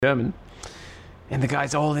German. And the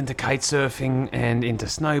guy's all into kite surfing and into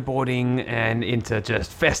snowboarding and into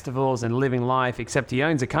just festivals and living life, except he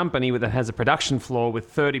owns a company that has a production floor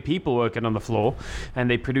with 30 people working on the floor, and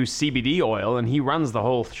they produce CBD oil, and he runs the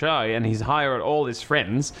whole show, and he's hired all his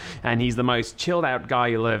friends, and he's the most chilled out guy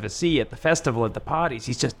you'll ever see at the festival, at the parties.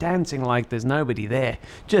 He's just dancing like there's nobody there,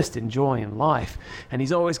 just enjoying life. And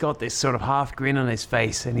he's always got this sort of half grin on his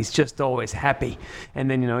face, and he's just always happy.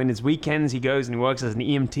 And then, in his weekends, he goes and he works as an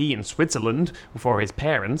EMT in Switzerland for his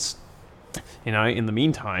parents, in the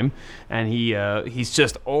meantime, and he's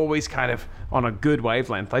just always kind of on a good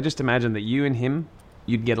wavelength. I just imagine that you and him,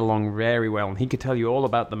 you'd get along very well, and he could tell you all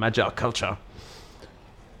about the Magyar culture.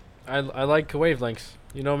 I like wavelengths.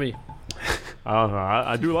 You know me.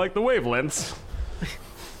 I do like the wavelengths.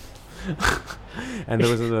 And there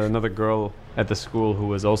was another girl at the school who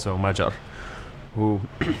was also Magyar, who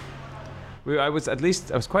I was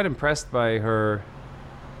quite impressed by her.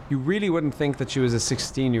 You really wouldn't think that she was a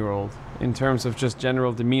 16-year-old in terms of just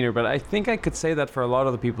general demeanor, but I think I could say that for a lot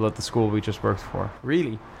of the people at the school we just worked for.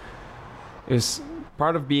 Really. It was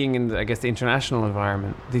part of being in, the international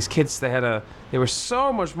environment. These kids, they were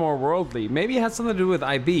so much more worldly. Maybe it had something to do with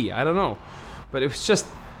IB, I don't know. But it was just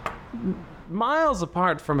miles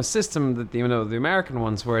apart from a system that, the American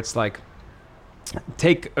ones, where it's like,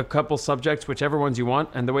 take a couple subjects, whichever ones you want,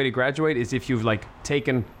 and the way to graduate is if you've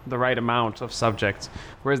taken the right amount of subjects.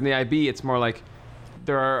 Whereas in the IB, it's more like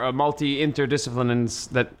there are interdisciplines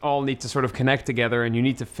that all need to sort of connect together, and you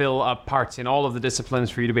need to fill up parts in all of the disciplines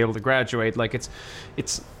for you to be able to graduate.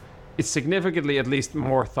 It's significantly at least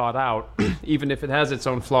more thought out, even if it has its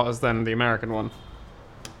own flaws than the American one.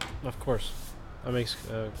 Of course, that makes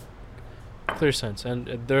clear sense.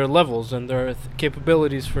 And there are levels, and there are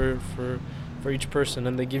capabilities for each person,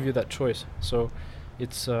 and they give you that choice. So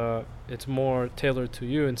it's more tailored to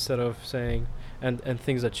you, instead of saying and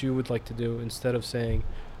things that you would like to do, instead of saying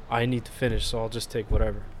I need to finish, so I'll just take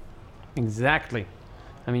whatever. Exactly.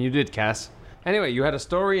 I mean, you did, Cass. Anyway, you had a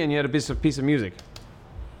story and you had a piece of music.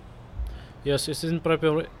 Yes, it's in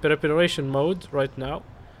preparation mode right now,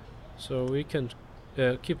 so we can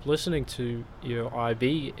keep listening to your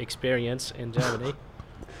IB experience in Germany.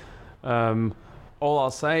 All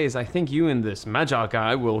I'll say is I think you and this Magyar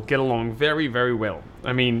guy will get along very, very well.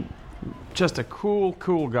 I mean, just a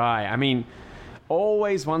cool guy. I mean,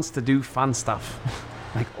 always wants to do fun stuff.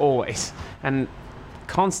 Always. And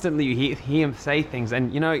constantly you hear him say things.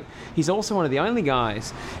 And, he's also one of the only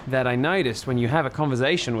guys that I noticed when you have a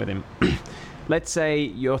conversation with him. Let's say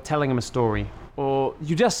you're telling him a story, or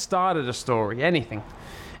you just started a story, anything.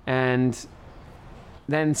 And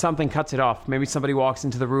then something cuts it off. Maybe somebody walks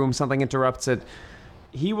into the room, something interrupts it.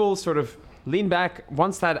 He will sort of lean back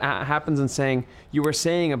once that happens and saying, you were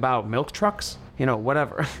saying about milk trucks?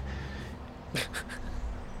 Whatever.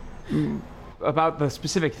 About the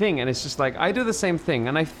specific thing. And it's just I do the same thing,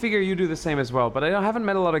 and I figure you do the same as well. But I haven't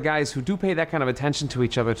met a lot of guys who do pay that kind of attention to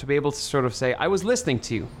each other to be able to sort of say, I was listening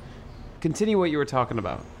to you. Continue what you were talking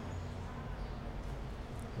about.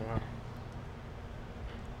 Wow.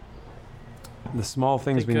 The small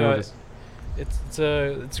things we notice.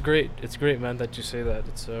 It's great. It's great, man, that you say that.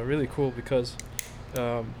 It's really cool, because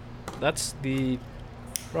that's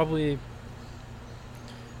probably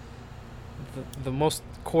the most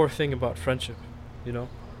core thing about friendship,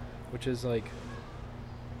 which is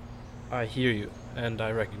I hear you and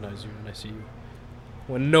I recognize you and I see you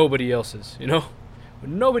when nobody else is,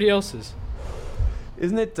 when nobody else is.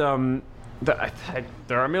 Isn't it? There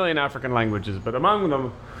are a million African languages, but among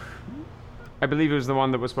them, I believe it was the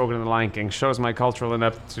one that was spoken in The Lion King. Shows my cultural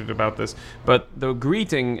ineptitude about this. But the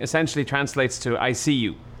greeting essentially translates to "I see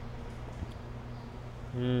you."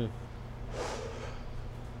 Mm.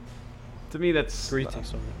 To me, that's Greeting.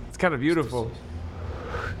 It's kind of beautiful.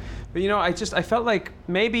 But I felt like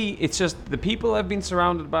maybe it's just the people I've been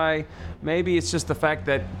surrounded by. Maybe it's just the fact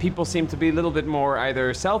that people seem to be a little bit more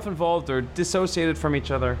either self-involved or dissociated from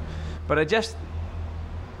each other. But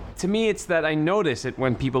to me, it's that I notice it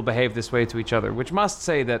when people behave this way to each other, which must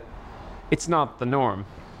say that it's not the norm.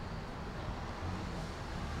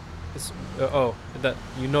 It's that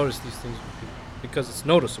you notice these things because it's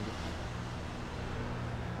noticeable.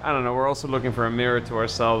 I don't know. We're also looking for a mirror to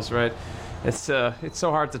ourselves, right? It's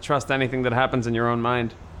so hard to trust anything that happens in your own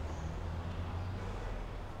mind.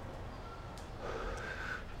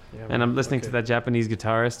 Yeah, and I'm listening to that Japanese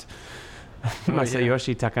guitarist,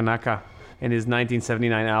 Masayoshi Takanaka, in his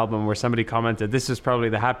 1979 album, where somebody commented, "This is probably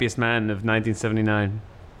the happiest man of 1979."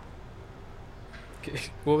 Okay.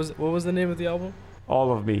 What was the name of the album?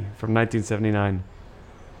 All of Me from 1979.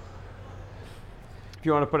 If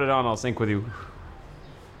you want to put it on, I'll sync with you.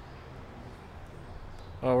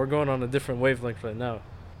 Oh, we're going on a different wavelength right now.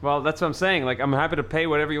 Well, that's what I'm saying. Like, I'm happy to pay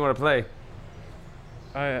whatever you want to play.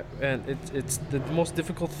 And it's the most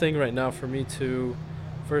difficult thing right now for me to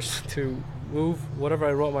first to move whatever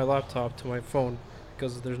I wrote on my laptop to my phone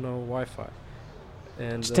because there's no Wi-Fi.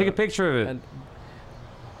 And Just take a picture of it. And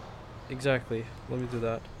exactly. Let me do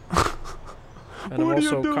that. And What I'm are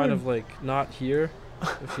you also kind doing? of like not here,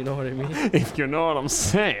 if you know what I mean. If you know what I'm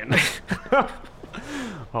saying.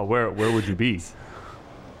 Oh, where would you be?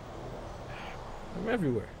 I'm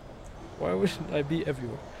everywhere. Why wouldn't I be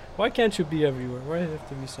everywhere? Why can't you be everywhere? Why do you have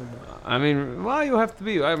to be somewhere? I mean, well, you have to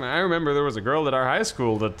be. I remember there was a girl at our high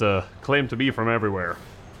school that claimed to be from everywhere.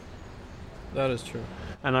 That is true.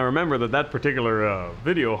 And I remember that particular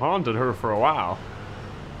video haunted her for a while.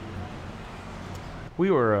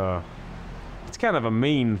 We were, it's kind of a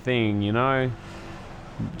mean thing, you know?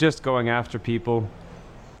 Just going after people,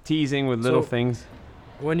 teasing with little So- things.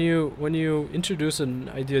 When you introduce an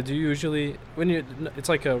idea, do you usually it's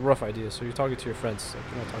like a rough idea, so you're talking to your friends, like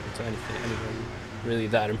you're not talking to anyone really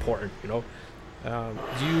that important, you know?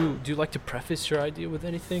 Do you like to preface your idea with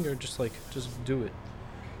anything, or just do it?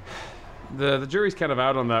 The jury's kind of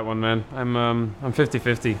out on that one, man. I'm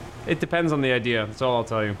 50-50. It depends on the idea. That's all I'll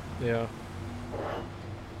tell you. Yeah.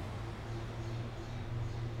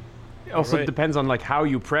 It also Right. depends on like how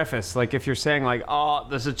you preface. Like if you're saying like, "Oh,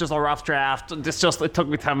 this is just a rough draft. It took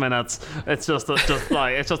me 10 minutes. It's just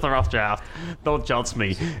a rough draft. Don't judge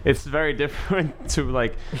me." It's very different to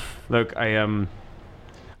like, look,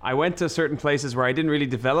 I went to certain places where I didn't really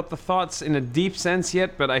develop the thoughts in a deep sense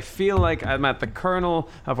yet, but I feel like I'm at the kernel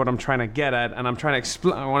of what I'm trying to get at, and I'm trying to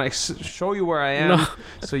explain. I want to show you where I am, No.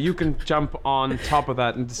 so you can jump on top of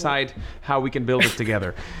that and decide how we can build it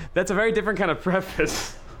together. That's a very different kind of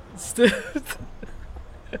preface.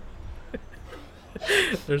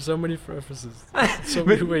 There's so many prefaces. So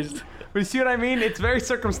many ways. But you see what I mean? It's very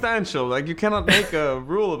circumstantial. Like you cannot make a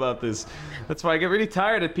rule about this. That's why I get really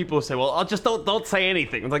tired of people who say, "Well, I'll just don't say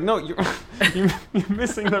anything." I'm like, no, you're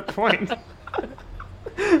missing the point.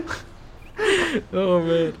 Oh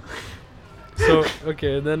man. So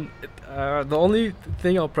okay, then the only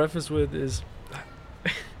thing I'll preface with is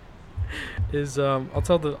I'll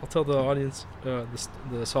tell the audience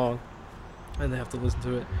the song, and they have to listen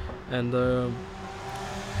to it. And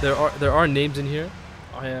there are names in here.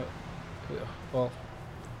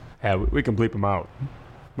 Yeah, we can bleep them out.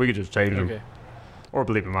 We could just change them Okay. or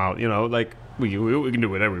bleep them out. You know, like we can do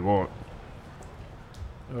whatever we want.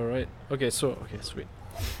 All right. Okay. Sweet.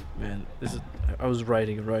 Man, I was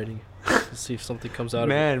writing. Let's see if something comes out of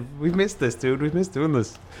it. Man, we've missed this, dude. We've missed doing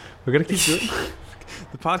this. We're gonna keep doing.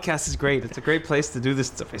 The podcast is great. It's a great place to do this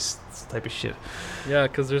type of shit. Yeah,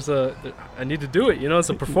 because I need to do it. You know, it's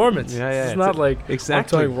a performance. Yeah. It's not like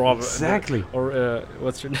Exactly. I'm telling Rob. Exactly. Or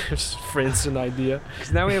what's your name's friends an idea.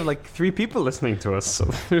 Because now we have like 3 people listening to us, so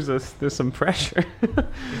there's some pressure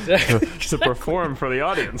Exactly. to perform for the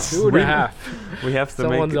audience. 2.5. We have to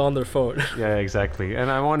Someone's make it. on their phone. Yeah, exactly. And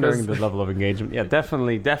I'm wondering 'Cause- the level of engagement. Yeah,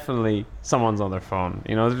 definitely someone's on their phone.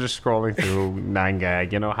 You know, they're just scrolling through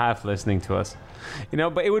 9gag, you know, half listening to us. You know,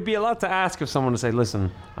 but it would be a lot to ask of someone to say,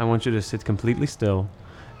 "Listen, I want you to sit completely still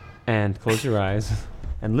and close your eyes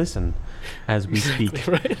and listen as we speak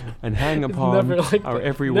Right? and hang It's upon never like our that.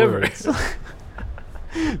 every Never. words."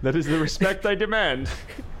 That is the respect I demand.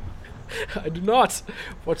 I do not.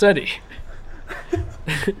 What's Eddie?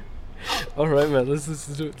 All right, man. Let's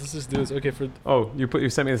just do this. Okay, for Oh, you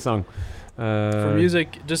sent me the song. for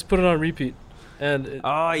music, just put it on repeat. And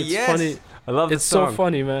it's yes. funny. I love It's the song. so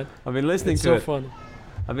funny, man. I've been listening It's to so it. funny.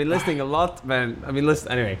 I've been listening a lot, man. I've been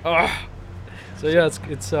listening. Anyway. So yeah,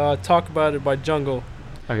 it's Talk About It by Jungle.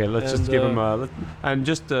 Okay, let's just And, give him and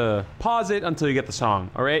just pause it until you get the song.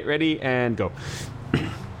 All right, ready and go.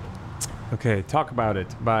 Okay, Talk About It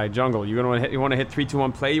by Jungle. You want to hit 3, 2,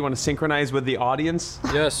 1 play? You want to synchronize with the audience?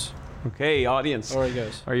 Yes. Okay, audience. All right,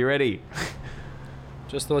 guys. Are you ready?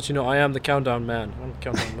 Just to let you know, I am the countdown man. I'm the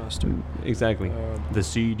countdown master. Exactly. The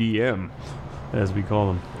CDM, as we call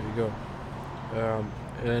them. There you go.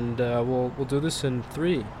 And we'll do this in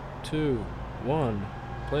 3, 2, 1,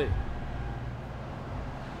 play.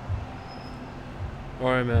 All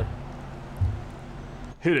right, man.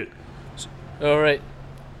 Hit it. All right.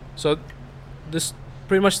 So this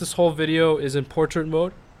whole video is in portrait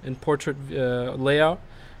mode, in portrait layout.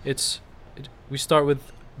 We start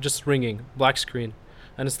with just ringing, black screen,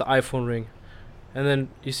 and it's the iPhone ring, and then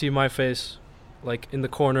you see my face, like in the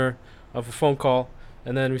corner of a phone call,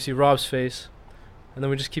 and then we see Rob's face, and then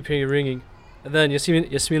we just keep hearing it ringing, and then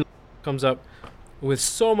Yasmin comes up with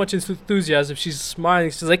so much enthusiasm. She's smiling.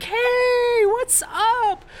 She's like, "Hey, what's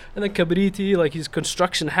up? And then Kabriti, like his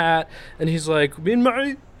construction hat, and he's like, "Min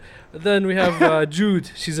ma'i." Then we have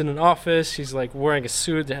Jude. She's in an office. She's like wearing a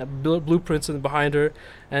suit. They have blueprints behind her,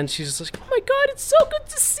 and she's just like, "Oh my God, it's so good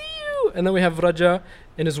to see you." And then we have Raja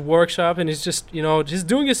in his workshop, and he's just, just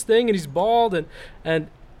doing his thing, and he's bald, and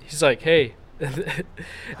he's like, "Hey,"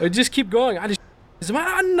 just keep going. Like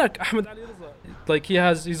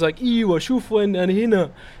he's like, "Ewa, shufu and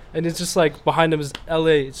hina," and it's just like behind him is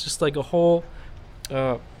L.A. It's just like a whole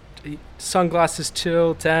sunglasses,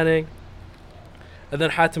 chill, tanning. And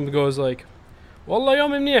then Hatem goes like, "Wallah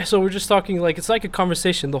yawm mnih." So we're just talking, like, it's like a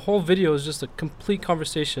conversation. The whole video is just a complete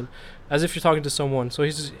conversation, as if you're talking to someone. So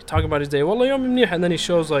he's just talking about his day, "Wallah yawm mnih," and then he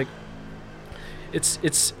shows like,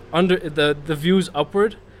 it's under the view's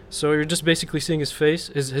upward, so you're just basically seeing his face,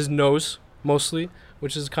 his nose mostly,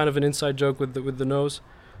 which is kind of an inside joke with the nose.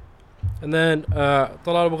 And then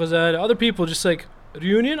Talal Abu Ghazal, other people just like,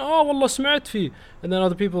 "Reunion? Oh, wallah sma't fi." And then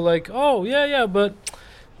other people like, "Oh yeah, but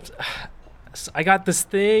I got this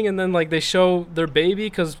thing," and then like they show their baby,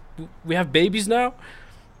 because we have babies now.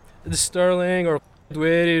 The Sterling or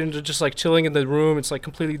and they're just like chilling in the room. It's like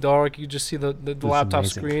completely dark. You just see the laptop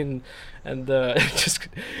amazing. Screen, and just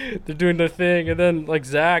they're doing their thing. And then like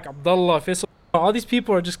Zach, Abdullah, Faisal, all these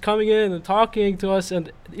people are just coming in and talking to us,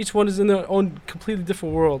 and each one is in their own completely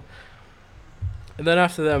different world. And then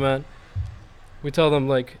after that, man, we tell them,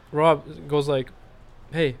 like, Rob goes like,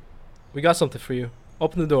 "Hey, we got something for you.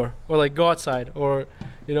 Open the door," or like, "Go outside," or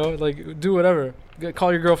like, do whatever.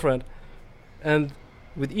 Call your girlfriend. And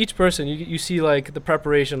with each person, you see like the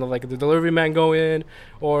preparation of like the delivery man go in,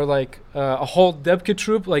 or like a whole Debka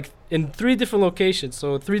troop, like in 3 different locations.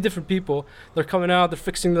 So 3 different people, they're coming out, they're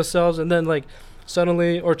fixing themselves, and then like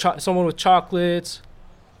suddenly, or someone with chocolates.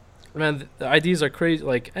 Man, the ideas are crazy,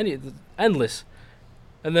 like endless.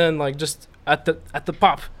 And then like just at the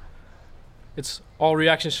pop, it's all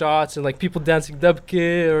reaction shots and like people dancing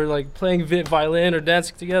Debka or like playing violin or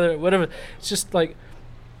dancing together, whatever. It's just like,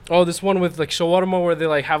 oh, this one with like shawarma, where they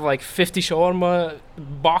like have like 50 shawarma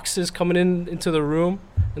boxes coming into the room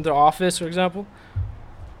in their office, for example.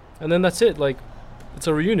 And then that's it. Like, it's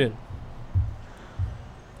a reunion.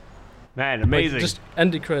 Man, amazing. Like, just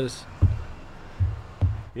ending credits.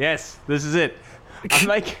 Yes, this is it. I'm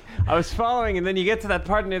like, I was following, and then you get to that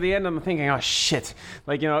part near the end, and I'm thinking, oh shit,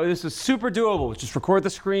 like, this was super doable. Just record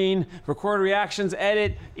the screen, record reactions,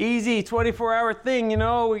 edit, easy, 24-hour thing, we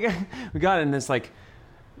got it. And it's like,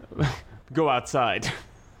 go outside.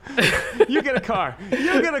 You get a car.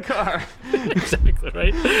 Exactly,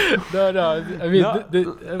 right? No, I mean,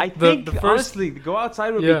 I think the first, honestly, go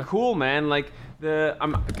outside would be cool, man. Like,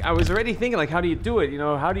 I was already thinking, like, how do you do it?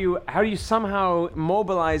 How do you somehow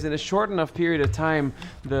mobilize in a short enough period of time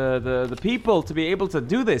the people to be able to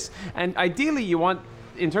do this? And ideally, you want,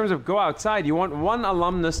 in terms of go outside, you want one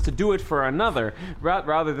alumnus to do it for another,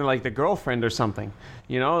 rather than like the girlfriend or something.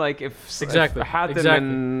 Like if Hatem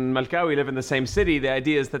and Malkawi live in the same city, the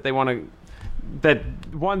idea is that they want to, that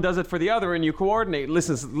one does it for the other, and you coordinate.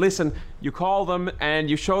 Listen, you call them and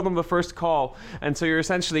you show them the first call, and so you're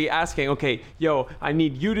essentially asking, okay, yo, I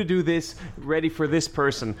need you to do this, ready for this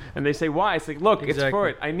person. And they say, why? It's like, look, it's for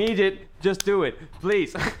it. I need it. Just do it,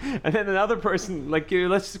 please. And then another person, like,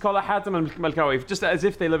 let's just call it Hatem and Malkawi, just as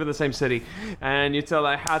if they live in the same city. And you tell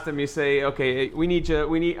Hatem, you say, okay,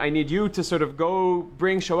 I need you to sort of go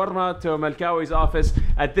bring shawarma to Malkawi's office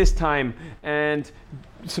at this time and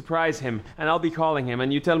surprise him, and I'll be calling him.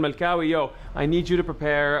 And you tell Malkawi, yo, I need you to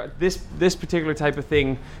prepare this particular type of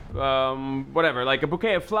thing, whatever, like a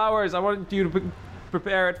bouquet of flowers. I want you to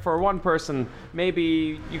prepare it for one person.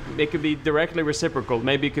 Maybe it could be directly reciprocal.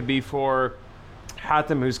 Maybe it could be for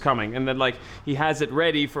Hatem who's coming, and then like he has it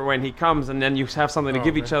ready for when he comes, and then you have something to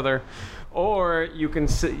give each other. Or you can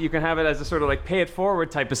have it as a sort of like pay it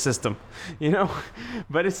forward type of system,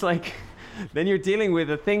 but it's like, then you're dealing with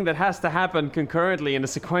a thing that has to happen concurrently in a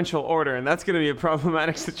sequential order, and that's going to be a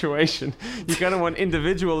problematic situation. You kind of want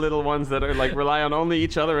individual little ones that are like rely on only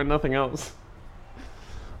each other and nothing else.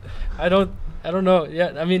 I don't know.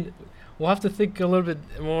 Yeah, I mean, we'll have to think a little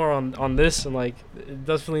bit more on this, and like, it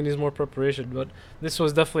definitely needs more preparation. But this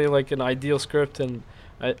was definitely like an ideal script, and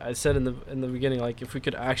I said in the beginning, like, if we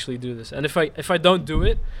could actually do this, and if I don't do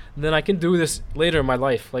it, then I can do this later in my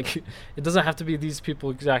life. Like, it doesn't have to be these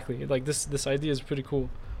people exactly. Like, this idea is pretty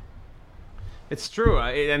cool. It's true,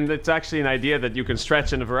 and it's actually an idea that you can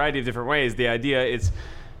stretch in a variety of different ways. The idea is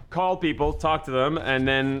call people, talk to them, and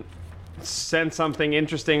then send something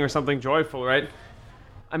interesting or something joyful, right?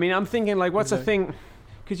 I mean, I'm thinking, like, what's a thing?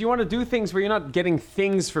 Because you want to do things where you're not getting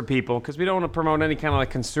things for people, because we don't want to promote any kind of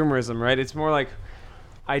like consumerism, right? It's more like,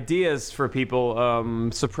 ideas for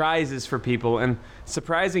people, surprises for people, and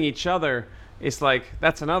surprising each other is like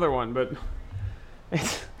that's another one. But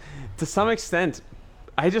to some extent,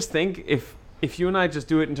 I just think if you and I just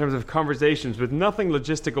do it in terms of conversations with nothing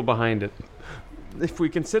logistical behind it, if we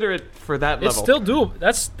consider it for that level, It's still doable.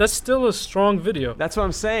 That's still a strong video. that's what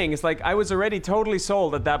I'm saying. It's like I was already totally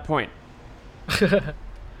sold at that point.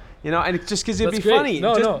 You know, and it just because it'd That's be great. funny.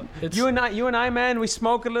 No, Just no, it's- you and I, man, we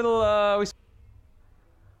smoke a little,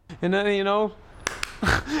 and then you know,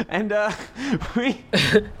 and we.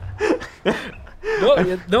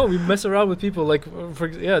 No, we mess around with people like,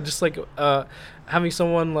 just like having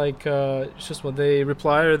someone like it's just when they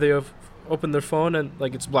reply or they have open their phone and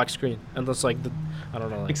like it's black screen and that's like I don't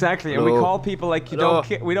know. Like, Exactly, and we Hello. call people like you Hello.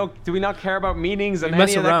 don't. Do we not care about meetings and We mess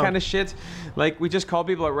any of that around. kind of shit? Like we just call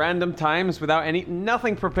people at random times without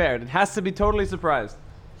nothing prepared. It has to be totally surprised.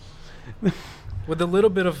 with a little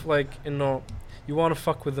bit of like you want to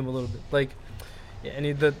fuck with them a little bit like and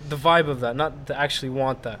the vibe of that, not to actually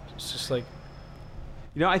want that. It's just like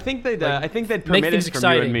You know, I think they'd Like, permit make it things from you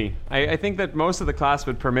and exciting. me. I think that most of the class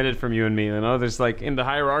would permit it from you and me. You know, there's like in the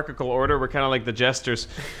hierarchical order, we're kind of like the jesters.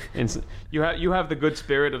 And you have the good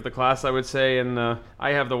spirit of the class, I would say, and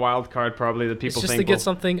I have the wild card probably that it's people just think. to get will-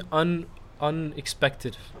 something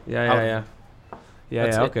unexpected. yeah, out yeah, of yeah, yeah,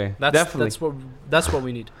 That's yeah. it. Okay, That's definitely. that's what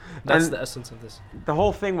we need. That's And- the essence of this. The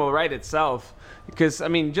whole thing will write itself because I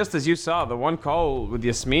mean, just as you saw, the one call with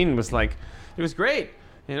Yasmin was like, it was great.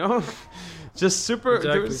 You know. Just super, they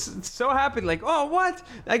Exactly. was so happy. Like, oh, what?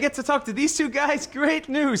 I get to talk to these two guys. Great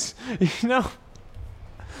news, you know.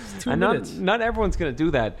 It's 2 And minutes. not everyone's going to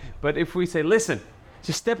do that. But if we say, listen,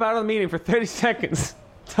 just step out of the meeting for 30 seconds,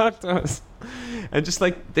 talk to us. And just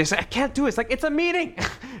like, they say, I can't do it. It's like, it's a meeting.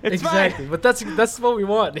 It's Exactly, but that's what we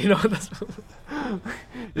want. You know, that's fine.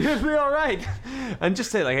 You'll be all right. And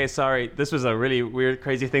just say like, hey, sorry, this was a really weird,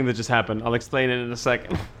 crazy thing that just happened. I'll explain it in a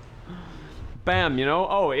second. Bam, you know,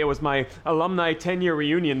 oh, it was my alumni 10-year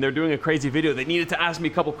reunion. They're doing a crazy video. They needed to ask me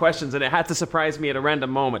a couple questions, and it had to surprise me at a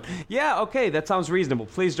random moment. Yeah, okay, that sounds reasonable.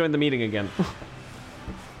 Please join the meeting again.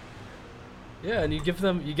 yeah, and you get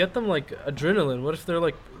them like adrenaline. What if they're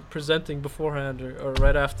like presenting beforehand or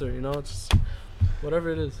right after? You know, it's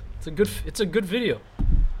whatever it is. It's a good video.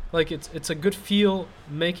 Like it's a good feel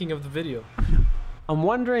making of the video. I'm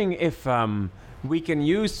wondering if we can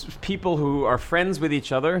use people who are friends with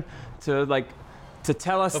each other to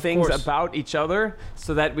tell us Of things course. about each other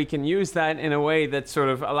so that we can use that in a way that sort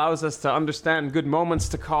of allows us to understand good moments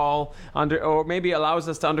to call or maybe allows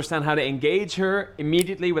us to understand how to engage her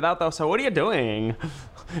immediately without those. So what are you doing?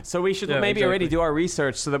 So we should Yeah, maybe already exactly. do our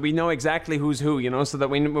research so that we know exactly who's who, you know, so that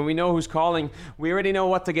when we know who's calling, we already know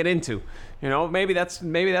what to get into. You know, maybe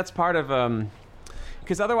that's part of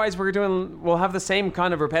because otherwise we'll have the same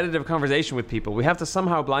kind of repetitive conversation with people. We have to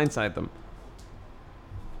somehow blindside them.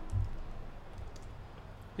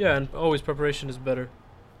 Yeah, and always preparation is better.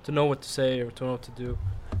 To know what to say or to know what to do.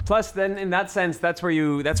 Plus, then in that sense, that's where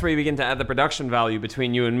you begin to add the production value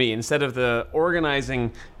between you and me. Instead of the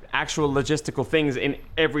organizing actual logistical things in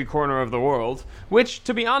every corner of the world, which,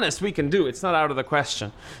 to be honest, we can do. It's not out of the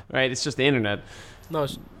question, right? It's just the internet. No,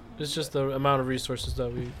 it's just the amount of resources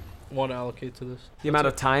that we want to allocate to this. The amount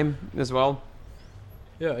of time as well.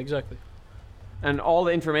 Yeah, exactly. And all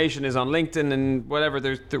the information is on LinkedIn and whatever.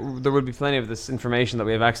 There would be plenty of this information that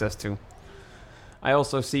we have access to. I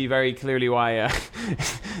also see very clearly why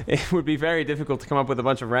it would be very difficult to come up with a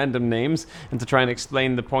bunch of random names and to try and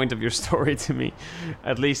explain the point of your story to me,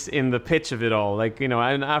 at least in the pitch of it all. Like, you know,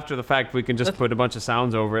 and after the fact, we can just put a bunch of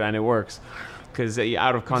sounds over it and it works. Because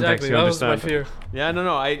out of context, Exactly, you that was understand. my fear. Yeah,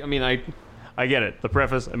 no. I mean, I get it. The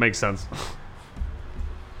preface, it makes sense.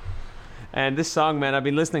 And this song, man, I've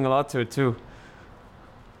been listening a lot to it too.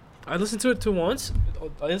 I listened to it once.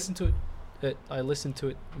 I listened to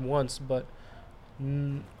it once, but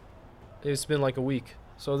it's been like a week.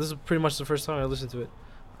 So this is pretty much the first time I listened to it.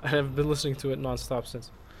 I have been listening to it nonstop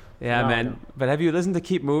since. Yeah, Wow, man. yeah. But have you listened to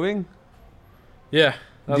Keep Moving? Yeah,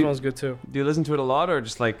 that Do- one's good too. Do you listen to it a lot or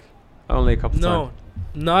just like only a couple times?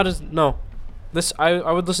 No. This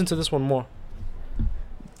I would listen to this one more.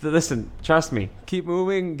 Listen, trust me. Keep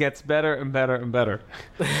Moving gets better and better and better.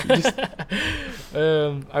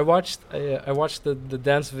 I watched the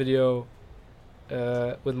dance video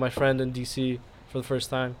with my friend in DC for the first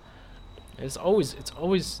time. And it's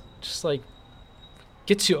always just like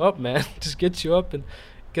gets you up, man. Just gets you up and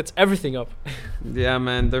gets everything up. Yeah,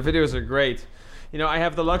 man. Their videos are great. You know, I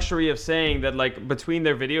have the luxury of saying that, like, between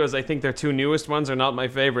their videos, I think their two newest ones are not my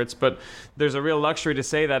favorites, but there's a real luxury to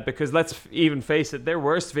say that because let's even face it, their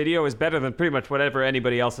worst video is better than pretty much whatever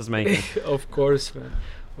anybody else is making. Of course, man.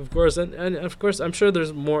 Of course, and of course, I'm sure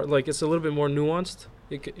there's more. Like it's a little bit more nuanced.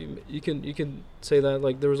 You can say that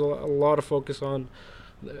like there was a lot of focus on,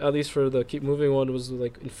 at least for the Keep Moving one, was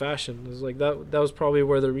like in fashion. It was like that was probably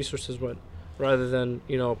where the resources went, rather than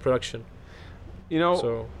production. You know,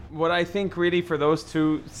 So what I think really for those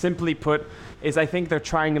two, simply put, is I think they're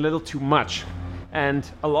trying a little too much. And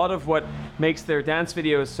a lot of what makes their dance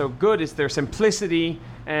videos so good is their simplicity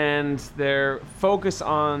and their focus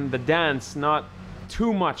on the dance, not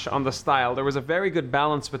too much on the style. There was a very good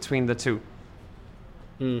balance between the two.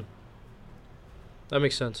 that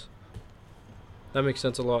makes sense. That makes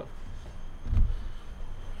sense a lot.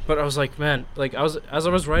 But I was like, man, like as I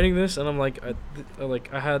was writing this, and I'm like,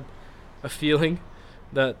 I had a feeling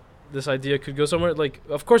that this idea could go somewhere. Like,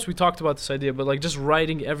 of course we talked about this idea, but like just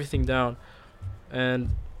writing everything down, and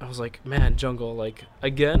I was like, man, Jungle, like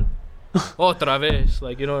again, otra vez,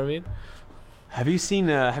 like, you know what I mean? Have you seen?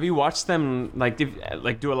 Have you watched them like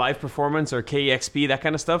do a live performance or KEXP, that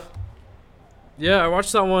kind of stuff? Yeah, I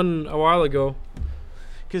watched that one a while ago.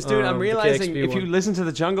 Because dude, I'm The realizing KEXP if you one. listen to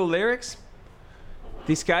the Jungle lyrics,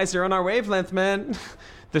 these guys are on our wavelength, man.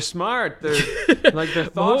 They're smart. They're like they're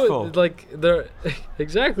thoughtful. Like they're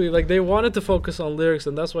exactly like they wanted to focus on lyrics,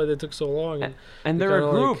 and that's why they took so long. And they they're a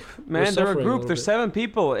kinda, group, like, man. were They're a suffering a group. little There's bit. 7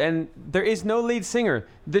 people, and there is no lead singer.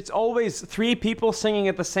 It's always 3 people singing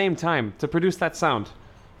at the same time to produce that sound.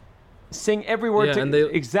 Sing every word Yeah, and they-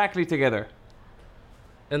 exactly together.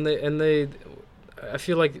 and they I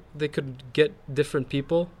feel like they could get different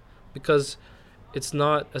people because it's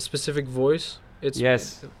not a specific voice. It's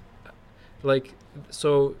Yes. like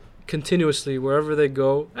so continuously wherever they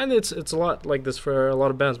go, and it's a lot like this for a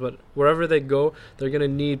lot of bands, but wherever they go they're gonna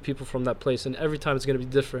need people from that place, and every time it's gonna be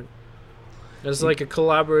different. And it's like a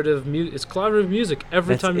collaborative it's collaborative music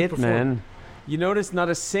every That's time you it, perform. man. You notice not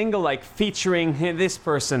a single like featuring this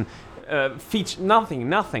person,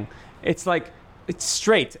 nothing. It's like it's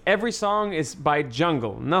straight. Every song is by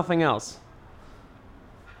Jungle, nothing else.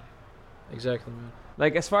 Exactly, man.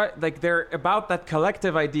 Like as far like they're about that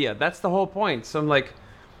collective idea. That's the whole point. So I'm like,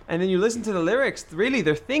 and then you listen to the lyrics. Really,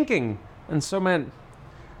 they're thinking. And so, man,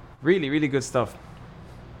 really, really good stuff.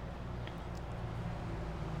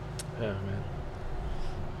 Yeah, man.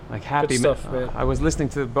 Like happy stuff, man. I was listening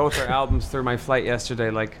to both their albums through my flight yesterday.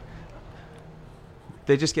 Like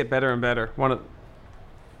they just get better and better.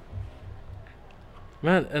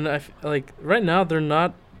 Man, and like right now they're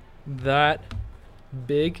not that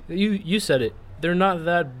big. You said it. They're not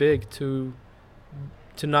that big to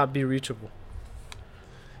not be reachable.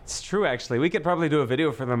 It's true, actually. We could probably do a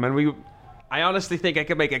video for them, and I honestly think I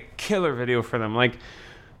could make a killer video for them. Like,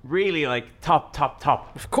 really, like top.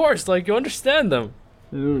 Of course, like you understand them,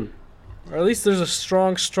 or at least there's a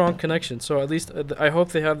strong connection. So at least I hope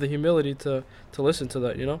they have the humility to listen to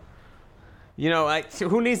that. You know. You know,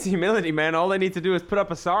 who needs the humility, man? All they need to do is put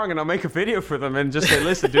up a song, and I'll make a video for them, and just say,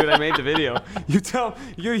 "Listen, dude, I made the video.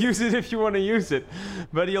 You use it if you want to use it."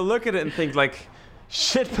 But you'll look at it and think, like,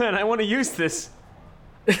 "Shit, man, I want to use this."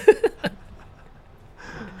 And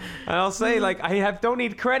I'll say, like, don't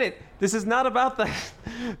need credit. This is not about that.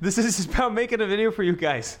 This is about making a video for you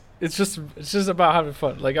guys. It's just about having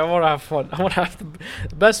fun. Like I want to have fun. I want to have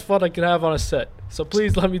the best fun I can have on a set. So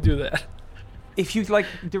please let me do that. If you like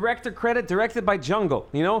director credit, directed by Jungle,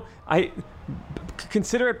 you know, I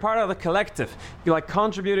consider it part of the collective. You're like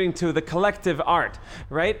contributing to the collective art,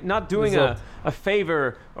 right? Not doing a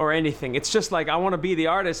favor or anything. It's just like I want to be the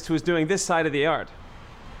artist who's doing this side of the art.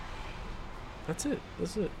 That's it.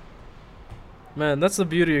 Man, that's the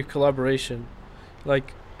beauty of collaboration.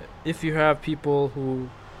 Like, if you have people who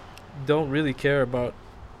don't really care about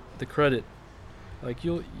the credit, like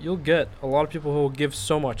you'll get a lot of people who will give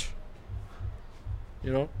so much.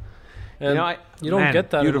 You know, and you don't get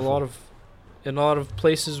that beautiful. in a lot of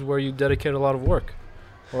places where you dedicate a lot of work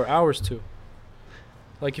or hours to.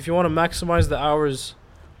 Like, if you want to maximize the hours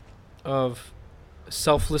of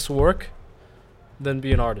selfless work, then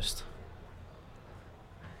be an artist.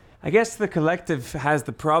 I guess the collective has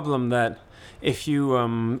the problem that if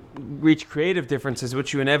you reach creative differences,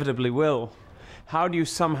 which you inevitably will, how do you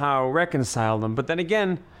somehow reconcile them? But then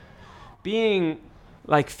again, being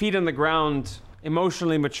like feet on the ground,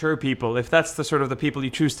 emotionally mature people, if that's the sort of the people you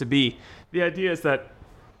choose to be, the idea is that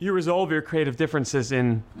you resolve your creative differences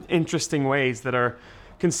in interesting ways that are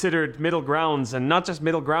considered middle grounds, and not just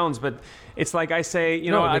middle grounds, but it's like I say,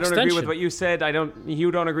 you know, I don't agree with what you said,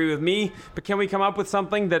 you don't agree with me, but can we come up with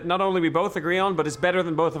something that not only we both agree on, but is better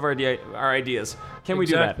than both of our ideas? Can we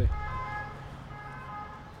do that?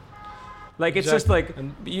 Like, it's just like,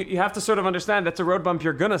 you have to sort of understand that's a road bump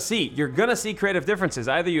you're gonna see. You're gonna see creative differences.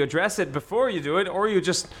 Either you address it before you do it, or you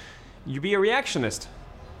be a reactionist.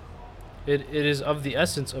 it is of the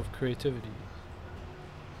essence of creativity,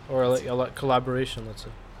 or like a lot collaboration, let's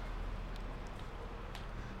say.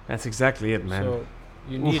 That's exactly it, man. So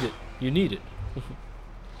you need it. You need it.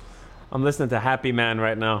 I'm listening to Happy Man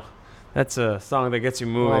right now. That's a song that gets you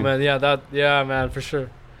moving. Oh man, yeah man, for sure.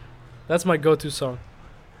 That's my go-to song.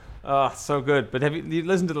 Oh, so good. But have you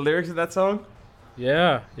listened to the lyrics of that song?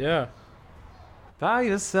 Yeah, yeah. Buy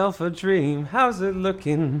yourself a dream. How's it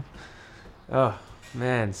looking? Oh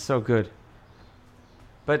man, so good.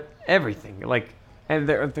 But everything, like, and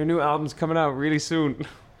their new album's coming out really soon.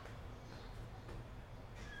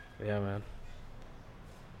 Yeah, man.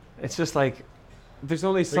 It's just like there's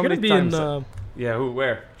only so They're gonna many be times. in. Yeah, who?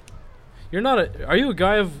 Where? You're not a. Are you a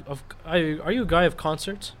guy are you a guy of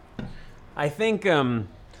concerts? I think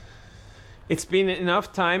it's been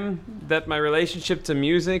enough time that my relationship to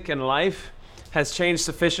music and life has changed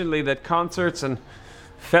sufficiently that concerts and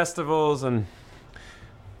festivals and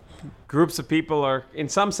groups of people are in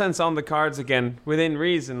some sense on the cards again within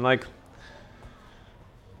reason. Like,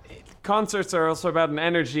 concerts are also about an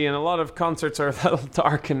energy, and a lot of concerts are a little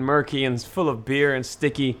dark and murky and full of beer and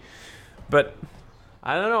sticky. But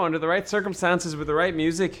I don't know, under the right circumstances with the right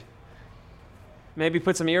music, maybe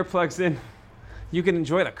put some earplugs in, you can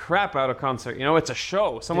enjoy the crap out of concert. You know, it's a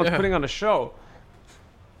show. Someone's putting on a show.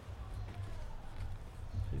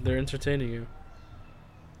 They're entertaining you.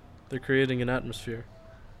 They're creating an atmosphere.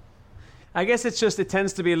 I guess it's just, it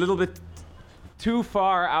tends to be a little bit too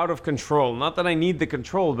far out of control. Not that I need the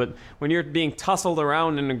control, but when you're being tussled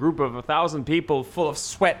around in a group of 1,000 people full of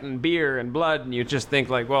sweat and beer and blood, and you just think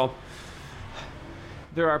like, well,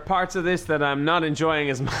 there are parts of this that I'm not enjoying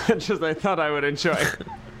as much as I thought I would enjoy.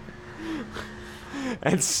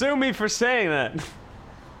 And sue me for saying that.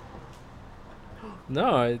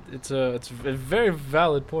 No, it's a very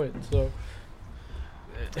valid point. So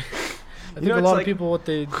I think a lot of people what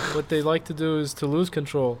they like to do is to lose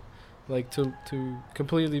control, like to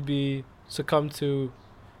completely succumb to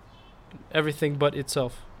everything but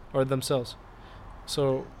itself or themselves.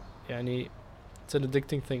 So, yani, it's an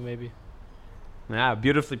addicting thing maybe. Yeah,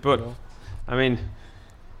 beautifully put. You know? I mean,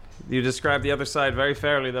 you described the other side very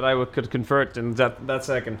fairly that I could convert in that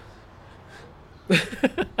second.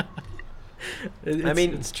 I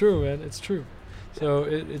mean, it's true, man. It's true. So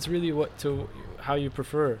it's really how you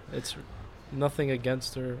prefer. It's nothing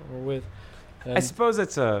against or with. I suppose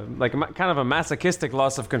it's kind of a masochistic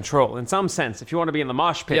loss of control in some sense. If you want to be in the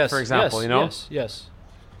mosh pit, for example, you know. Yes.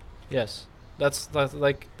 That's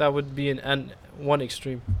like that would be an one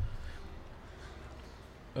extreme.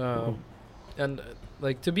 And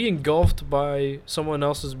like to be engulfed by someone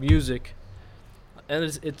else's music, and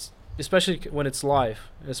it's especially when it's live,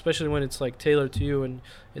 especially when it's like tailored to you and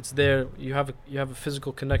it's there. You have a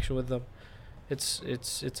physical connection with them. It's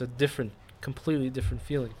a completely different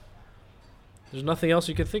feeling. There's nothing else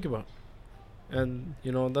you can think about, and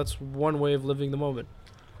you know that's one way of living the moment.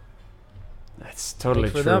 That's totally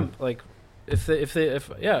like for true. them, like if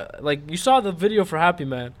like you saw the video for Happy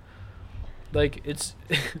Man, like it's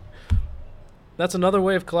that's another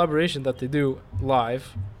way of collaboration that they do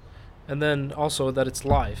live, and then also that it's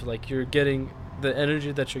live. Like you're getting the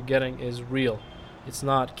energy that you're getting is real. It's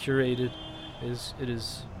not curated. It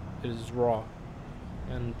is raw,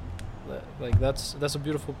 and like that's a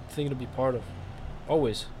beautiful thing to be part of.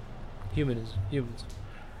 Always, humans.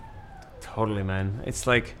 Totally, man. It's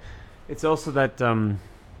like, it's also that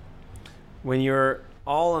when you're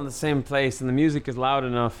all in the same place and the music is loud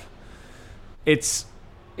enough, it's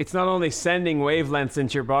not only sending wavelengths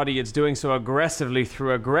into your body, it's doing so aggressively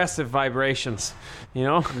through aggressive vibrations, you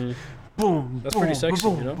know? Boom, that's boom, pretty sexy,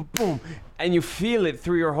 boom, you know? boom. And you feel it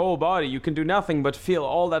through your whole body. You can do nothing but feel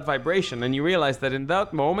all that vibration, and you realize that in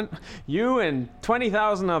that moment, you and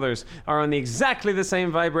 20,000 others are on exactly the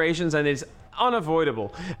same vibrations, and it's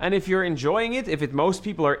unavoidable. And if you're enjoying it, if most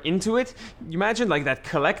people are into it, you imagine like that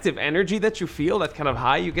collective energy that you feel, that kind of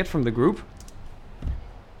high you get from the group.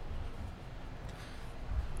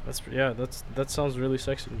 That sounds really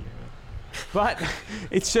sexy to me, man. But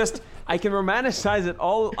it's just, I can romanticize it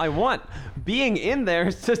all I want. Being in there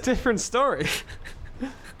is a different story.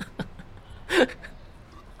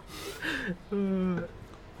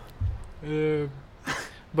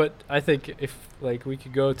 But I think if like we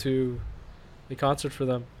could go to the concert for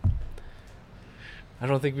them, I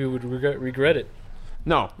don't think we would regret it.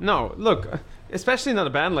 No. Look, especially not a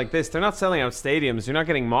band like this. They're not selling out stadiums. You're not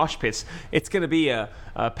getting mosh pits. It's going to be a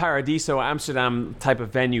Paradiso Amsterdam type of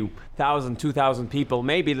venue. 1,000, 2,000 people,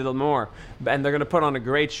 maybe a little more. And they're going to put on a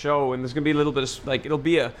great show. And there's going to be a little bit of, like, it'll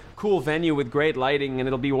be a cool venue with great lighting. And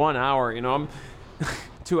it'll be 1 hour, you know.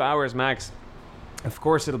 2 hours max. Of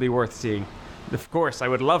course it'll be worth seeing. Of course, I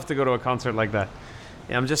would love to go to a concert like that.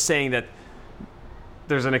 And I'm just saying that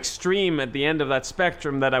there's an extreme at the end of that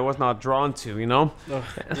spectrum that I was not drawn to, you know?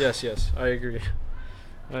 Yes, I agree.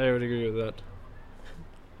 I would agree with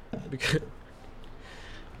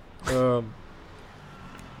that.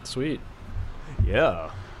 Sweet.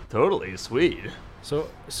 Yeah, totally sweet. So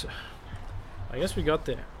I guess we got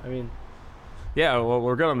there. I mean, Yeah, well,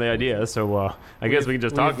 we're good on the idea, so I guess we can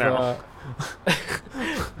just talk now.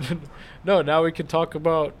 No, now we can talk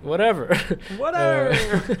about whatever. Whatever.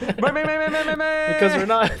 Because we're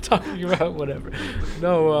not talking about whatever.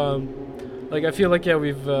 No, like I feel like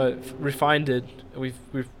we've refined it.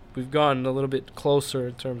 We've gone a little bit closer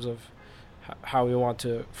in terms of how we want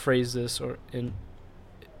to phrase this, or in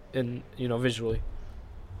visually.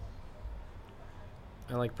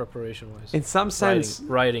 And like preparation wise. In some sense,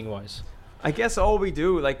 writing wise. I guess all we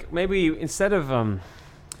do, like maybe instead of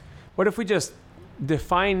what if we just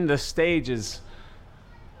define the stages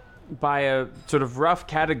by a sort of rough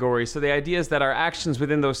category? So the idea is that our actions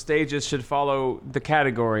within those stages should follow the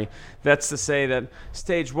category. That's to say that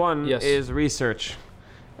stage 1 is research.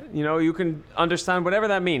 You know, you can understand whatever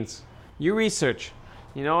that means. You research,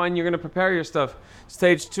 you know, and you're going to prepare your stuff.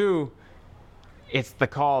 Stage 2, it's the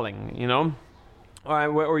calling, you know?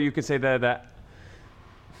 Or you could say that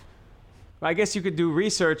I guess you could do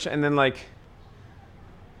research and then like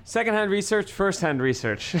secondhand research, firsthand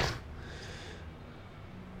research.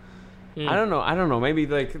 I don't know. Maybe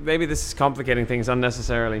this is complicating things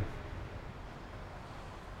unnecessarily.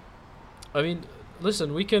 I mean,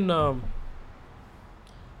 listen, we can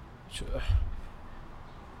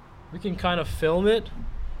kind of film it.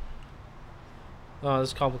 Oh, this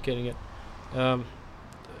is complicating it.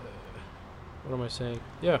 What am I saying?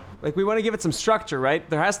 Yeah. Like, we want to give it some structure, right?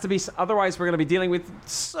 There has to be, otherwise we're going to be dealing with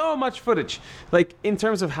so much footage. Like, in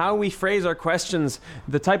terms of how we phrase our questions,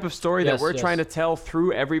 the type of story that we're trying to tell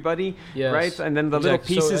through everybody, right? And then the little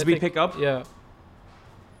pieces we pick up. Yeah.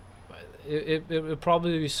 It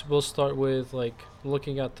probably will start with, like,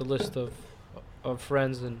 looking at the list of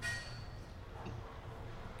friends and,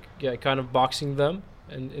 kind of boxing them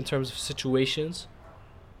and in terms of situations.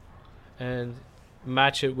 And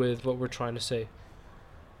match it with what we're trying to say.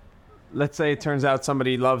 Let's say it turns out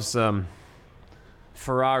somebody loves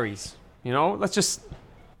Ferraris. You know,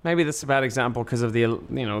 maybe that's a bad example because of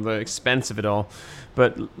the expense of it all.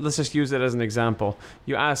 But let's just use it as an example.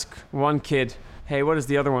 You ask one kid, hey, what does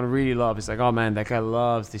the other one really love? He's like, oh man, that guy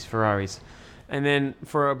loves these Ferraris. And then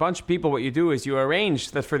for a bunch of people, what you do is you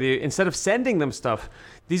arrange that instead of sending them stuff,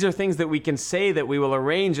 these are things that we can say that we will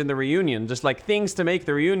arrange in the reunion, just like things to make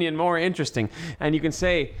the reunion more interesting. And you can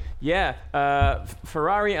say,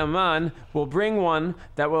 Ferrari Aman will bring one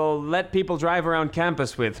that will let people drive around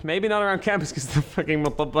campus with. Maybe not around campus because the fucking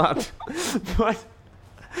mutabat, but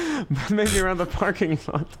maybe around the parking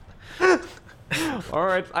lot.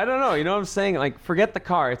 Or I don't know, you know what I'm saying? Like, forget the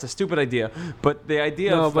car, it's a stupid idea. But the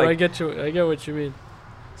idea of I get what you mean.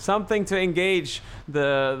 Something to engage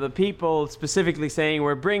the people, specifically saying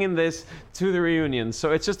we're bringing this to the reunion.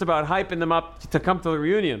 So it's just about hyping them up to come to the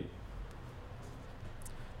reunion.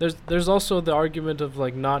 There's also the argument of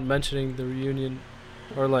like not mentioning the reunion,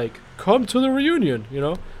 or like come to the reunion, you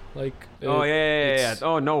know? Like yeah.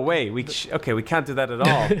 Oh no way. We can't do that at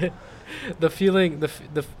all. The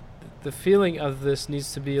feeling of this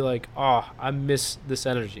needs to be like, I miss this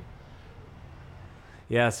energy.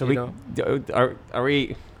 Yeah, so are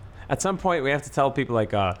we at some point we have to tell people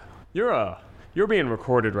like, you're being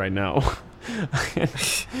recorded right now.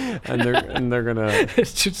 and they're gonna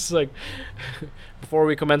it's just like, before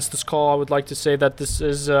we commence this call, I would like to say that this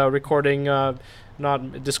is recording,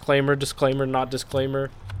 not disclaimer, not disclaimer.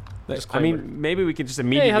 I mean, maybe we could just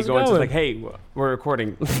immediately go into like, hey, we're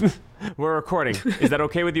recording. We're recording. Is that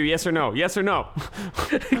okay with you? Yes or no? Yes or no?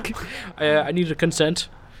 I need a consent.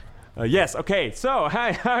 Yes. Okay. So,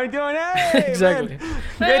 hi. How are you doing? Hey, exactly.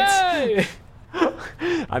 Hey!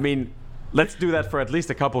 I mean, let's do that for at least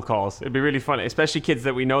a couple calls. It'd be really funny, especially kids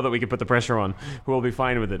that we know that we can put the pressure on, who will be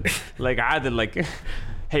fine with it. Like,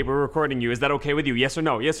 hey, we're recording you. Is that okay with you? Yes or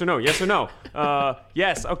no? Yes or no? Yes or no?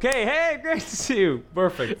 Yes. Okay. Hey, great to see you.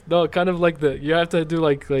 Perfect. No, kind of like you have to do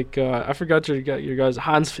like I forgot your guys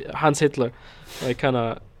Hans Hitler, like kind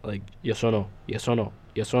of like yes or no, yes or no,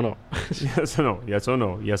 yes or no, yes or no, yes or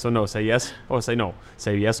no, yes or no. Say yes or say no.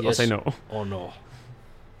 Say yes or say no. Or no.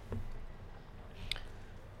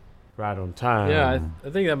 Right on time. Yeah, I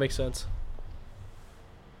think that makes sense.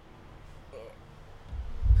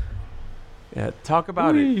 Yeah, talk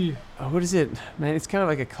about it. What is it, man? It's kind of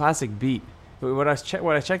like a classic beat. What I checked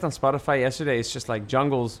on Spotify yesterday is just like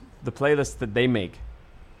Jungle's, the playlist that they make.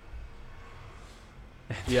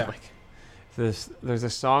 Yeah, There's a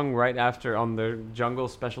song right after on the Jungle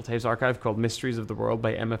Special Tapes archive called "Mysteries of the World"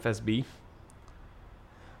 by MFSB.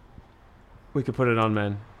 We could put it on,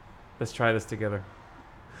 man. Let's try this together.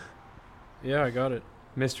 Yeah, I got it.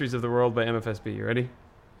 "Mysteries of the World" by MFSB. You ready?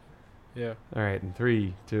 Yeah. All right, in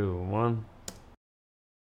 3, 2, 1.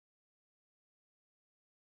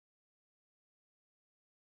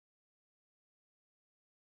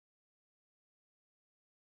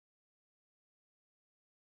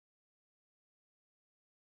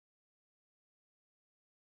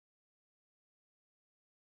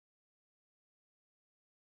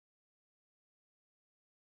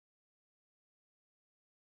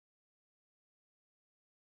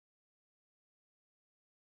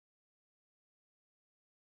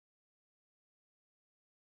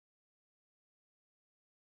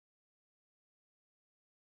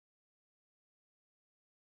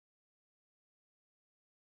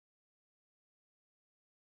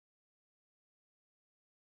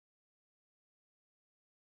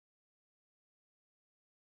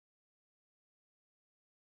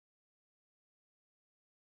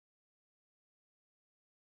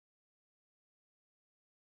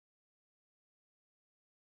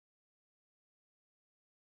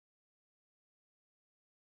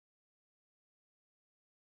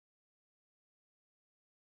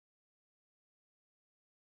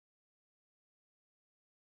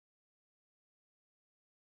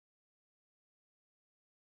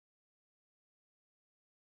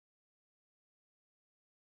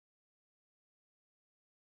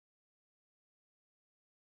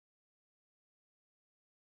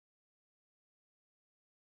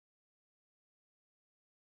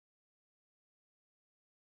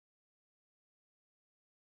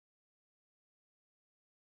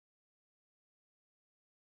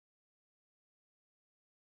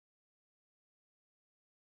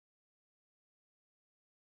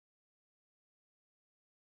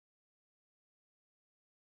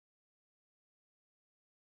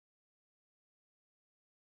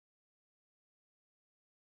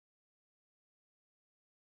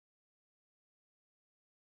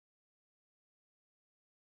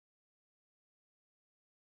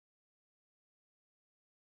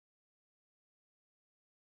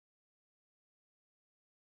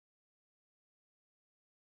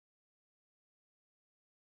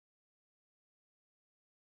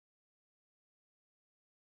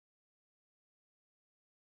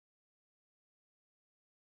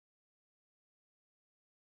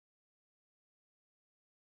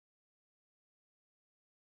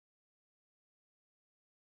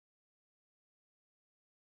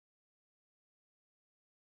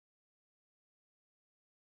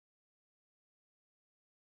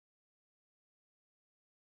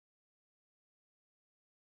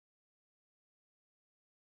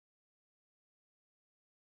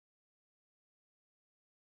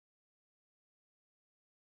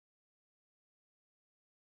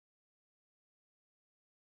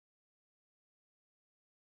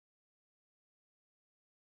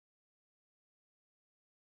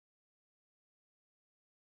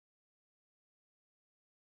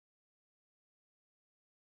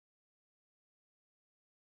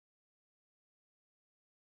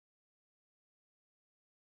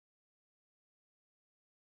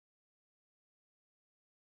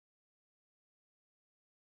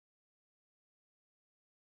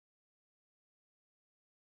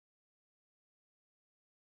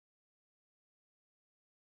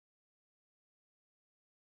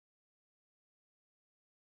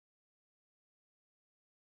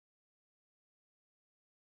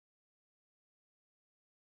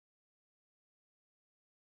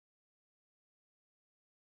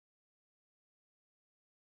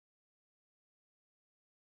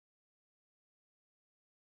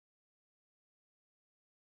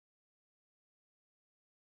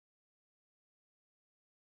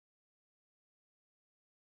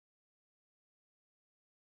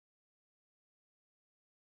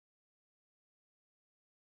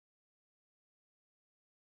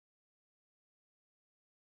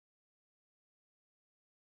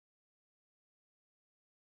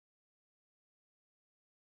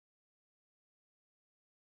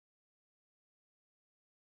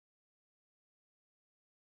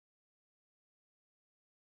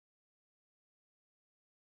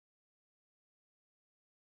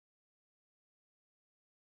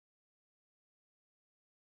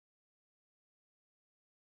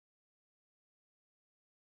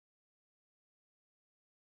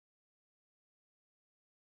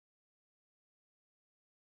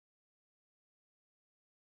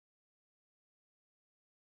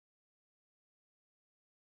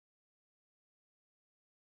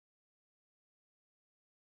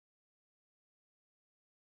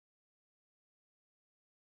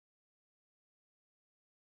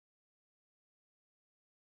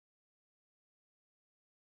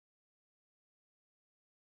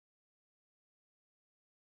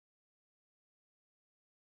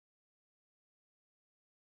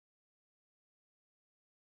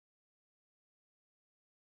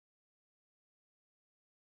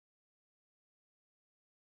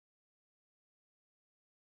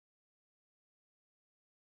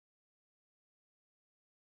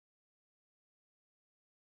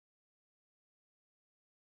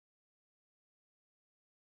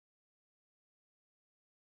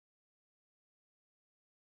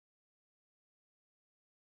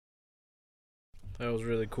 That was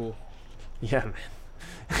really cool. Yeah,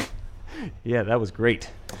 man. Yeah, that was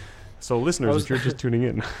great. So, listeners, if you're just tuning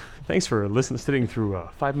in, thanks for sitting through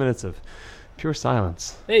 5 minutes of pure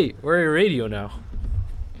silence. Hey, we're a radio now.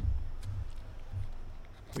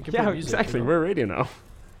 We can Yeah, put music, exactly. you know? We're radio now.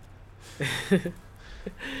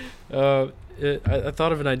 I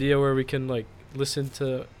thought of an idea where we can like listen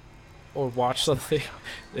to or watch something.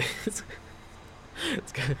 It's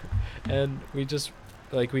good. And we just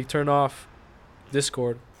like we turn off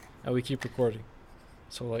Discord and we keep recording.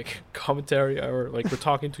 So like commentary or like we're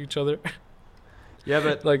talking to each other. Yeah,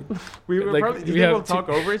 but Like we were like, probably, we we have will talk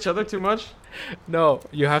over each other too much. no,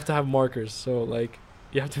 you have to have markers. So like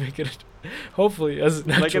you have to make it hopefully as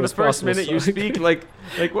natural Like in the as first possible, minute so you like- speak,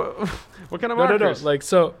 like what kind of No, markers? like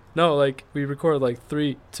so no, like we record like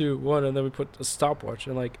 3, 2, 1 and then we put a stopwatch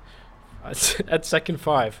and like at second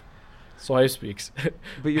 5 Swai speaks.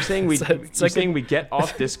 But you're saying we get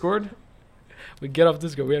off Discord? We get off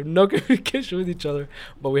Discord. We have no communication with each other,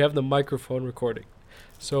 but we have the microphone recording.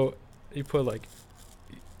 So you put like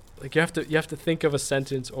you have to think of a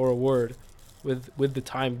sentence or a word with the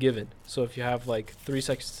time given. So if you have like 3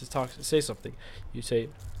 seconds to say something, you say,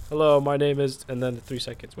 "Hello, my name is," and then 3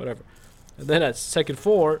 seconds, whatever. And then at second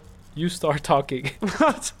 4, you start talking.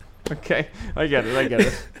 Okay, I get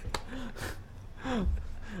it.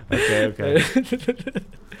 Okay.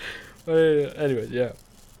 But anyways, yeah.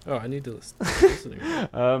 Oh, I need to listen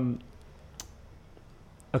again.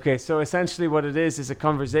 Okay, so essentially what it is a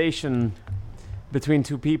conversation between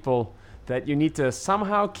two people that you need to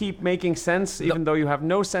somehow keep making sense, even though you have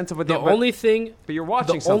no sense of what The only thing but you're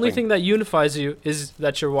watching the something. only thing that unifies you is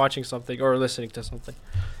that you're watching something or listening to something.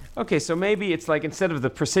 Okay, so maybe it's like instead of the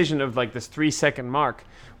precision of like this 3-second mark,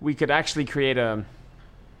 we could actually create a.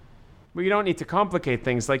 Well, you don't need to complicate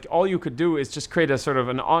things. Like all you could do is just create a sort of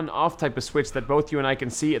an on-off type of switch that both you and I can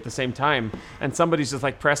see at the same time, and somebody's just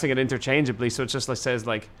like pressing it interchangeably. So it just like says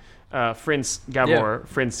like, Prince Gabor,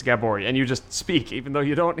 Prince Gabor, and you just speak even though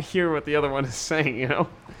you don't hear what the other one is saying. You know,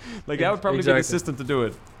 like that would probably be the system to do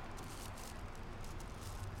it.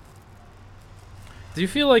 Do you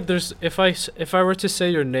feel like there's if I were to say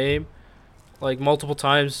your name like multiple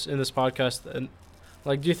times in this podcast, and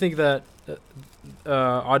like do you think that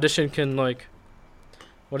Audition can like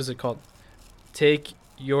what is it called? Take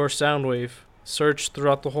your sound wave, search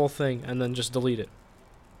throughout the whole thing, and then just delete it.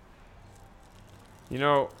 You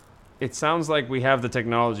know, it sounds like we have the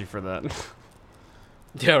technology for that.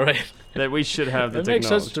 Yeah, right. That we should have the It technology.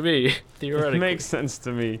 makes sense to me, theoretically. It makes sense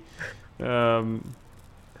to me.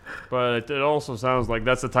 But it also sounds like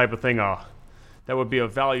that's the type of thing that would be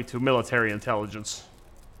of value to military intelligence.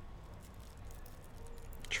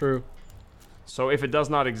 True. So if it does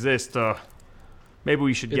not exist, maybe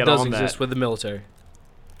we should It get does on exist that. with the military.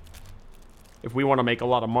 If we want to make a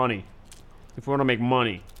lot of money, if we want to make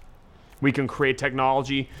money, we can create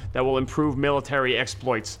technology that will improve military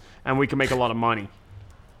exploits, and we can make a lot of money.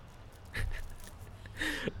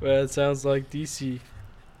 Well, it sounds like DC.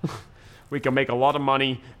 We can make a lot of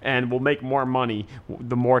money, and we'll make more money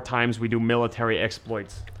the more times we do military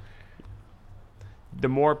exploits. The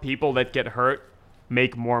more people that get hurt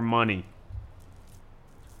make more money.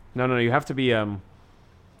 No, you have to be you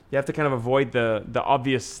have to kind of avoid the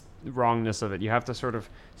obvious wrongness of it. You have to sort of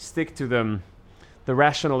stick to the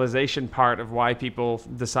rationalization part of why people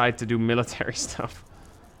decide to do military stuff.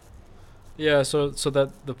 Yeah, so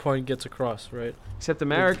that the point gets across, right? Except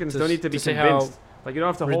Americans don't need to be say how convinced. Like you don't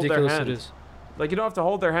have to hold their ridiculous hand. it is. Like you don't have to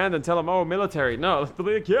hold their hand and tell them, "Oh, military." No, they'll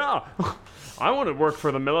be like, "Yeah, I want to work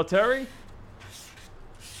for the military."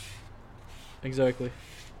 Exactly.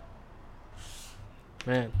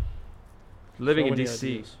 Man. Living so in many DC.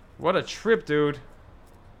 ideas. What a trip, dude.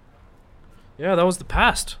 Yeah, that was the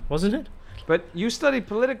past, wasn't it? But you studied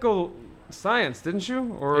political science, didn't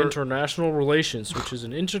you? Or International relations, which is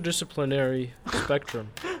an interdisciplinary spectrum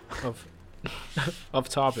of of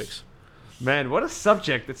topics. man, what a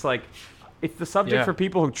subject. It's like it's the subject Yeah. for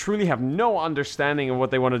people who truly have no understanding of what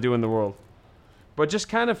they want to do in the world, but just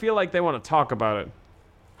kind of feel like they want to talk about it.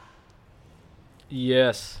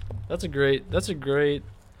 Yes. That's a great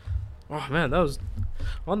Oh man, that was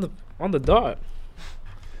on the dot.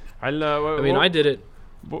 I mean, I did it.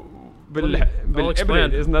 I'll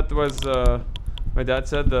explain. Isn't that was my dad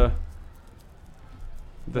said What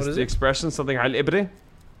is the it? expression something على الإبرة.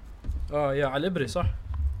 Oh yeah, على الإبرة صح.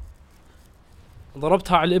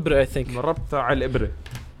 ضربتها على الإبرة, I think. ضربت على الإبرة.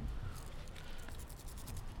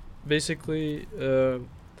 Basically,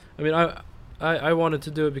 I mean, I wanted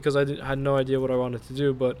to do it because I had no idea what I wanted to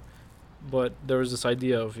do, but there was this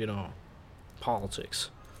idea of, you know, politics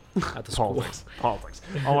at the school. Politics.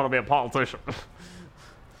 I want to be a politician.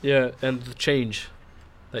 Yeah, and the change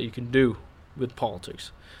that you can do with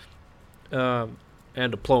politics, and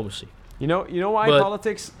diplomacy. You know why But-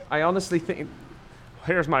 politics? I honestly think.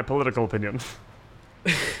 Here's my political opinion.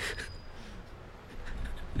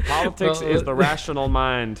 Politics is the rational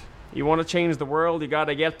mind. You want to change the world, you got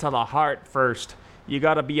to get to the heart first. You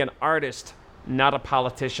got to be an artist, not a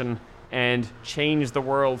politician, and change the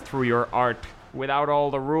world through your art without all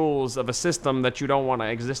the rules of a system that you don't want to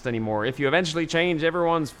exist anymore. If you eventually change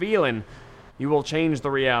everyone's feeling, you will change the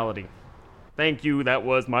reality. Thank you. That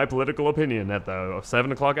was my political opinion at the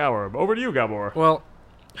 7 o'clock hour. Over to you, Gabor. Well,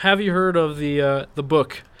 have you heard of the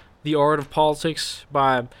book, The Art of Politics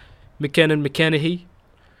by McKinnon McKenney?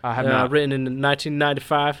 I have not. Written in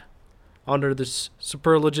 1995 under the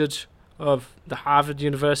superlative of the Harvard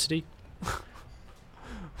University.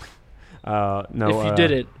 No. If you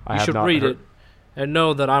didn't, I you have should not read heard- it and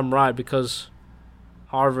know that I'm right, because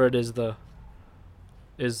Harvard is the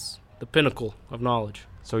pinnacle of knowledge.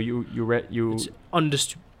 So you It's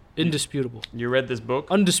indisputable. you read this book?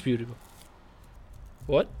 Undisputable.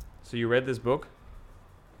 What? So you read this book?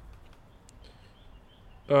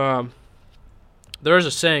 There is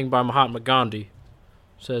a saying by Mahatma Gandhi.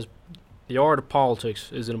 Says, the art of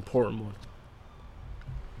politics is an important one.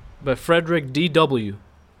 But Frederick D.W.,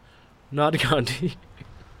 not Gandhi.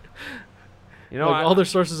 You know, Like, all their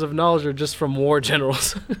sources of knowledge are just from war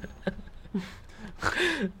generals.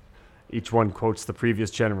 each one quotes the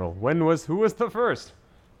previous general. Who was the first?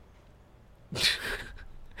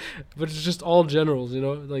 But it's just all generals, you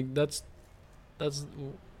know? Like, that's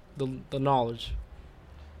the knowledge.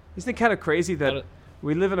 Isn't it kind of crazy that Gotta-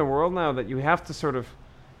 we live in a world now that you have to sort of,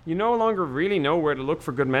 you no longer really know where to look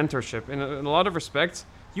for good mentorship. In a lot of respects,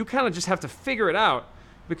 you kind of just have to figure it out,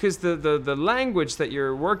 because the language that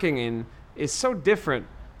you're working in is so different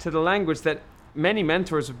to the language that many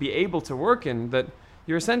mentors would be able to work in, that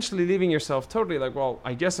you're essentially leaving yourself totally like, well,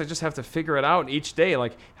 I guess I just have to figure it out each day,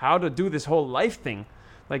 like how to do this whole life thing.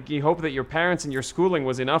 Like, you hope that your parents and your schooling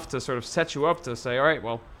was enough to sort of set you up to say, all right,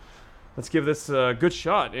 well, let's give this a good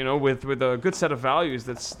shot, you know, with a good set of values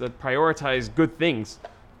that prioritize good things.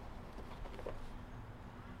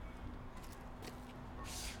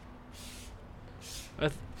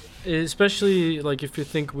 Especially, like, if you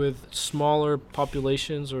think with smaller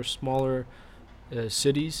populations or smaller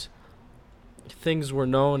cities, things were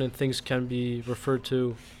known and things can be referred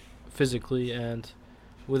to physically and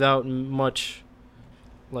without much,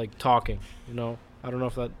 like, talking, you know? I don't know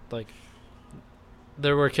if that, like,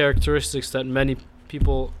 there were characteristics that many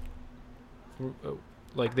people,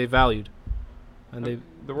 like, they valued. And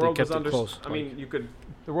The world kept was it close, I mean,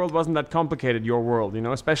 the world wasn't that complicated, your world, you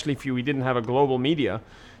know, especially if we didn't have a global media.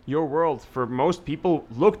 Your world, for most people,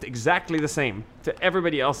 looked exactly the same to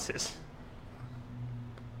everybody else's.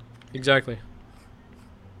 Exactly.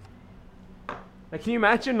 Like, can you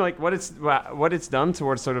imagine, like, what it's done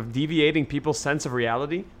towards sort of deviating people's sense of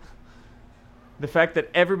reality? The fact that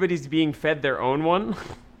everybody's being fed their own one.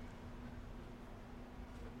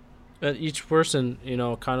 And each person, you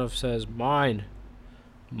know, kind of says, my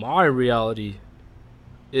reality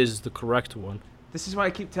is the correct one. This is why I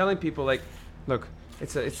keep telling people, like, look,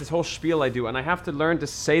 it's this whole spiel I do, and I have to learn to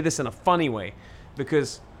say this in a funny way,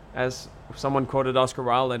 because as someone quoted Oscar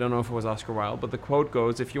Wilde, I don't know if it was Oscar Wilde, but the quote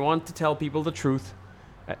goes, if you want to tell people the truth,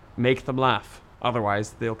 make them laugh,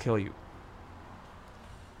 otherwise they'll kill you.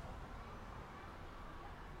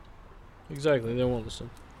 Exactly, they won't listen.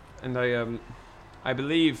 And I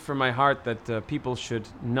believe from my heart that people should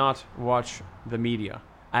not watch the media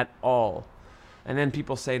at all. And then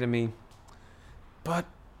people say to me, but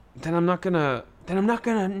then I'm not gonna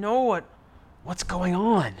know what's going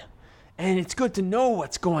on. And it's good to know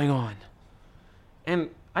what's going on. And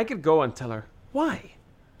I could go and tell her, why?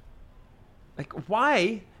 Like,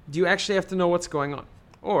 why do you actually have to know what's going on?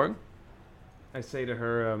 Or I say to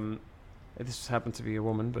her, this happened to be a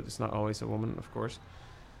woman, but it's not always a woman, of course.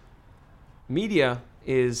 Media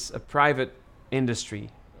is a private industry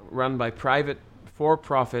run by private,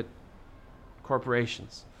 for-profit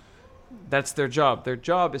corporations. That's their job. Their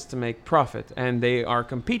job is to make profit, and they are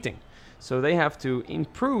competing. So they have to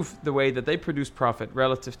improve the way that they produce profit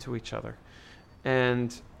relative to each other.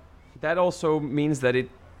 And that also means that it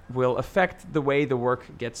will affect the way the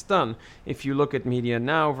work gets done. If you look at media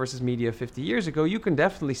now versus media 50 years ago, you can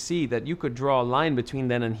definitely see that you could draw a line between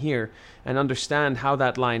then and here and understand how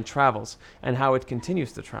that line travels and how it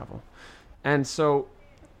continues to travel. And so,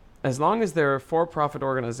 as long as there are for-profit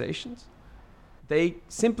organizations, they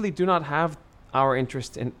simply do not have our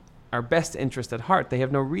best interest at heart. They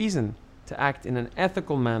have no reason to act in an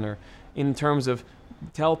ethical manner in terms of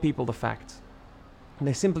tell people the facts.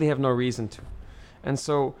 They simply have no reason to. And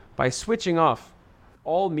so by switching off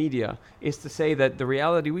all media is to say that the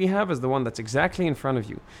reality we have is the one that's exactly in front of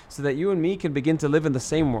you, so that you and me can begin to live in the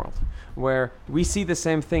same world where we see the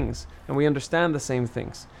same things and we understand the same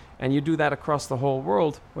things. And you do that across the whole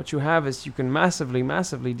world, what you have is you can massively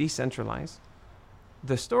decentralize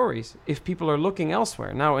the stories if people are looking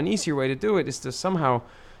elsewhere. Now, an easier way to do it is to somehow,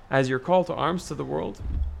 as your call to arms to the world,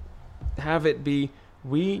 have it be,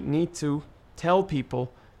 we need to tell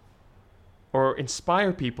people or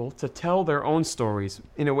inspire people to tell their own stories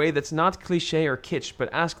in a way that's not cliche or kitsch,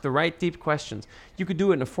 but ask the right deep questions. You could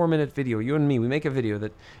do it in a 4-minute video. You and me, we make a video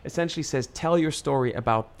that essentially says, tell your story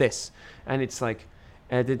about this. And it's like,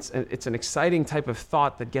 and it's an exciting type of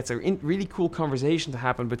thought that gets a really cool conversation to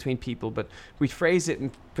happen between people, but we phrase it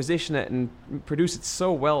and position it and produce it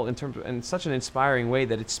so well in such an inspiring way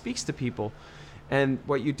that it speaks to people. And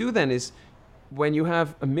what you do then is, when you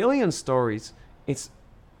have a million stories, it's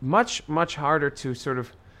much harder to sort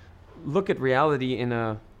of look at reality in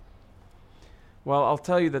a, well, I'll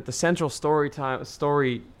tell you that the central story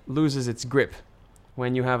loses its grip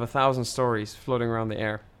when you have 1,000 stories floating around the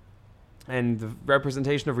air, and the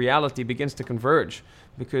representation of reality begins to converge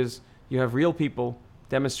because you have real people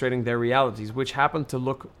demonstrating their realities, which happen to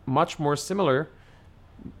look much more similar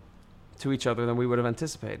to each other than we would have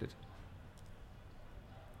anticipated.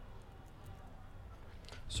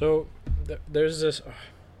 So there's this.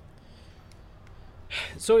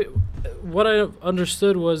 So what I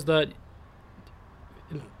understood was that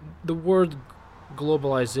the word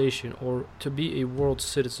globalization, or to be a world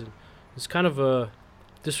citizen, is kind of a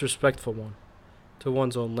disrespectful one to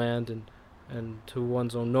one's own land and to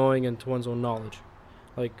one's own knowing and to one's own knowledge.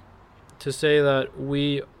 Like, to say that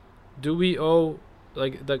we owe,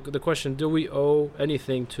 like the question, do we owe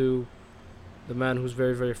anything to the man who's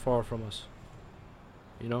very, very far from us?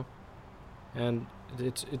 You know? And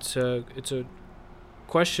it's a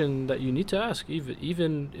question that you need to ask,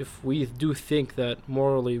 even if we do think that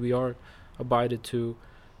morally we are abided to,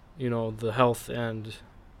 you know, the health and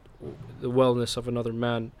the wellness of another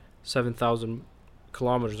man 7,000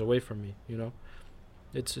 kilometers away from me. You know,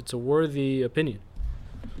 it's a worthy opinion.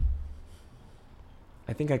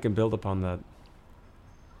 I think I can build upon that.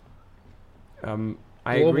 I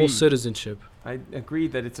Global agree. citizenship. I agree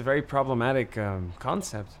that it's a very problematic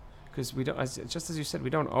concept, because we don't, just as you said, we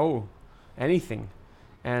don't owe anything.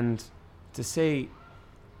 And to say,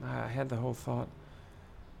 I had the whole thought.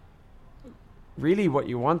 Really, what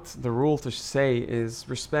you want the rule to say is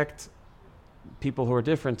respect people who are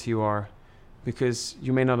different to you are, because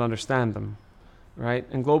you may not understand them, right?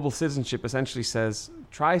 And global citizenship essentially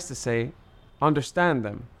tries to say, understand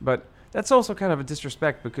them. But that's also kind of a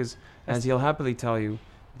disrespect, because, as he'll happily tell you,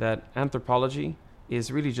 that anthropology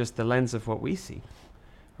is really just the lens of what we see,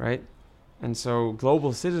 right? And so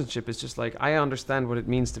global citizenship is just like, I understand what it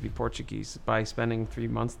means to be Portuguese by spending 3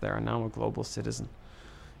 months there, and now I'm a global citizen.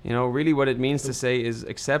 You know, really what it means to say is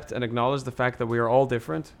accept and acknowledge the fact that we are all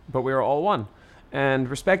different, but we are all one. And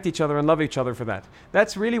respect each other and love each other for that.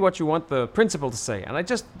 That's really what you want the principle to say. And I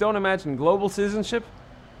just don't imagine global citizenship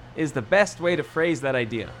is the best way to phrase that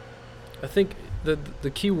idea. I think the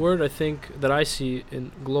key word I think that I see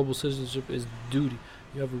in global citizenship is duty.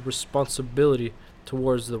 You have a responsibility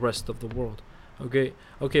towards the rest of the world. Okay,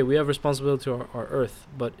 we have responsibility to our Earth,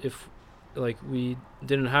 but if, like, we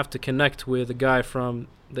didn't have to connect with a guy from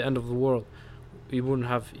the end of the world, we wouldn't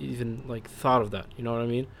have even, like, thought of that. You know what I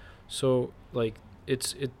mean? So, like,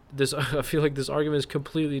 this I feel like this argument is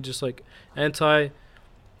completely just like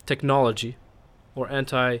anti-technology or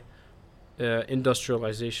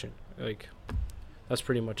anti-industrialization. Like, that's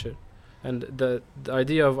pretty much it. And the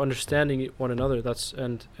idea of understanding one another,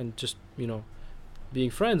 and just, you know, being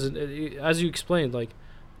friends, and as you explained, like,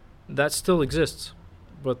 that still exists.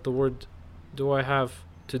 But the word, do I have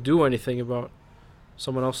to do anything about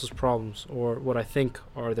someone else's problems, or what I think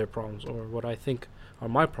are their problems, or what I think are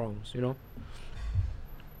my problems, you know?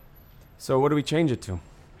 So what do we change it to?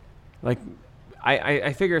 Like,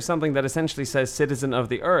 I figure something that essentially says citizen of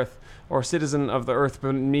the earth, or citizen of the earth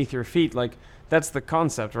beneath your feet, like, that's the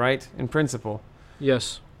concept, right? In principle.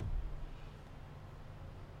 Yes.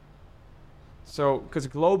 So, because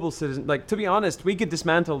global citizen, like, to be honest, we could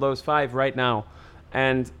dismantle those 5 right now.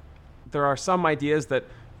 And there are some ideas that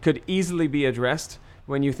could easily be addressed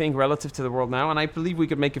when you think relative to the world now. And I believe we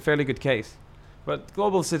could make a fairly good case. But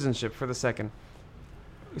global citizenship for the second.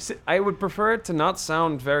 I would prefer it to not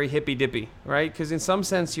sound very hippy-dippy, right? Because in some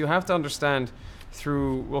sense, you have to understand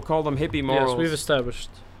through, we'll call them hippie morals. Yes, we've established.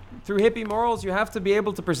 Through hippie morals, you have to be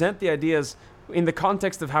able to present the ideas in the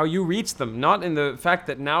context of how you reach them, not in the fact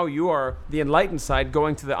that now you are the enlightened side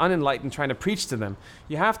going to the unenlightened trying to preach to them.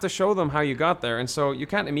 You have to show them how you got there. And so you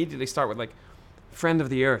can't immediately start with like friend of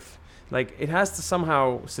the earth. Like it has to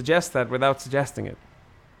somehow suggest that without suggesting it.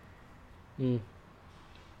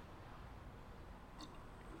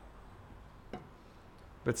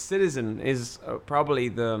 But citizen is probably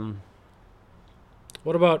the...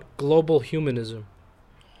 What about global humanism?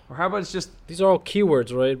 Or how about it's just These are all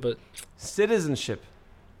keywords, right? But citizenship.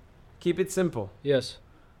 Keep it simple. yes.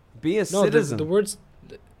 Be a No, citizen. the words.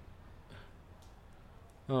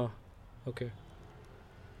 Oh, okay.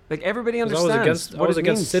 Like everybody 'Cause understands I was it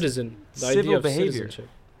against means. citizen. The Civil idea of behavior. citizenship.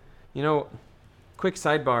 You know, quick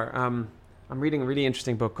sidebar. I'm reading a really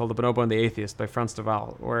interesting book called The Bonobo and the Atheist by Frans de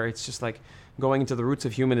Waal, where it's just like going into the roots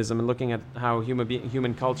of humanism and looking at how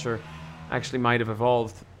human culture actually might have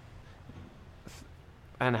evolved,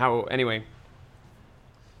 and how anyway.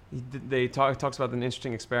 They talks about an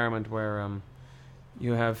interesting experiment where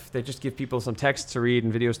they just give people some text to read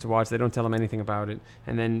and videos to watch. They don't tell them anything about it,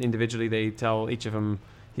 and then individually they tell each of them,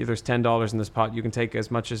 "Here, there's $10 in this pot. You can take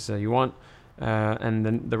as much as you want, and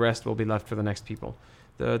then the rest will be left for the next people."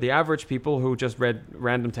 The average people who just read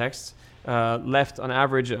random texts left an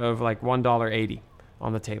average of like $1.80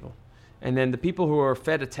 on the table. And then the people who are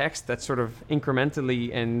fed a text that sort of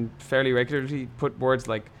incrementally and fairly regularly put words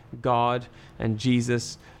like God and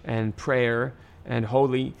Jesus and prayer and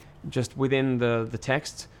holy just within the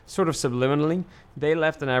text, sort of subliminally, they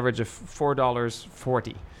left an average of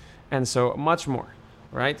 $4.40. And so much more,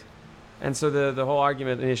 right? And so the whole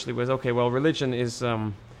argument initially was, okay, well, religion is...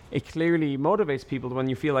 it clearly motivates people when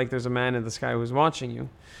you feel like there's a man in the sky who's watching you.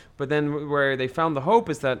 But then where they found the hope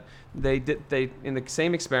is that they in the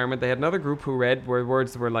same experiment, they had another group who read where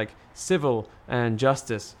words were like civil and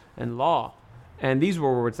justice and law. And these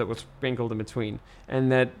were words that were sprinkled in between.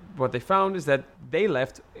 And that what they found is that they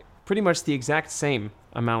left pretty much the exact same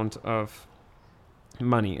amount of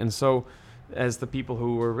money. And so as the people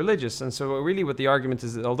who were religious. And so really what the argument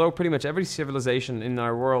is that although pretty much every civilization in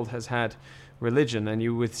our world has had religion, and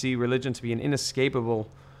you would see religion to be an inescapable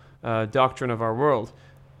doctrine of our world,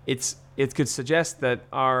 it could suggest that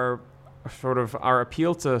our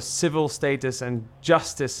appeal to civil status and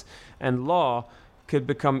justice and law could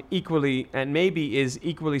become equally, and maybe is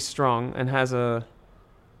equally strong and has a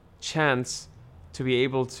chance to be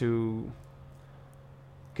able to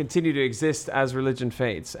continue to exist as religion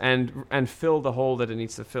fades and fill the hole that it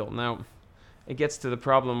needs to fill. Now, it gets to the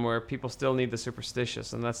problem where people still need the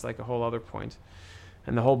superstitious, and that's like a whole other point.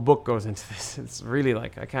 And the whole book goes into this. It's really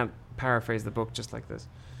like, I can't paraphrase the book just like this.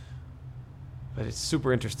 But it's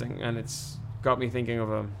super interesting, and it's got me thinking of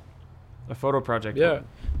a photo project. Yeah.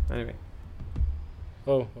 Anyway.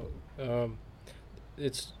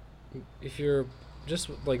 It's if you're just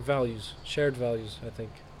like values, shared values, I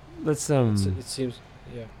think. Let's It seems,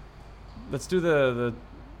 yeah. Let's do the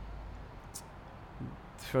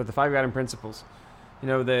for the 5 guiding principles. You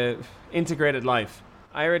know, the integrated life.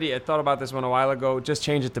 I thought about this one a while ago. Just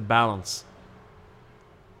change it to balance.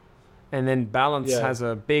 And then balance has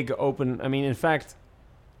a big open... I mean, in fact,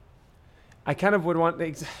 I kind of would want...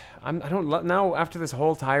 I don't now, after this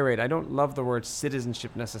whole tirade, I don't love the word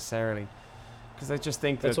citizenship necessarily. Because I just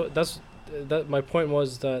think that my point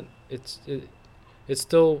was that it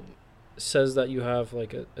still says that you have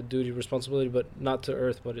like a duty, responsibility, but not to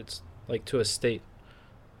Earth, but it's like to a state.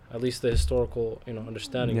 At least the historical,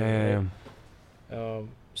 understanding. Yeah.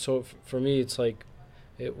 So for me, it's like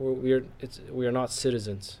we are not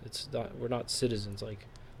citizens. We're not citizens. Like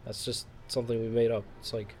that's just something we made up.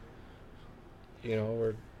 It's like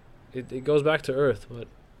it goes back to Earth, but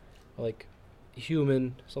like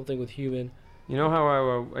something with human. You know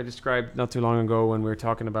how I described not too long ago when we were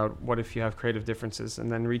talking about what if you have creative differences,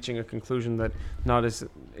 and then reaching a conclusion that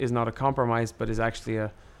is not a compromise, but is actually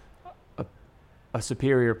a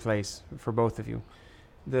superior place for both of you.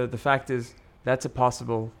 The fact is that's a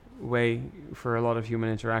possible way for a lot of human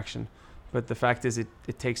interaction, but the fact is it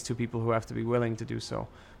takes two people who have to be willing to do so.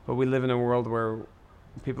 But we live in a world where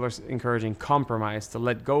people are encouraging compromise, to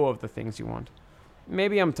let go of the things you want.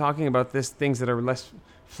 Maybe I'm talking about things that are less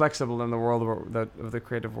flexible than the world of the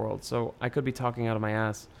creative world, so I could be talking out of my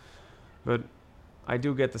ass, but I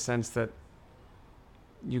do get the sense that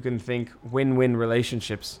you can think win-win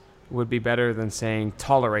relationships would be better than saying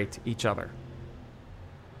tolerate each other.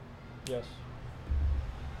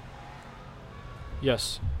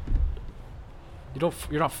 Yes.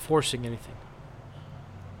 You're not forcing anything.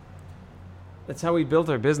 That's how we built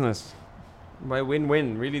our business, by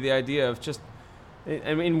win-win. Really, the idea of just,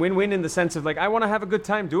 I mean, win-win in the sense of like, I want to have a good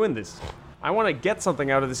time doing this. I want to get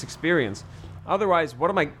something out of this experience. Otherwise,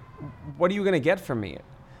 what are you going to get from me?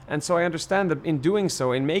 And so I understand that in doing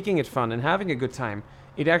so, in making it fun and having a good time,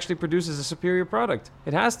 it actually produces a superior product.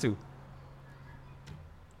 It has to.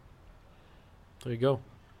 There you go.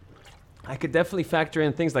 I could definitely factor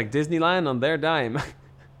in things like Disneyland on their dime.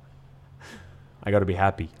 I got to be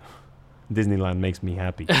happy. Disneyland makes me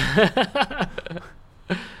happy.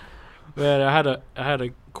 Man, I had a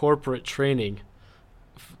corporate training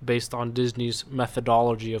based on Disney's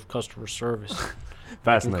methodology of customer service in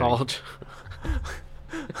Fascinating. college.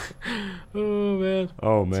 Oh man.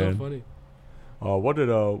 Oh So funny.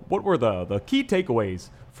 what were the key takeaways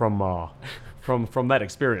from that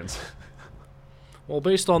experience? Well,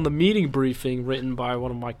 based on the meeting briefing written by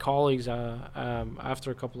one of my colleagues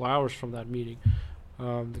after a couple hours from that meeting,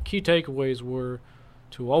 the key takeaways were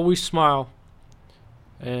to always smile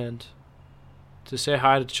and to say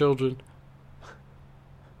hi to children,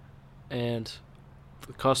 and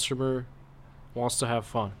the customer wants to have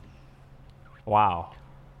fun. Wow.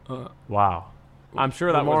 Uh, Wow. I'm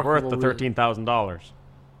sure that was worth the remarkable, $13,000.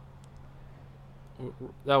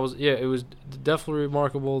 That was, yeah, it was definitely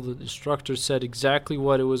remarkable. The instructor said exactly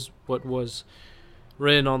what was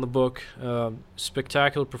written on the book.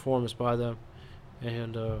 Spectacular performance by them,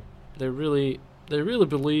 and they really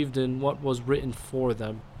believed in what was written for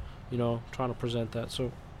them, trying to present that.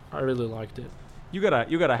 So I really liked it. You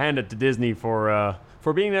gotta hand it to Disney for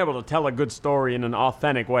being able to tell a good story in an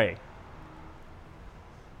authentic way.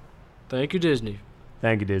 Thank you, Disney,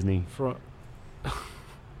 Thank you, Disney.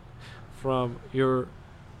 from your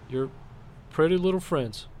pretty little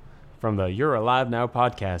friends. From the You're Alive Now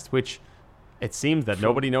podcast, which it seems that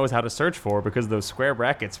nobody knows how to search for because those square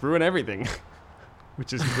brackets ruin everything,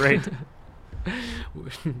 which is great.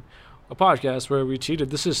 A podcast where we cheated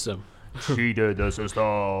the system. Cheated the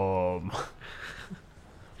system.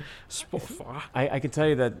 Spotify. I can tell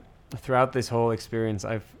you that throughout this whole experience,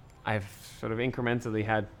 I've sort of incrementally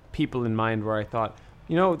had people in mind where I thought,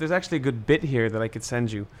 there's actually a good bit here that I could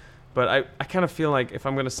send you. But I kind of feel like if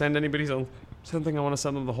I'm going to send anybody something, I want to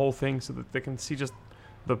send them the whole thing so that they can see just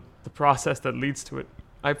the process that leads to it.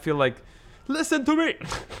 I feel like, listen to me.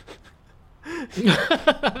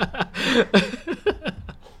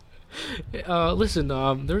 Listen,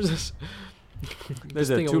 there's this. There's this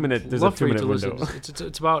a thing I 2 would minute. There's a love for you 2 minute to window. listen.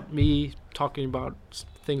 It's about me talking about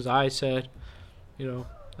things I said.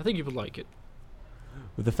 I think you would like it.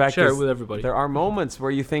 But the fact Share is, it with everybody. there are moments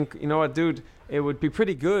where you think, you know what, dude, it would be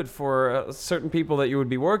pretty good for certain people that you would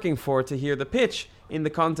be working for to hear the pitch in the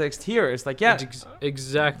context here. It's like, yeah,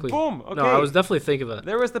 Exactly. boom, okay. No, I was definitely thinking that.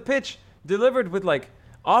 There was the pitch delivered with like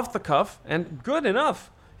off the cuff and good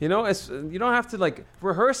enough. You don't have to like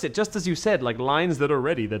rehearse it, just as you said, like lines that are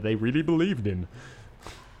ready that they really believed in.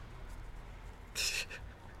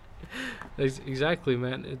 Exactly,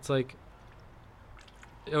 man. It's like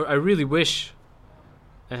I really wish,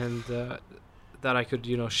 and that I could,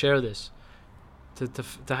 share this,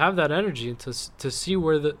 to have that energy and to see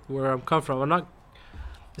where I'm come from.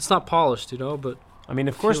 It's not polished, but I mean,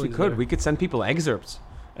 of course we feelings could. there. We could send people excerpts,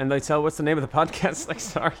 and they tell, "What's the name of the podcast?" Like,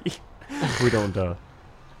 sorry, we don't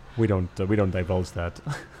divulge that.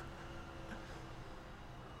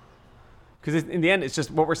 Because in the end, it's just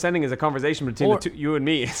what we're sending is a conversation between you and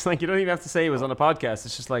me. It's like you don't even have to say it was on a podcast.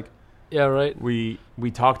 It's just like, yeah, right. we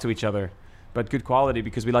talk to each other, but good quality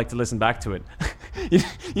because we like to listen back to it. you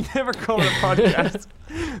never call it a podcast.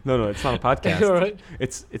 No, it's not a podcast. All right.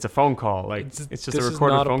 It's a phone call. Like it's just a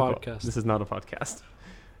recorded phone call. This is not a podcast.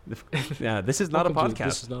 Yeah, this is not a Welcome to podcast.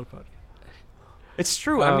 This is not a podcast. It's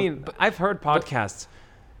true. I mean, I've heard podcasts.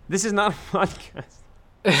 This is not a podcast.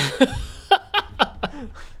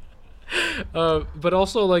 But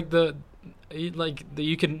also like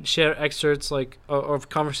you can share excerpts of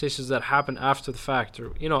conversations that happen after the fact,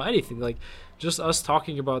 or anything, like just us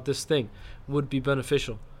talking about this thing would be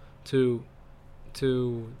beneficial to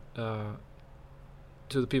the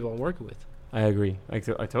people I'm working with. I agree. I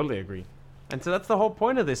totally agree. And so that's the whole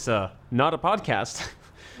point of this not a podcast.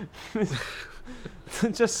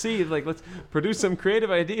 Just see, like, let's produce some creative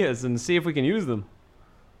ideas and see if we can use them.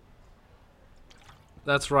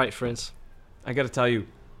 That's right, friends. I got to tell you,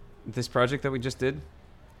 this project that we just did,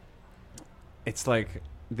 it's like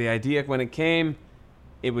the idea when it came,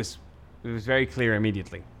 it was very clear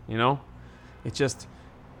immediately. It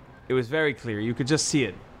was very clear. You could just see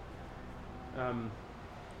it. Let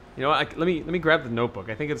me grab the notebook.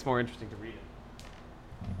 I think it's more interesting to read it.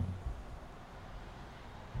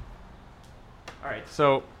 All right.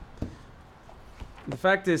 So the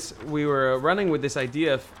fact is, we were running with this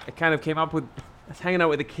idea. I kind of came up with hanging out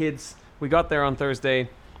with the kids. We got there on Thursday.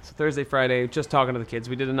 So Thursday, Friday, just talking to the kids.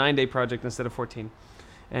 We did a 9-day project instead of 14.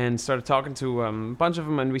 and started talking to a bunch of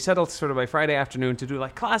them, and we settled sort of by Friday afternoon to do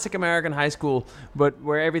like classic American high school, but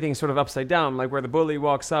where everything's sort of upside down, like where the bully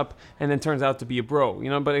walks up and then turns out to be a bro,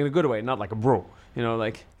 but in a good way, not like a bro,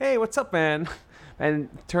 like, hey, what's up, man? And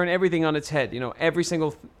turn everything on its head, every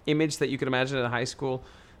single image that you could imagine at a high school.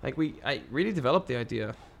 Like I really developed the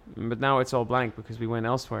idea, but now it's all blank because we went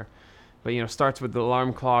elsewhere. But starts with the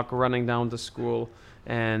alarm clock running down to school,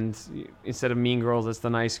 and instead of mean girls, it's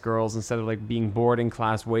the nice girls. Instead of like being bored in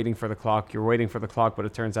class waiting for the clock, you're waiting for the clock, but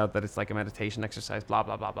it turns out that it's like a meditation exercise, blah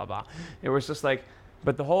blah blah blah blah. It was just like,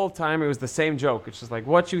 but the whole time it was the same joke. It's just like,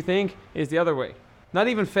 what you think is the other way. Not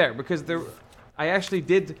even fair, because I actually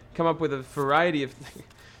did come up with a variety of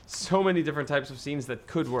so many different types of scenes that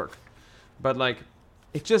could work, but like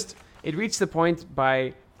it reached the point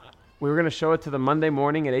we were going to show it to them Monday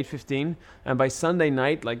morning at 8:15, and by Sunday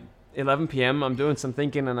night, like 11 p.m., I'm doing some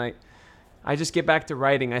thinking, and I just get back to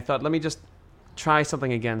writing. I thought, let me just try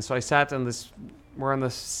something again. So I sat on we're on the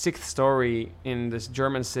 6th story in this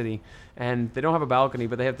German city, and they don't have a balcony,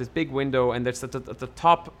 but they have this big window, and it's at the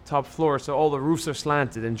top floor, so all the roofs are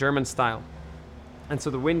slanted in German style. And so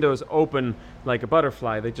the windows open like a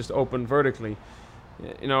butterfly. They just open vertically,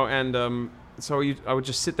 and so I would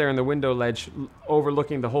just sit there in the window ledge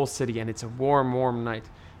overlooking the whole city, and it's a warm, warm night.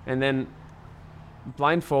 And then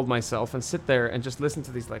blindfold myself and sit there and just listen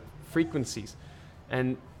to these like frequencies,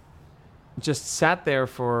 and just sat there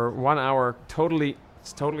for 1 hour totally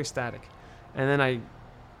static. And then I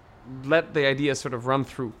let the idea sort of run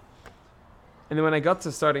through. And then when I got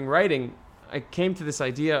to starting writing, I came to this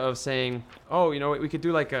idea of saying, oh, we could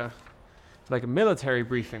do like a military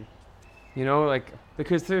briefing,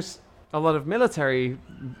 because there's a lot of military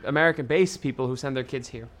American base people who send their kids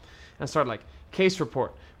here, and start like case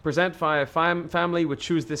report, present by a family would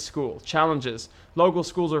choose this school, challenges, local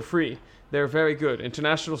schools are free, they're very good,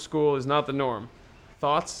 international school is not the norm,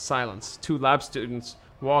 thoughts, silence, 2 lab students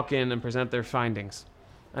walk in and present their findings.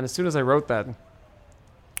 And as soon as I wrote that,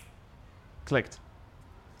 clicked.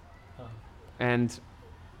 And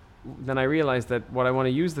then I realized that what I want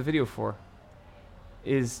to use the video for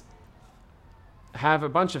is have a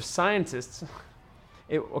bunch of scientists.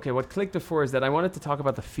 What clicked before is that I wanted to talk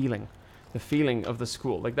about the feeling of the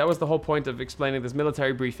school. Like, that was the whole point of explaining this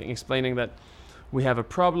military briefing, explaining that we have a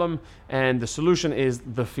problem and the solution is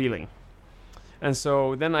the feeling. And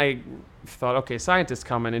so then I thought, okay, scientists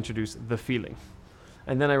come and introduce the feeling.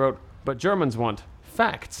 And then I wrote, but Germans want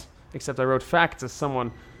facts. Except I wrote facts as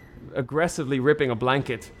someone aggressively ripping a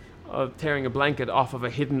blanket, tearing a blanket off of a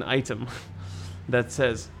hidden item that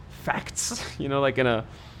says facts, like in a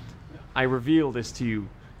I reveal this to you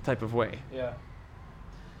type of way. Yeah.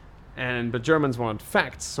 But Germans want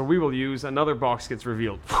facts, so we will use another box gets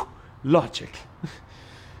revealed. Logic.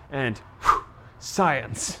 And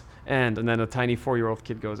science. And then a tiny 4-year-old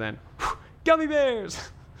kid goes in. Gummy bears!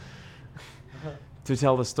 To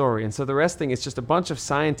tell the story. And so the rest thing is just a bunch of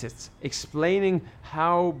scientists explaining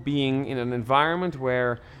how being in an environment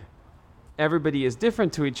where everybody is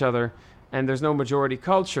different to each other and there's no majority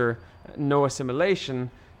culture, no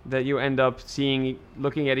assimilation, that you end up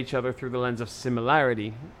looking at each other through the lens of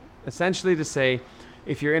similarity. Essentially to say,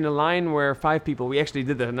 if you're in a line where 5 people, we actually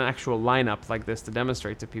did an actual lineup like this to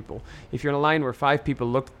demonstrate to people. If you're in a line where 5 people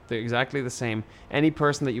look exactly the same, any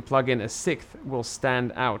person that you plug in as 6th will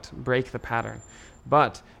stand out, break the pattern.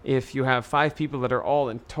 But if you have 5 people that are all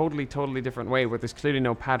in totally different way, where there's clearly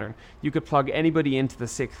no pattern, you could plug anybody into the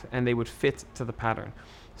 6th and they would fit to the pattern.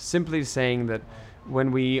 Simply saying that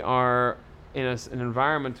when we are in an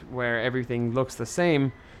environment where everything looks the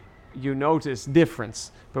same, you notice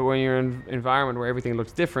difference. But when you're in an environment where everything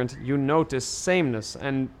looks different, you notice sameness.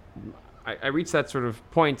 And I reached that sort of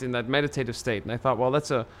point in that meditative state, and I thought, well,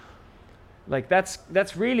 that's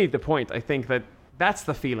really the point. I think that's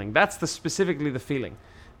the feeling. That's specifically the feeling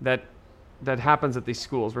that happens at these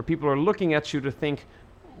schools, where people are looking at you to think,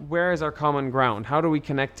 where is our common ground? How do we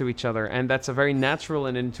connect to each other? And that's a very natural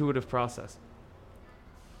and intuitive process.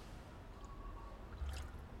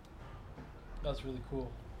 That's really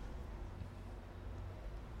cool.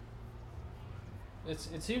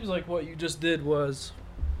 It seems like what you just did was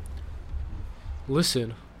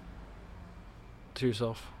listen to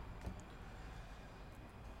yourself.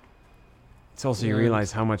 It's also, you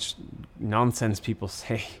realize how much nonsense people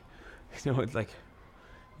say. It's like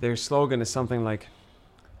their slogan is something like,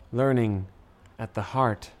 learning at the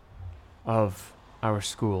heart of our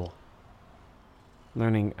school.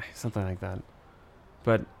 Learning, something like that.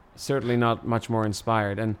 But certainly not much more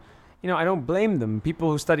inspired. And I don't blame them.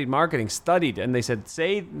 People who studied marketing studied, and they said,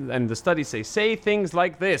 and the studies say things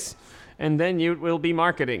like this, and then you will be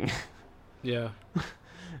marketing. Yeah.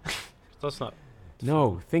 That's not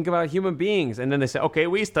No, think about human beings. And then they say, okay,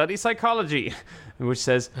 we study psychology, which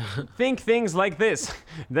says, think things like this.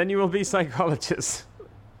 Then you will be psychologists.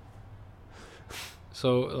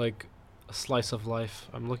 So, like, a slice of life.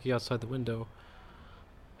 I'm looking outside the window,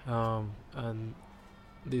 and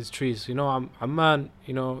these trees. You know, Amman.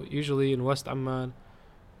 You know, usually in West Amman,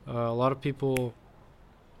 a lot of people,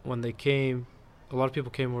 when they came, a lot of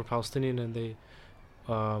people came were Palestinian, and they,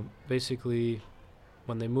 basically,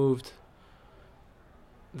 when they moved,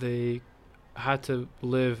 they had to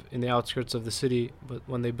live in the outskirts of the city. But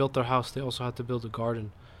when they built their house, they also had to build a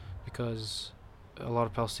garden, because a lot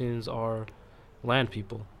of Palestinians are land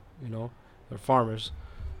people. You know, they're farmers.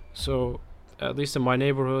 So, at least in my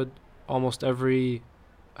neighborhood, almost every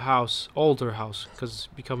house, older house, because it's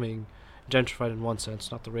becoming gentrified in one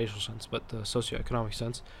sense, not the racial sense, but the socioeconomic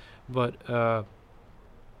sense. But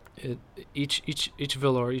each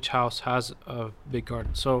villa or each house has a big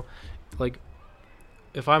garden. So, like,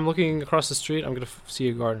 if I'm looking across the street, I'm gonna see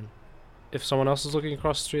a garden. If someone else is looking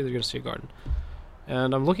across the street, they're gonna see a garden.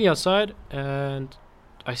 And I'm looking outside, and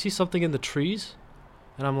I see something in the trees,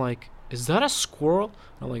 and I'm like, is that a squirrel?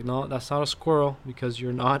 And I'm like, no, that's not a squirrel, because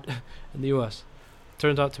you're not in the U.S.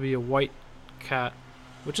 Turns out to be a white cat,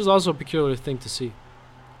 which is also a peculiar thing to see.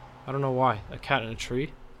 I don't know why. A cat in a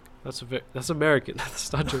tree? That's American.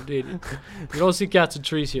 That's not Jordanian. You don't see cats in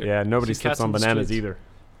trees here. Yeah, nobody See slips cats on in the bananas streets. either.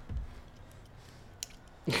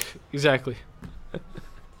 Exactly.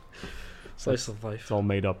 Slice of life. It's all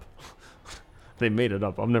made up. They made it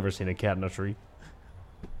up. I've never seen a cat in a tree.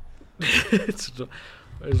 It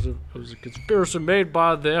was a conspiracy made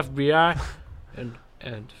by the FBI and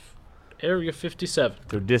Area 57.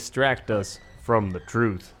 To distract us from the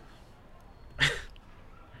truth.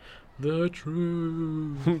 The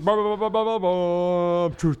truth.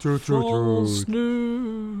 Truth. False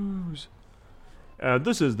news.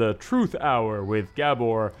 This is the Truth Hour with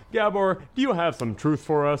Gabor. Gabor, do you have some truth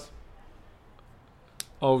for us?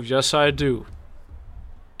 Oh, yes, I do.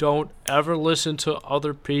 Don't ever listen to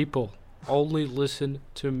other people. Only listen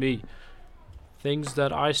to me. Things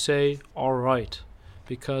that I say are right.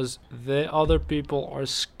 Because the other people are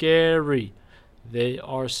scary. They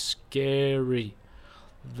are scary.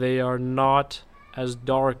 They are not as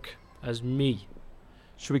dark as me.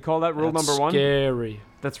 Should we call that rule That's number one? Scary.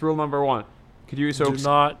 That's rule number one. Could you Do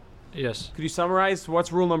not. Yes. Could you summarize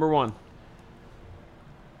what's rule number one?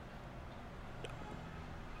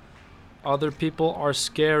 Other people are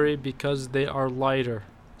scary because they are lighter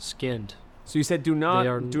skinned. So you said do They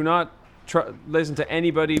are not listen to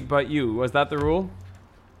anybody but you. Was that the rule?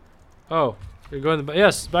 Oh, you're going.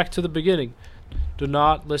 Yes, back to the beginning. Do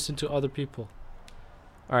not listen to other people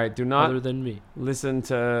All right. Do not other than me. listen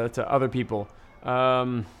to other people.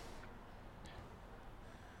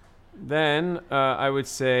 Then I would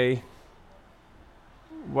say,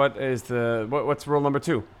 what's rule number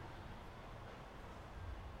two?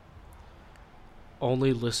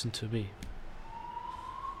 Only listen to me.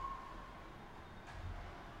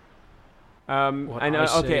 What And I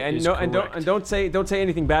say okay, and is no, and correct. don't say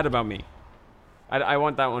anything bad about me. I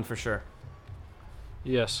want that one for sure.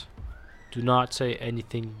 Yes. Do not say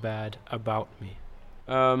anything bad about me.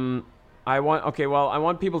 I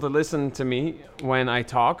want people to listen to me when I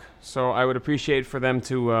talk. So I would appreciate for them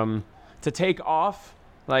to take off,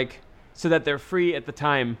 like, so that they're free at the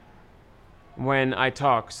time when I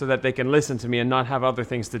talk, so that they can listen to me and not have other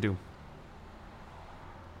things to do.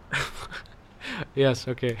 Yes,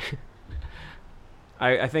 okay.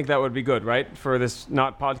 I think that would be good, right? For this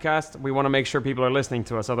not podcast, we want to make sure people are listening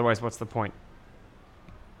to us. Otherwise, what's the point?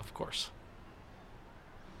 Of course.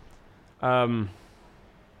 I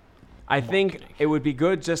think Marketing. it would be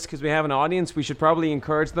good just because we have an audience. We should probably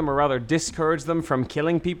encourage them, or rather discourage them from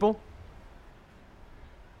killing people.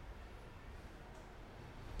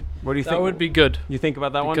 What do you think? That would be good. You think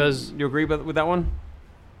about that because- one? You agree with that one?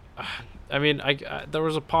 I mean, I there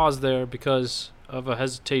was a pause there because of a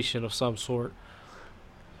hesitation of some sort.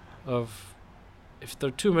 Of if there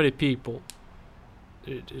are too many people,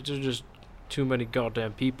 it's just too many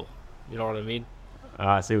goddamn people. You know what I mean?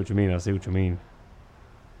 I see what you mean.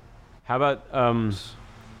 How about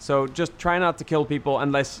so just try not to kill people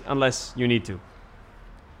unless you need to.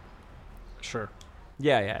 Sure.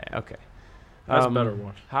 Yeah, okay. That's a better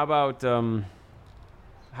one. How about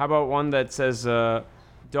one that says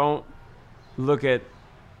don't look at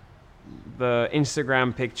the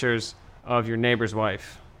Instagram pictures of your neighbor's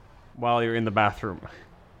wife while you're in the bathroom.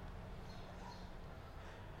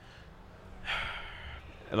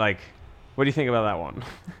 Like, what do you think about that one?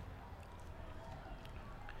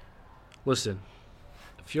 Listen,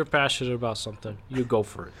 If you're passionate about something, you go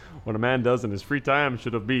for it. What a man does in his free time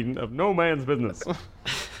should have been of no man's business.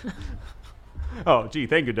 Oh, gee,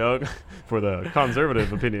 thank you, Doug, for the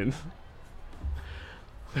conservative opinion.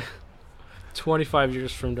 25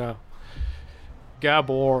 years from now,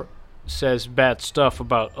 Gabor says bad stuff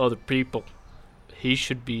about other people. He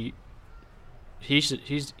should be. He's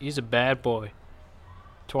a bad boy.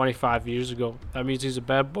 25 years ago, that means he's a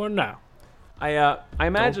bad boy now. I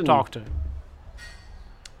imagine. Don't talk to him.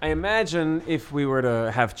 I imagine if we were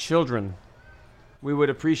to have children, we would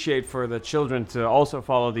appreciate for the children to also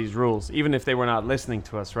follow these rules, even if they were not listening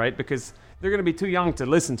to us, right? Because they're going to be too young to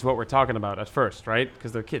listen to what we're talking about at first, right?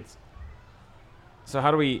 Because they're kids. So how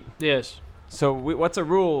do we? Yes. So what's a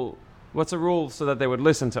rule? What's a rule so that they would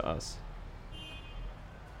listen to us?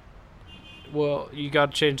 Well, you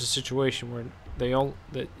got to change the situation where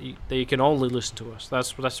they can only listen to us.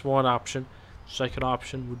 That's one option. Second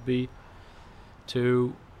option would be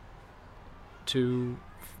to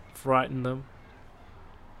frighten them.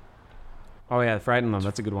 Oh yeah, frighten them.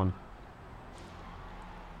 That's a good one.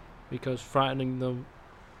 Because frightening them,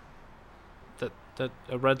 that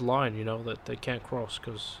a red line, that they can't cross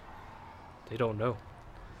because they don't know.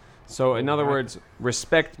 So in other words,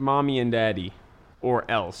 respect mommy and daddy, or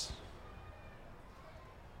else.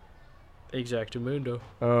 Exactamundo.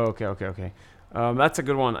 Oh, okay. That's a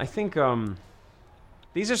good one. I think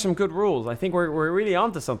these are some good rules. I think we're really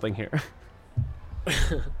onto something here.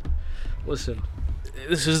 Listen,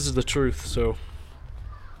 this is the truth, so.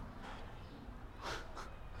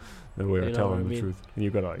 The way of telling the truth. And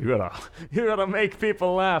you gotta make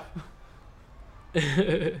people laugh.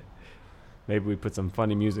 Maybe we put some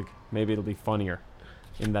funny music. Maybe it'll be funnier,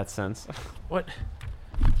 in that sense. What?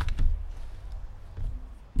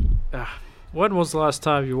 When was the last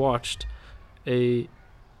time you watched a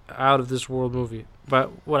out of this world movie?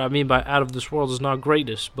 But what I mean by out of this world is not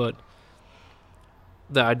greatness, but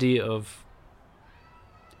the idea of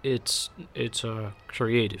it's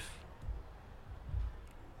creative.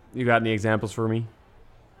 You got any examples for me?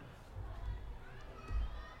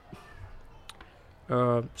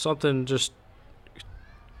 Something just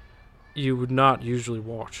you would not usually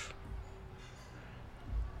watch.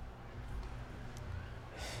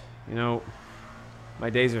 My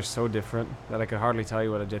days are so different that I could hardly tell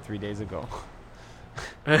you what I did 3 days ago.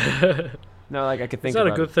 No, I could think. Is that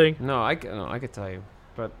a good thing? No, I could tell you,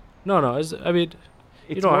 but no.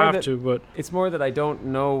 You don't have to, but it's more that I don't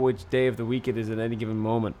know which day of the week it is at any given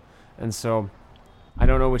moment, and so I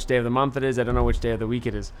don't know which day of the month it is. I don't know which day of the week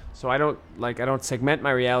it is. So I don't segment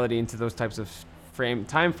my reality into those types of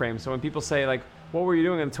time frames. So when people say like, "What were you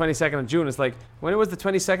doing on the 22nd of June?" It's like, when it was the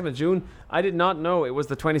 22nd of June, I did not know it was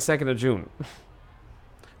the 22nd of June.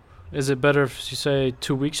 Is it better if you say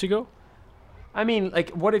 2 weeks ago? I mean,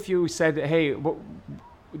 like, what if you said, "Hey,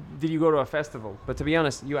 did you go to a festival?" But to be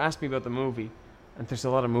honest, you asked me about the movie, and there's a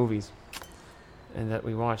lot of movies and that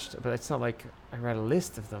we watched, but it's not like I read a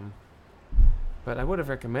list of them. But I would have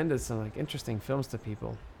recommended some like interesting films to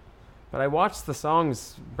people. But I watched the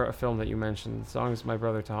Songs film that you mentioned, Songs My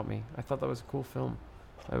Brother Taught Me. I thought that was a cool film.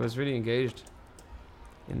 I was really engaged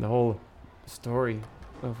in the whole story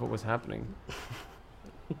of what was happening.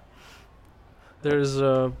 There's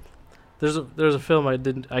a film I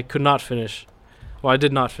could not finish. Well, I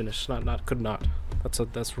did not finish. Not could not.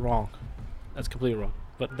 That's wrong. That's completely wrong.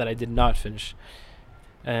 But that I did not finish.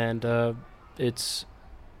 And it's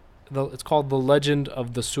called The Legend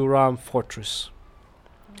of the Suram Fortress.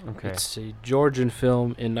 Okay. It's a Georgian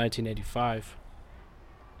film in 1985.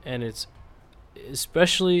 And it's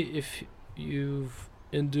especially if you've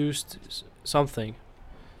induced something.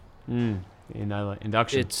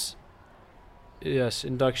 Induction. Yes,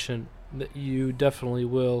 induction. That you definitely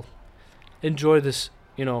will enjoy this,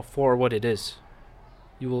 for what it is.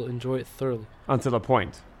 You will enjoy it thoroughly. Until a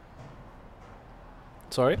point.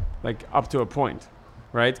 Sorry? Like up to a point,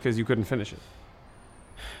 right? Because you couldn't finish it.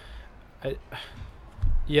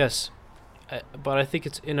 Yes. But I think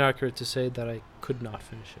it's inaccurate to say that I could not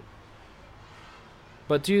finish it.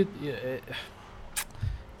 But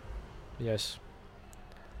yes.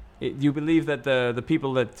 You believe that the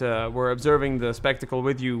people that were observing the spectacle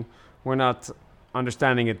with you were not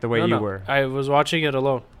understanding it the way you were? I was watching it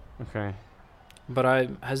alone. Okay. But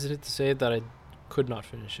I'm hesitant to say that I could not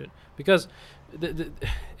finish it. Because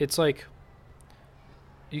it's like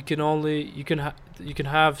you can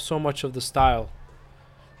have so much of the style,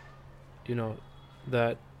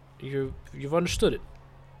 that you've understood it.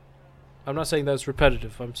 I'm not saying that it's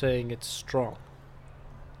repetitive. I'm saying it's strong.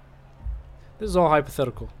 This is all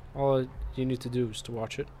hypothetical. All you need to do is to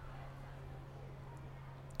watch it.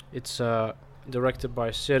 It's directed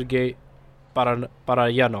by Sergei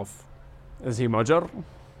Parayanov. Is he Magyar?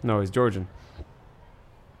 No, he's Georgian.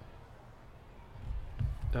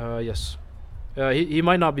 Yes. He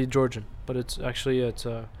might not be Georgian, but it's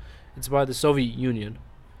by the Soviet Union,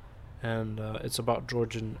 and it's about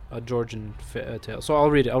a Georgian tale. So I'll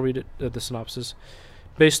read it. The synopsis,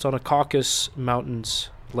 based on a Caucasus Mountains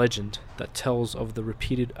legend that tells of the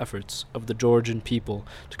repeated efforts of the Georgian people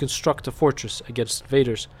to construct a fortress against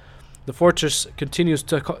invaders. The fortress continues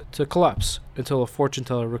to collapse until a fortune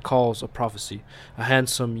teller recalls a prophecy. A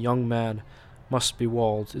handsome young man must be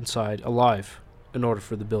walled inside alive in order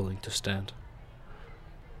for the building to stand.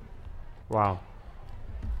 Wow.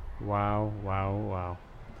 Wow.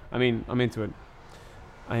 I mean, I'm into it.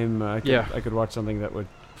 I could watch something that would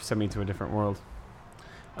send me to a different world.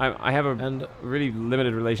 I have a really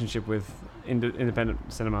limited relationship with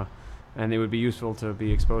independent cinema, and it would be useful to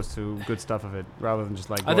be exposed to good stuff of it rather than just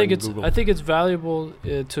like Google. I think it's valuable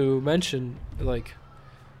to mention, like,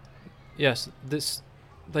 yes, this,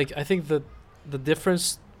 like, I think the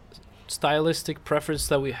difference stylistic preference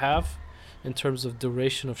that we have in terms of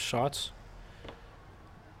duration of shots.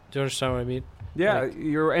 Do you understand what I mean? Yeah, like,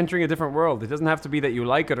 you're entering a different world. It doesn't have to be that you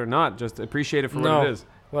like it or not. Just appreciate it for what it is.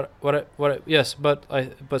 Yes, but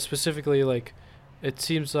specifically, like, it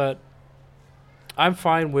seems that I'm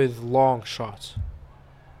fine with long shots.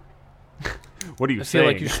 What are you I saying?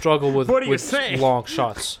 feel like you struggle with, what are you with saying? long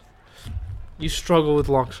shots. You struggle with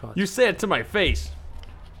long shots. You say it to my face.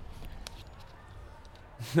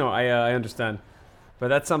 No, I understand, but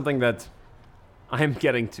that's something that I'm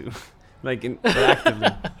getting to, like actively.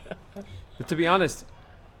 But to be honest,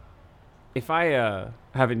 if I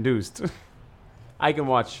have induced, I can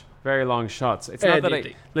watch very long shots. It's not that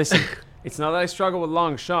I listen. It's not that I struggle with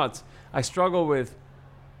long shots. I struggle with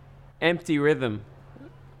empty rhythm.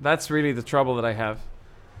 That's really the trouble that I have.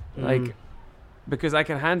 Like, because I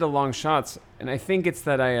can handle long shots, and I think it's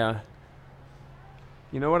that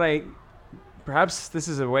you know what, perhaps this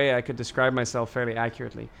is a way I could describe myself fairly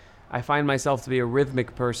accurately. I find myself to be a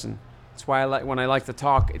rhythmic person. That's why when I like to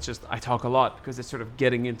talk, it's just I talk a lot because it's sort of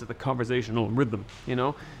getting into the conversational rhythm, you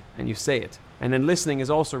know, and you say it. And then listening is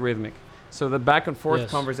also rhythmic. So the back and forth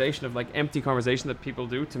conversation of like empty conversation that people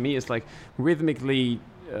do to me is like rhythmically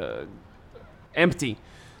empty.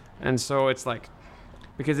 And so it's like,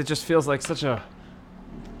 because it just feels like such a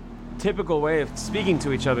typical way of speaking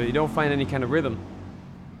to each other. You don't find any kind of rhythm.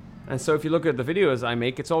 And so if you look at the videos I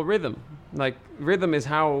make, it's all rhythm. Like, rhythm is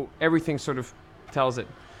how everything sort of tells it.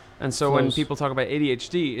 And so when people talk about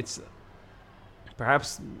ADHD, it's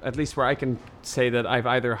perhaps, at least where I can say that I've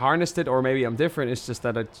either harnessed it or maybe I'm different, it's just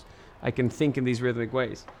that I can think in these rhythmic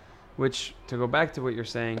ways. Which, to go back to what you're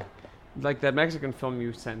saying, like that Mexican film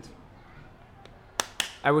you sent,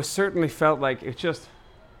 I was certainly felt like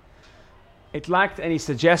it lacked any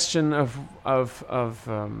suggestion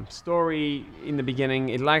of story in the beginning.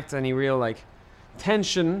 It lacked any real like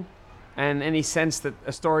tension and any sense that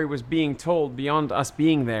a story was being told beyond us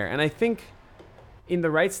being there. And I think in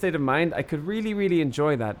the right state of mind, I could really, really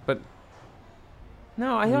enjoy that. But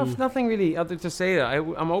no, I have nothing really other to say.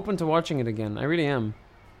 I'm open to watching it again. I really am.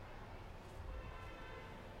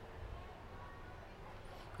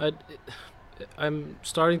 I'm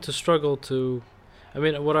starting to struggle to. I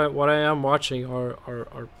mean, what I am watching are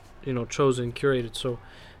chosen, curated. So,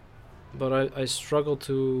 but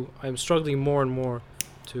I'm struggling more and more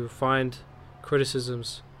to find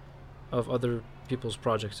criticisms of other people's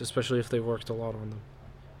projects, especially if they worked a lot on them.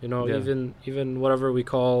 You know, even whatever we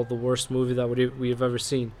call the worst movie that we've ever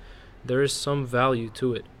seen, there is some value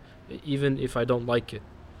to it, even if I don't like it.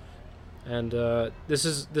 And this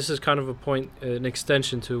is kind of an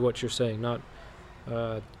extension to what you're saying, not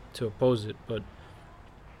to oppose it, but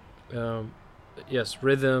yes,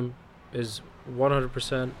 rhythm is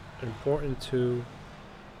 100% important to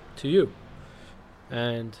you,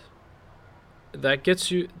 and that gets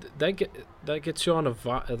you on a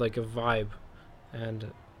vibe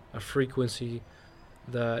and a frequency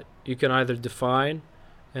that you can either define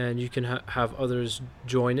and you can have others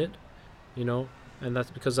join it, you know, and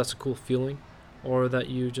that's because that's a cool feeling, or that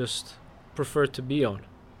you just prefer to be on,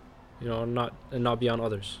 you know, not be on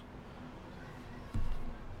others.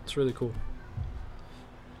 It's really cool.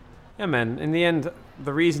 Yeah, man. In the end,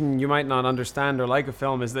 the reason you might not understand or like a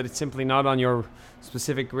film is that it's simply not on your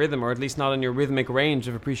specific rhythm, or at least not on your rhythmic range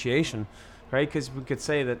of appreciation, right? Because we could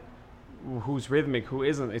say that who's rhythmic, who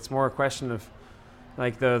isn't. It's more a question of,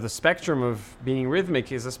 like, the spectrum of being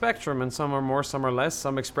rhythmic is a spectrum, and some are more, some are less,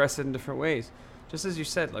 some express it in different ways. Just as you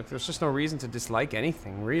said, like, there's just no reason to dislike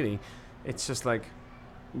anything, really. It's just like,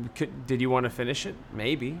 did you want to finish it?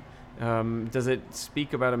 Maybe. Does it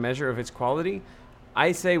speak about a measure of its quality?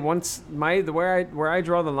 I say once where I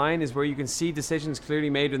draw the line is where you can see decisions clearly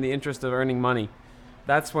made in the interest of earning money.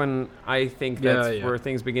 That's when I think that's where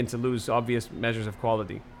things begin to lose obvious measures of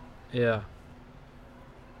quality. Yeah.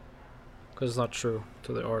 Because it's not true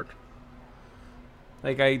to the art.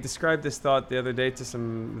 Like I described this thought the other day to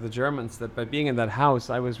some of the Germans, that by being in that house,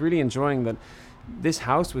 I was really enjoying that this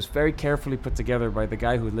house was very carefully put together by the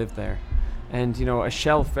guy who lived there. And, you know, a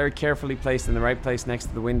shelf very carefully placed in the right place next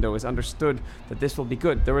to the window is understood that this will be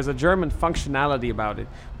good. There was a German functionality about it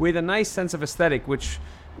with a nice sense of aesthetic, which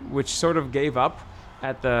sort of gave up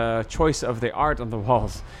at the choice of the art on the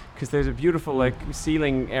walls. Because there's a beautiful like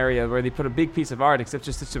ceiling area where they put a big piece of art, except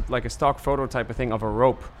just it's like a stock photo type of thing of a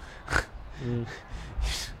rope.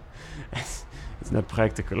 It's not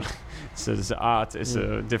practical. So this art is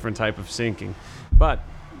a different type of sinking. But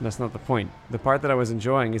that's not the point. The part that I was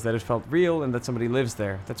enjoying is that it felt real and that somebody lives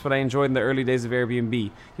there. That's what I enjoyed in the early days of Airbnb.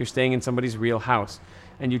 You're staying in somebody's real house.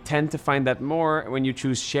 And you tend to find that more when you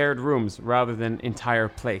choose shared rooms rather than entire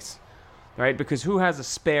place. Right? Because who has a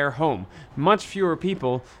spare home? Much fewer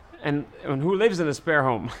people. And who lives in a spare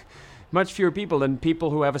home? Much fewer people than people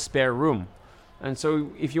who have a spare room. And so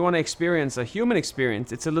if you want to experience a human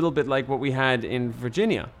experience, it's a little bit like what we had in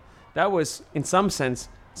Virginia. That was, in some sense,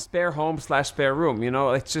 spare home / spare room. You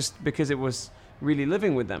know, it's just because it was really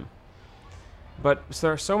living with them. But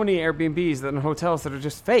there are so many Airbnbs and hotels that are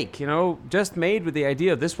just fake, you know, just made with the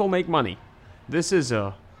idea this will make money. This is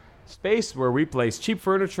a space where we place cheap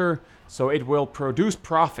furniture so it will produce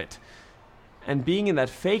profit. And being in that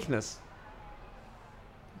fakeness,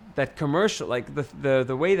 that commercial, like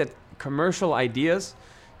the way that commercial ideas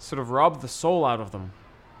sort of rob the soul out of them.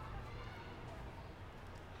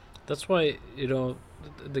 That's why, you know,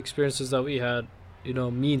 the experiences that we had, you know,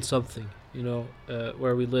 mean something. You know,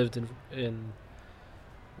 where we lived in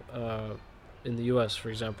the U.S., for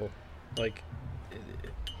example, like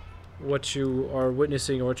what you are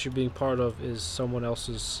witnessing or what you're being part of is someone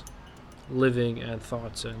else's living and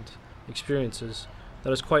thoughts and experiences.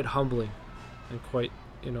 That is quite humbling and quite,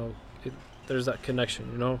 you know, there's that connection,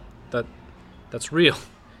 you know, that's real,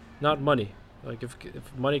 not money. Like if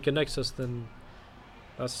money connects us, then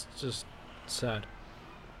that's just sad.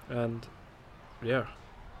 And yeah.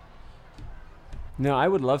 No, I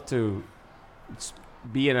would love to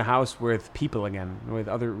be in a house with people again, with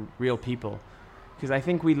other real people, because I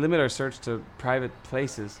think we limit our search to private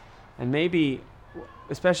places, and maybe,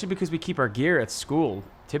 especially because we keep our gear at school,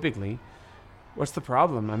 typically. What's the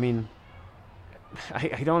problem? I mean,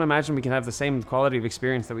 I don't imagine we can have the same quality of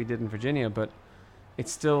experience that we did in Virginia, but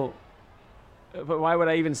it's still... But why would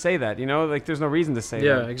I even say that? You know, like there's no reason to say that.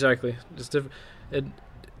 Yeah, exactly. It's different.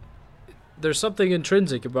 There's something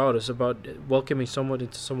intrinsic about us, about welcoming someone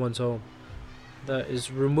into someone's home, that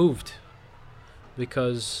is removed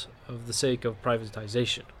because of the sake of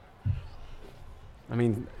privatization. I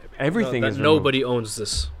mean, everything is removed. Nobody owns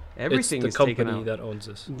this. Everything it's is the taken company out. that owns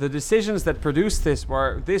this. The decisions that produce this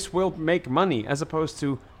were, this will make money, as opposed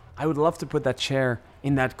to, I would love to put that chair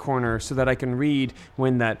in that corner so that I can read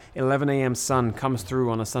when that 11 a.m. sun comes through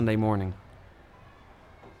on a Sunday morning.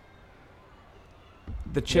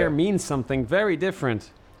 The chair means something very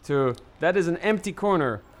different to, that is an empty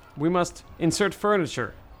corner. We must insert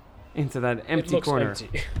furniture into that empty corner. Empty.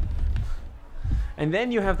 And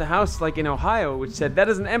then you have the house like in Ohio, which said, that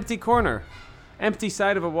is an empty corner. Empty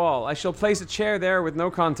side of a wall. I shall place a chair there with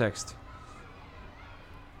no context.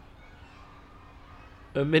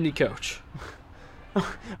 A mini couch.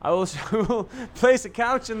 I will place a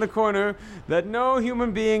couch in the corner that no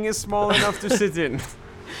human being is small enough to sit in.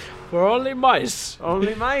 For only mice.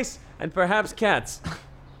 Only mice and perhaps cats.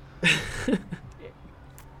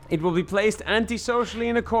 It will be placed antisocially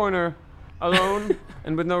in a corner, alone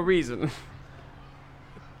and with no reason.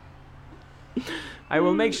 I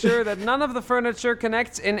will make sure that none of the furniture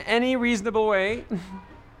connects in any reasonable way.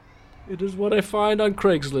 It is what I find on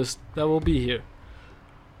Craigslist that will be here.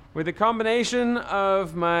 With a combination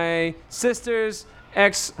of my sister's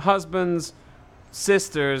ex-husband's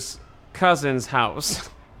sister's cousin's house.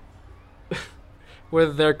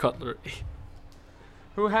 With their cutlery.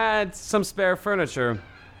 Who had some spare furniture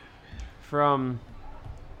from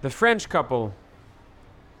the French couple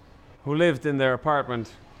who lived in their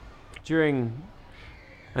apartment during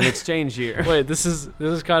an exchange year. Wait, this is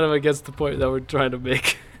kind of against the point that we're trying to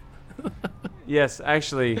make. Yes,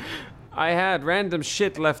 actually, I had random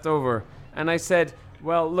shit left over, and I said,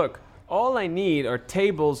 well, look, all I need are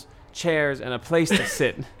tables, chairs, and a place to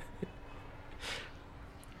sit.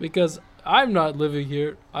 Because I'm not living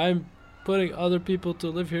here. I'm putting other people to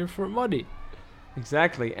live here for money.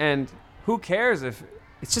 Exactly, and who cares if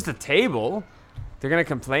it's just a table? They're gonna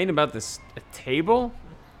complain about this a table.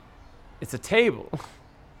 It's a table.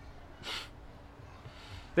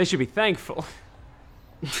 They should be thankful.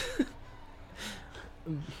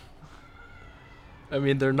 I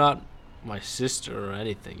mean, they're not my sister or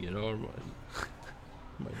anything, you know, or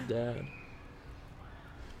my dad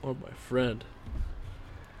or my friend.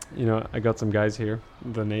 You know, I got some guys here,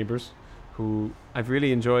 the neighbors, who I've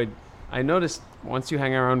really enjoyed. I noticed once you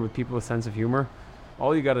hang around with people with sense of humor,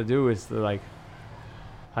 all you gotta do is like,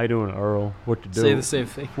 "How you doing, Earl? What you doing? Say the same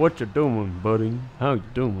thing. What you doing, buddy? How you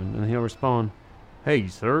doing?" And he'll respond, "Hey,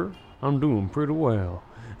 sir, I'm doing pretty well."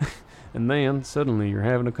 And then suddenly you're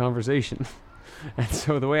having a conversation. And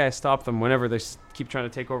so the way I stop them whenever they keep trying to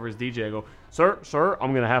take over as DJ, I go, "Sir,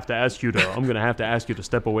 I'm gonna have to ask you to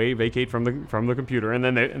step away, vacate from the computer." And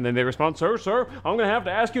then they respond, "Sir, I'm gonna have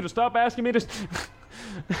to ask you to stop asking me to."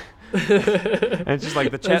 And it's just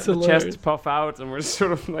like the chests puff out, and we're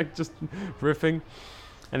sort of like just riffing,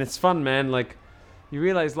 and it's fun, man. Like, you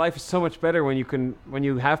realize life is so much better when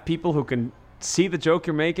you have people who can see the joke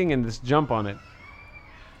you're making and just jump on it.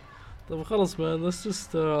 طب خلص, man, let's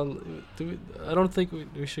just I don't think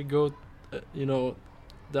we should go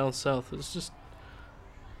down south. Let's just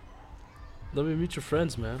let me meet your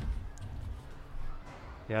friends, man.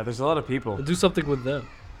 Yeah, there's a lot of people. And do something with them.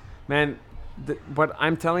 Man, what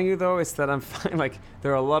I'm telling you though is that I'm like,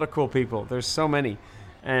 there are a lot of cool people. There's so many,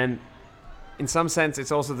 and in some sense,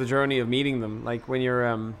 it's also the journey of meeting them. Like when you're,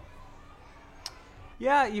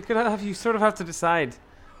 you sort of have to decide,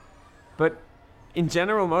 but in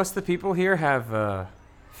general, most of the people here have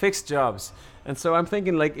fixed jobs, and so I'm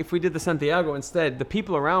thinking like if we did the Santiago instead, the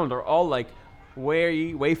people around are all like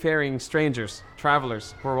wayfaring strangers,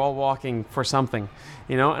 travelers who are all walking for something,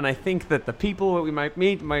 you know. And I think that the people that we might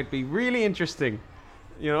meet might be really interesting,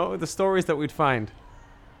 you know, the stories that we'd find.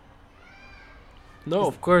 No,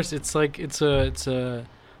 of course, it's like it's a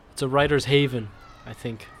writer's haven, I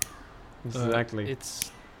think. Exactly.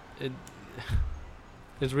 It's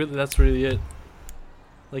really, that's really it.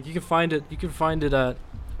 Like you can find it at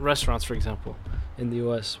restaurants, for example, in the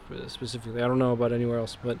U.S. specifically. I don't know about anywhere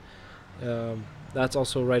else, but that's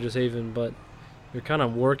also writer's haven. But you're kind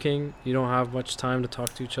of working. You don't have much time to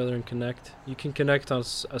talk to each other and connect. You can connect on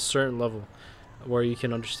a certain level, where you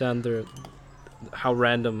can understand how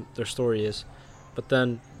random their story is, but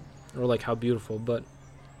then, or like how beautiful. But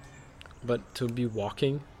to be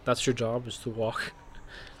walking, that's your job, is to walk.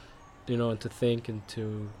 You know, and to think and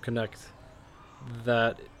to connect.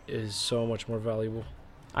 That is so much more valuable.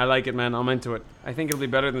 I like it, man. I'm into it. I think it'll be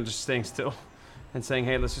better than just staying still and saying,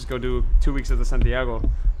 "Hey, let's just go do 2 weeks of the Santiago."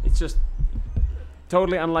 It's just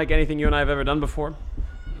totally unlike anything you and I have ever done before.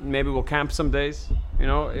 Maybe we'll camp some days. You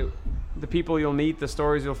know, the people you'll meet, the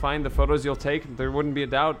stories you'll find, the photos you'll take, there wouldn't be a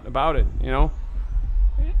doubt about it, you know?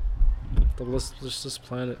 Let's just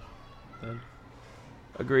plan it then.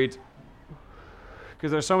 Agreed.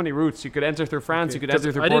 Because there's so many routes. You could enter through France, Okay, you could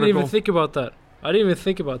enter through I Portugal. didn't even think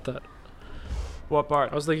about that. What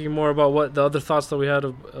part? I was thinking more about what the other thoughts that we had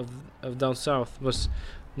of down south. But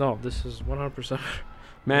no, this is 100%.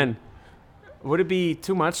 Man, would it be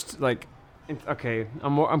too much? Okay,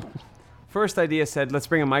 first idea said, let's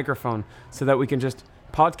bring a microphone so that we can just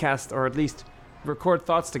podcast or at least record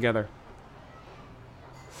thoughts together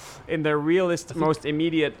in their realist, most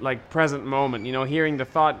immediate, like present moment. You know, hearing the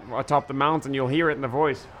thought atop the mountain, you'll hear it in the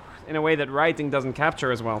voice in a way that writing doesn't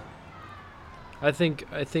capture as well. I think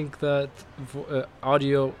that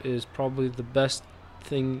audio is probably the best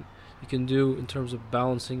thing you can do in terms of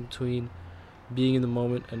balancing between being in the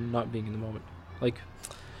moment and not being in the moment. Like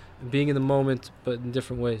being in the moment, but in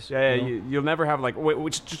different ways. Yeah, you know? you'll never have like wait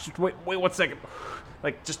 1 second,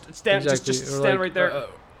 like just stand, exactly. just stand right there.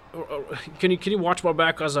 Can you watch my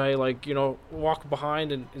back as I walk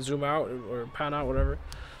behind and zoom out or pan out, whatever.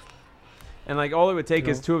 And like all it would take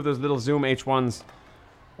is 2 of those little Zoom H1s,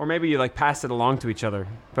 or maybe you like pass it along to each other.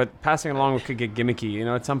 But passing along could get gimmicky, you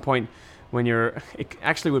know. At some point, when it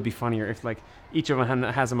actually would be funnier if like each of them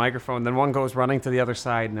has a microphone, then one goes running to the other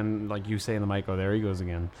side, and then like you say in the mic, "Oh, there he goes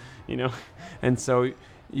again," you know. And so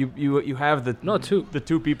you have the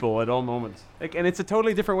two people at all moments, like, and it's a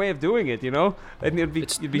totally different way of doing it, you know. And it'd be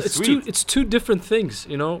sweet. It's 2 different things,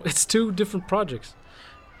 you know. It's 2 different projects,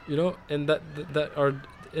 you know, and that are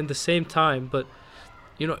in the same time, but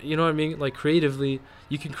you know what I mean. Like creatively,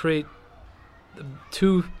 you can create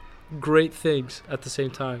 2 great things at the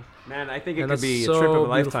same time. Man, I think it could be a trip of a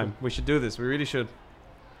lifetime. We should do this. We really should.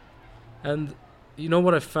 And you know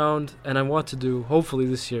what I found, and I want to do, hopefully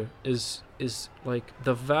this year, is like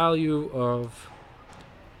the value of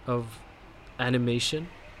animation,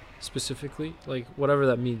 specifically, like whatever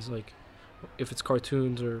that means, like if it's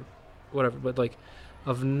cartoons or whatever, but like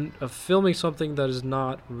of filming something that is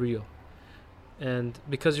not real, and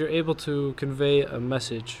because you're able to convey a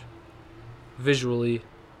message visually,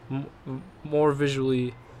 more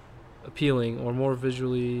visually appealing or more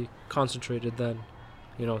visually concentrated than,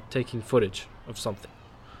 taking footage of something.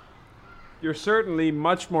 You're certainly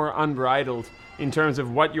much more unbridled in terms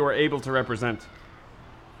of what you're able to represent.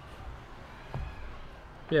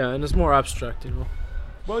 Yeah, and it's more abstract,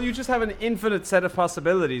 Well, you just have an infinite set of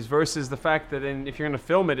possibilities versus the fact that if you're going to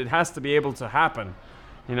film it, it has to be able to happen.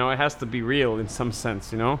 It has to be real in some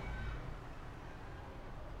sense,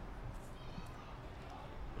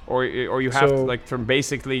 Or you have to, like, from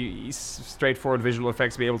basically straightforward visual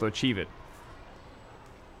effects, be able to achieve it.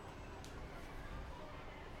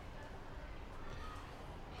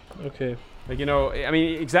 Okay. Like, I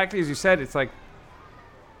mean, exactly as you said, it's like,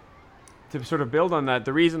 to sort of build on that,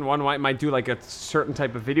 the reason one might do like a certain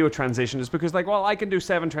type of video transition is because, like, well, I can do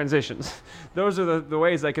 7 transitions. Those are the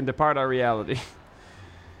ways I can depart our reality.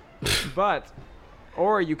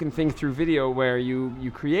 Or you can think through video where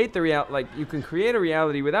you create you can create a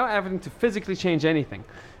reality without having to physically change anything,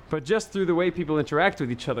 but just through the way people interact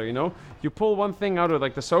with each other, You pull one thing out of,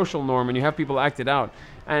 like, the social norm and you have people act it out.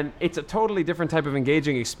 And it's a totally different type of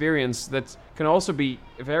engaging experience that can also be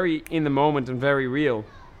very in the moment and very real.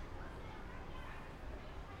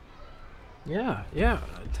 Yeah.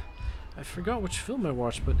 I forgot which film I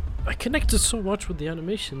watched, but I connected so much with the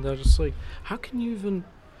animation that it's like, how can you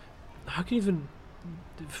even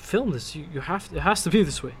film this? It has to be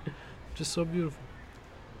this way. Just so beautiful.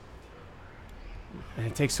 And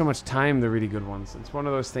it takes so much time, the really good ones. It's one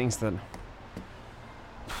of those things that,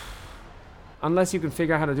 unless you can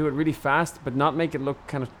figure out how to do it really fast but not make it look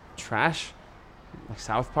kind of trash, like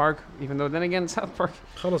South Park, even though then again, South Park,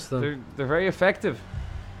 they're very effective.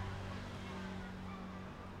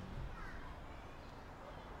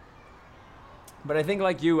 But I think,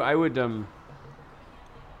 like you, I would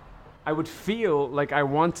feel like I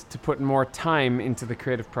want to put more time into the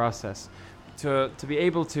creative process, to be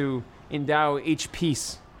able to endow each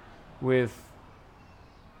piece with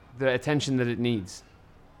the attention that it needs.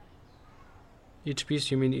 Each piece,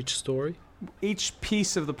 you mean each story? Each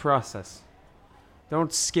piece of the process.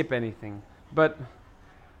 Don't skip anything. But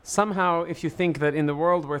somehow, if you think that in the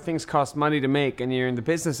world where things cost money to make and you're in the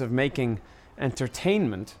business of making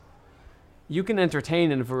entertainment, you can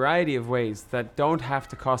entertain in a variety of ways that don't have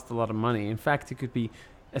to cost a lot of money. In fact, it could be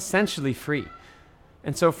essentially free.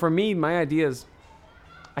 And so for me, my ideas,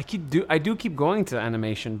 I do keep going to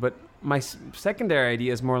animation, but my secondary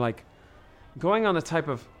idea is more like going on a type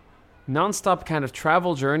of non-stop kind of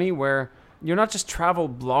travel journey where you're not just travel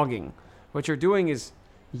blogging. What you're doing is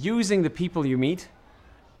using the people you meet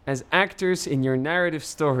as actors in your narrative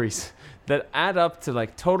stories that add up to,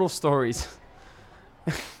 like, total stories.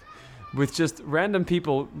 With just random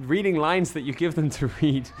people reading lines that you give them to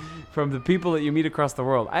read from the people that you meet across the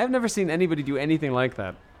world. I have never seen anybody do anything like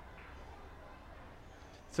that.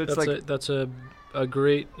 So it's that's a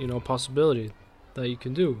great, possibility that you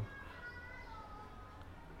can do.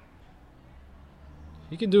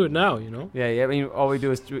 You can do it now, Yeah. I mean, all we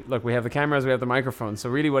do is look. We have the cameras, we have the microphones. So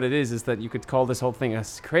really, what it is that you could call this whole thing a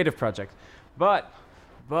creative project. But,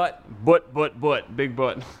 big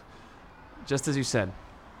but. Just as you said.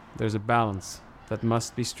 There's a balance that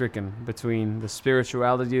must be stricken between the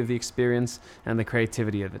spirituality of the experience and the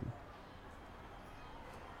creativity of it.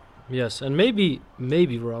 Yes, and maybe,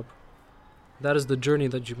 Rob, that is the journey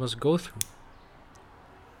that you must go through.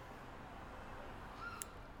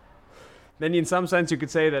 Then in some sense you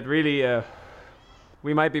could say that really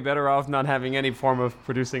we might be better off not having any form of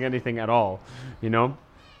producing anything at all,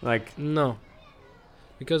 Like, no.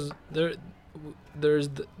 Because there's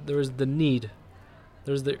the need.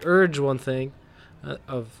 There's the urge, one thing,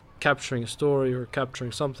 of capturing a story or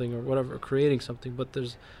capturing something or whatever, or creating something, but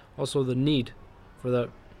there's also the need for that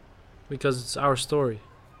because it's our story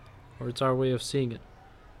or it's our way of seeing it.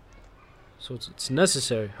 So it's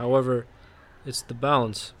necessary. However, it's the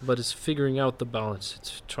balance, but it's figuring out the balance.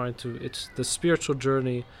 It's the spiritual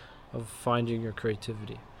journey of finding your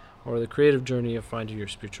creativity or the creative journey of finding your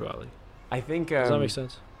spirituality. I think... Does that make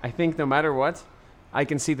sense? I think no matter what, I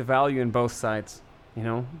can see the value in both sides.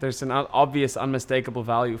 There's an obvious, unmistakable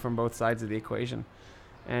value from both sides of the equation.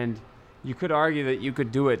 And you could argue that you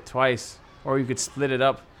could do it twice, or you could split it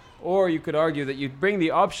up, or you could argue that you'd bring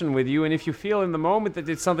the option with you, and if you feel in the moment that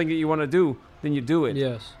it's something that you want to do, then you do it.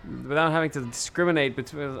 Yes. Without having to discriminate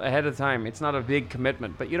ahead of time. It's not a big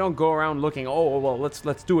commitment, but you don't go around looking, oh, well,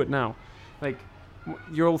 let's do it now. Like,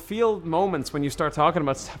 you'll feel moments when you start talking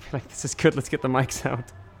about stuff, like, this is good, let's get the mics out.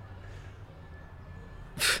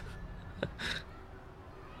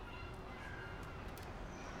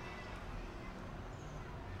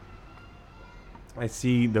 I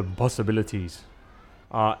see the possibilities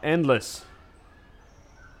are endless.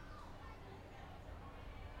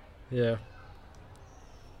 Yeah.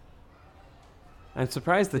 I'm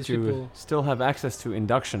surprised that These you people- still have access to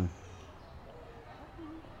induction.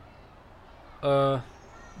 My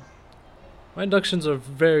inductions are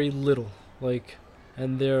very little, like,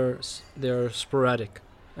 and they're sporadic.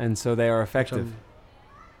 And so they are which effective. I'm-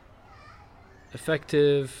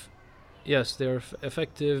 Effective. Yes, they are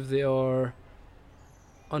effective. They are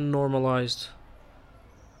unnormalized,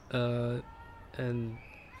 and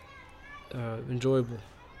enjoyable.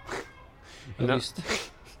 You At know- least,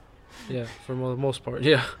 yeah, for the most part,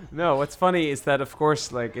 yeah. No, what's funny is that, of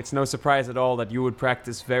course, like, it's no surprise at all that you would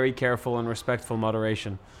practice very careful and respectful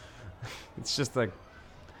moderation. It's just like,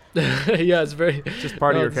 Yeah, it's very. just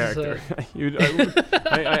part No, of your this is, character.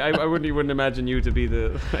 I wouldn't imagine you to be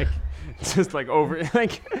the, like, just like over,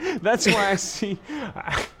 like, that's why I see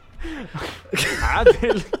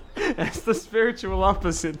Adil as the spiritual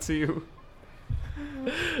opposite to you.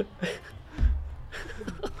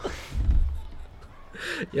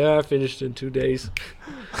 Yeah, I finished in 2 days.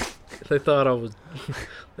 They thought I was.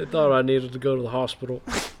 They thought I needed to go to the hospital.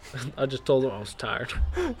 I just told them I was tired.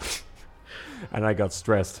 And I got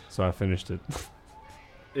stressed, so I finished it.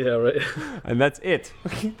 Yeah, right. And that's it.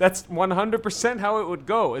 That's 100% how it would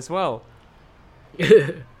go as well.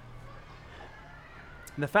 The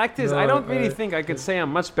fact is, I No, don't really think I could say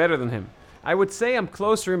I'm much better than him. I would say I'm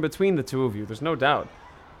closer in between the two of you, there's no doubt.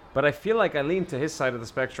 But I feel like I lean to his side of the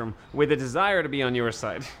spectrum with a desire to be on your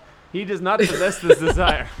side. He does not possess this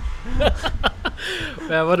desire.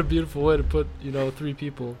 Man, what a beautiful way to put, 3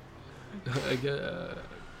 people.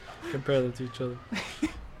 Compare them to each other.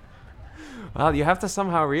 Well, you have to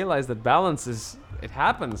somehow realize that balance is, it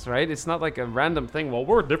happens, right? It's not like a random thing, well,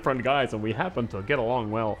 we're different guys and we happen to get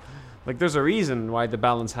along well. Like, there's a reason why the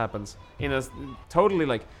balance happens. In a totally,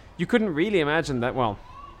 like, you couldn't really imagine that, well,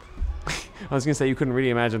 I was going to say you couldn't really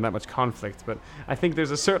imagine that much conflict, but I think there's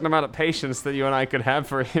a certain amount of patience that you and I could have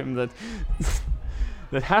for him that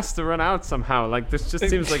that has to run out somehow. Like, this just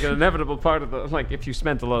seems like an inevitable part of the, like, if you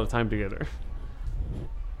spent a lot of time together.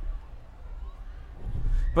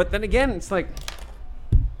 But then again, it's like,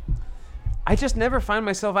 I just never find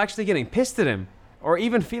myself actually getting pissed at him or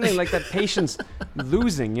even feeling like that patience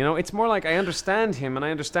losing, It's more like I understand him and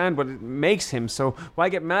I understand what it makes him, so why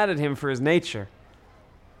get mad at him for his nature?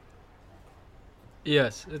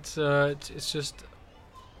 Yes, it's just.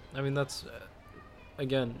 I mean, that's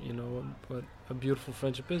again, what a beautiful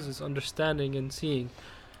friendship is understanding and seeing.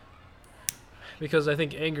 Because I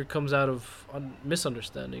think anger comes out of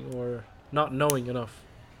misunderstanding or not knowing enough.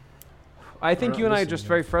 I think not you and I are listening just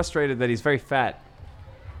very enough. frustrated that he's very fat.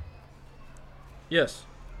 Yes.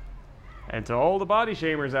 And to all the body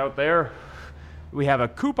shamers out there, we have a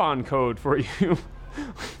coupon code for you.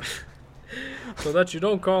 So that you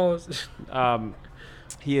don't call us.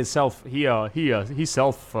 He self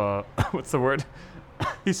what's the word?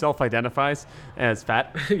 He self-identifies as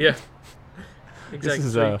fat. Yeah. Exactly.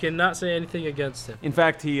 is, So you cannot say anything against him. In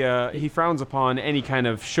fact, he frowns upon any kind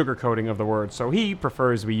of sugarcoating of the word, so he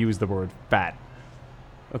prefers we use the word fat.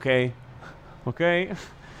 Okay? Okay?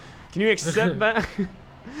 Can you accept that?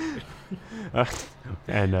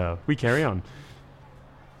 And we carry on.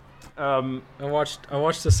 I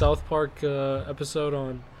watched the South Park episode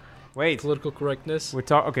on Wait. political correctness. We're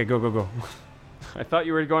okay, go. I thought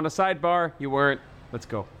you were going to sidebar. You weren't. Let's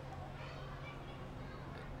go.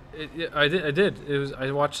 I did.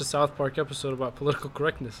 I watched the South Park episode about political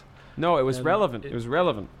correctness. No, it was And relevant. It was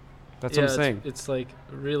relevant. That's what I'm saying. It's like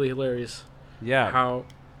really hilarious. Yeah. How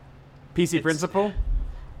PC it's- principle?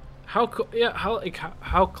 how clear, how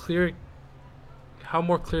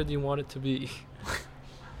more clear do you want it to be?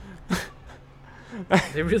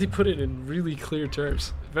 They really put it in really clear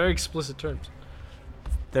terms, very explicit terms.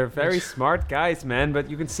 They're very smart guys, man, but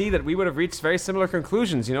you can see that we would have reached very similar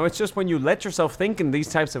conclusions. It's just when you let yourself think in these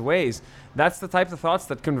types of ways, that's the type of thoughts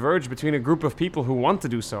that converge between a group of people who want to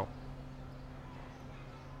do so.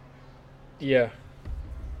 Yeah.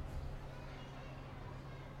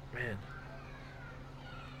 Man.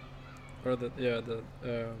 Or there's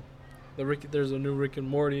a new Rick and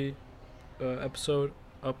Morty episode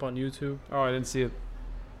up on YouTube. Oh, I didn't see it.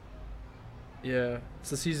 Yeah,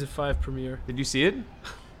 it's the season 5 premiere. Did you see it?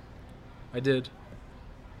 I did.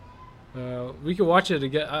 We can watch it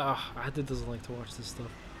again. Adit doesn't like to watch this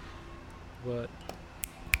stuff, but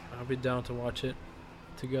I'll be down to watch it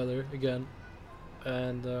together again.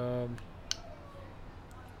 And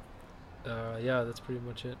yeah, that's pretty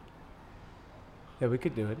much it. Yeah, we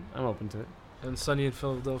could do it. I'm open to it. And Sunny in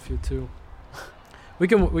Philadelphia too. We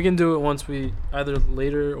can do it once we either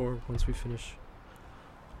later or once we finish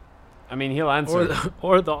I mean, he'll answer.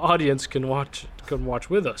 or the audience can watch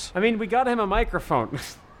with us. I mean, we got him a microphone,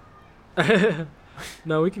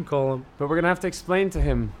 No, we can call him. but we're gonna have to explain to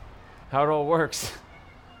him how it all works.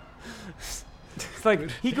 It's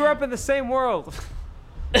like he grew up in the same world.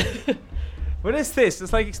 What is this?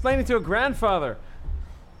 It's like explaining to a grandfather.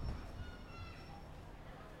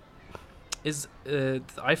 Is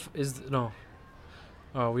no?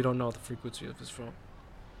 Oh, we don't know the frequency of his phone.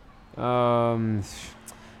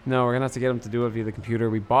 No, we're gonna have to get him to do it via the computer.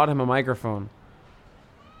 We bought him a microphone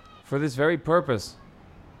for this very purpose.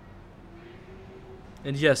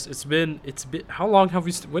 And yes, it's been. How long have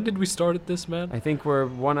we? When did we start this, man? I think we're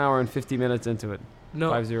 1 hour and 50 minutes into it. No,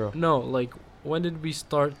 5-0. no. Like, when did we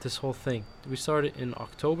start this whole thing? Did we start it in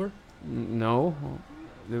October? No,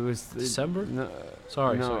 it was December? No,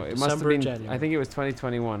 Sorry, no, sorry. it must have December, been. January. I think it was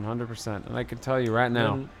 2021, 100%. And I can tell you right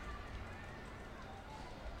now, Then-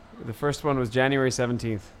 the first one was January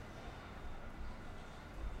 17th.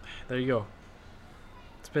 there you go.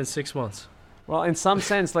 It's been 6 months. Well, in some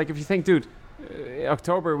sense, like if you think, dude,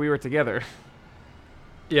 October we were together.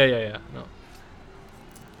 Yeah. No.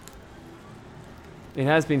 It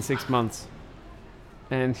has been 6 months,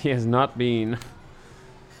 and he has not been.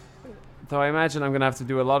 So I imagine I'm gonna have to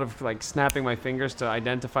do a lot of like snapping my fingers to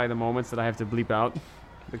identify the moments that I have to bleep out,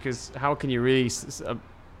 because how can you really,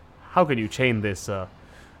 how can you chain this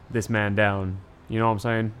man down? You know what I'm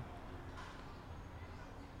saying?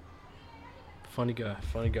 Funny guy.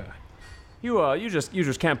 You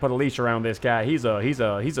just can't put a leash around this guy. He's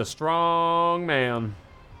a strong man.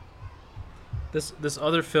 This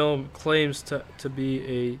other film claims to be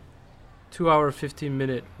a 2 hour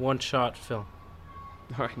 15-minute one-shot film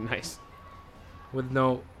All right, nice. with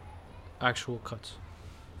no actual cuts.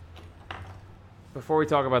 Before we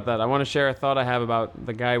talk about that, I want to share a thought I have about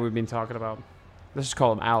the guy we've been talking about. Let's just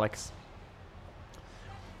call him Alex.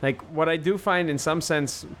 Like, what I do find in some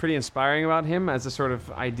sense pretty inspiring about him as a sort of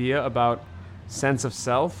idea about sense of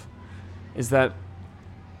self is that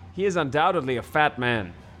he is undoubtedly a fat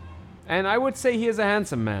man. And I would say he is a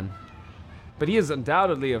handsome man. But he is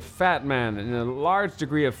undoubtedly a fat man in a large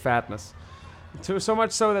degree of fatness. So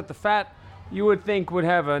much so that the fat, you would think, would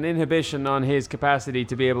have an inhibition on his capacity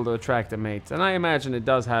to be able to attract a mate. And I imagine it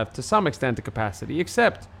does have, to some extent, a capacity,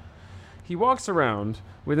 except he walks around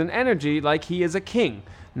with an energy like he is a king.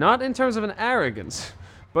 Not in terms of an arrogance,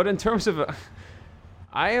 but in terms of a...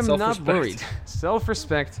 I am not worried.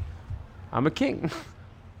 Self-respect. I'm a king.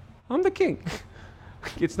 I'm the king.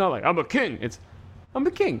 It's not like, I'm a king. It's, I'm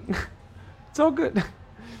the king. It's all good.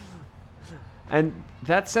 And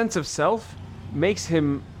that sense of self makes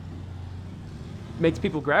people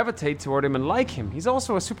gravitate toward him and like him. He's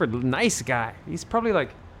also a super nice guy. He's probably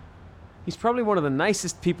one of the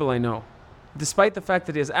nicest people I know, despite the fact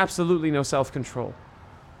that he has absolutely no self-control.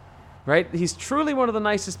 Right? He's truly one of the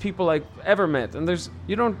nicest people I've ever met. And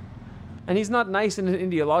and he's not nice in an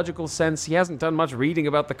ideological sense. He hasn't done much reading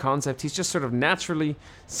about the concept. He's just sort of naturally,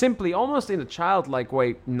 simply, almost in a childlike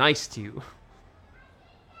way, nice to you.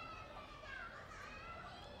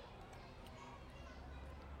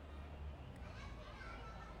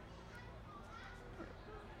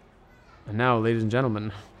 And now, ladies and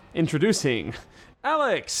gentlemen, introducing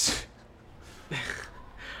Alex!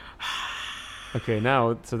 Okay,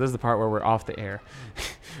 now, so this is the part where we're off the air.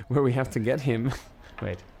 Where we have to get him...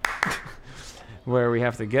 Wait. Where we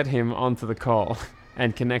have to get him onto the call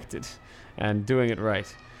and connected and doing it right.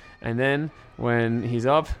 And then, when he's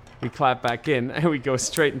up, we clap back in and we go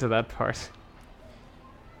straight into that part.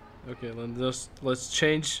 Okay, then let's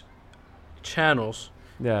change channels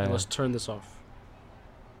Yeah. and let's turn this off.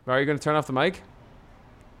 Are you going to turn off the mic?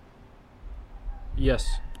 Yes.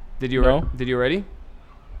 Did you No. Did you ready?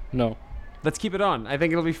 No. Let's keep it on. I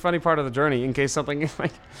think it'll be a funny part of the journey in case something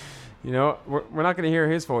like, you know, we're not going to hear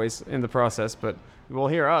his voice in the process, but we'll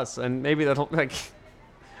hear us, and maybe that'll, like,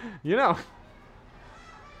 you know.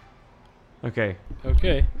 Okay.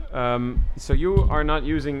 Okay. So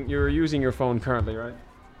you're using your phone currently, right?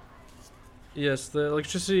 Yes, the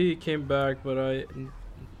electricity came back, but I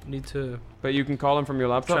need to But you can call him from your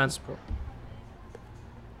laptop? transport.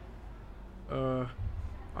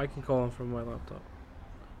 I can call him from my laptop.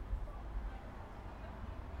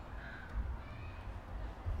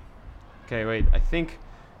 Okay, wait. I think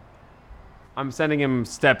I'm sending him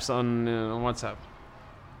steps on WhatsApp.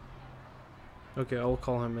 Okay, I'll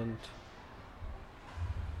call him and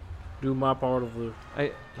do my part of the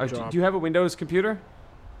Do job. you have a Windows computer?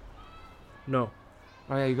 No.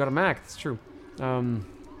 Oh yeah, you got a Mac. That's true.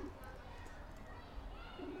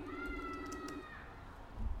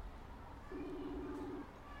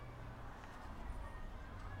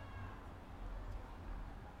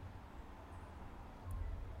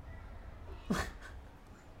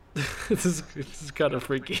 this is kind of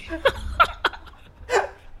freaky.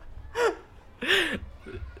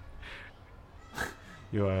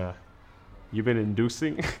 You been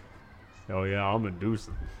inducing? Oh yeah, I'm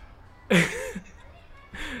inducing.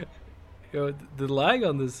 Yo, the lag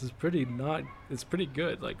on this is pretty not. It's pretty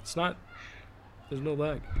good. Like it's not. There's no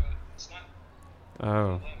lag.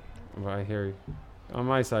 Oh, well, I hear you. On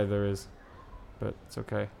my side there is, but it's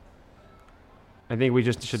okay. I think we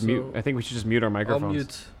just should mute. I think we should just mute our I'll microphones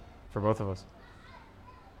mute. for both of us.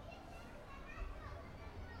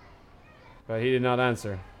 But he did not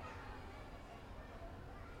answer.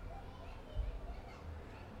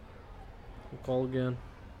 We'll call again.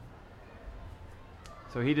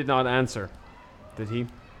 So he did not answer, did he?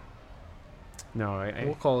 No,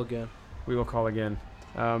 We'll call again. we will call again.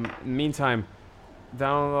 Meantime,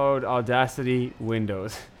 download Audacity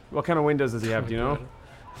Windows. What kind of Windows does he have? Do you know?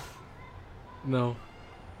 No.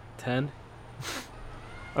 10.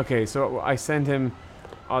 Okay, so I sent him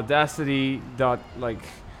Audacity dot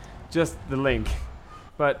just the link.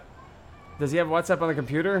 But does he have WhatsApp on the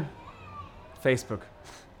computer? Facebook.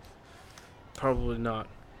 Probably not.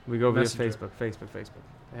 We go via Messenger. Facebook.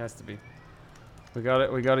 It has to be. We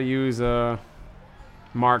got to use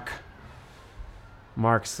Mark's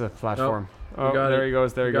platform. Oh, got there it. he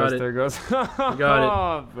goes. There he We got goes. it. There he goes. We got it.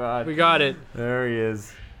 Oh, God. We got it. There he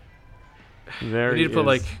is. There We he need to put is.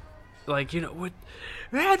 like what you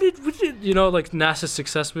know, like NASA's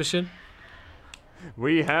success mission.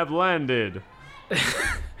 We have landed.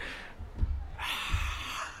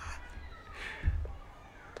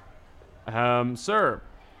 Sir,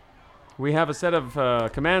 we have a set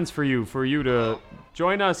of commands for you to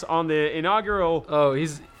join us on the inaugural. Oh, you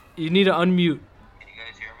need to unmute. Can you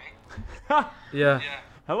guys hear me? Yeah.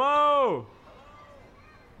 Hello.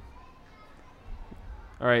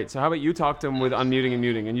 All right. So how about you talk to him with unmuting and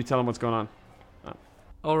muting, and you tell him what's going on.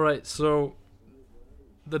 All right. So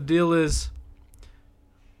the deal is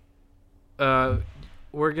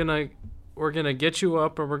we're gonna get you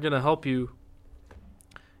up and we're gonna help you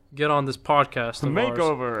get on this podcast of ours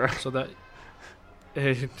Makeover. so that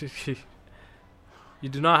you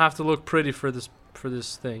do not have to look pretty for this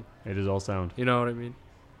thing. It is all sound. You know what I mean?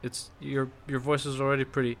 It's your voice is already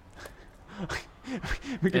pretty.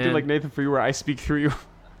 We could do And- like Nathan for you, where I speak through you.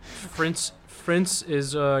 Prince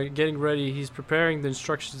is getting ready. He's preparing the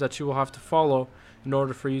instructions that you will have to follow in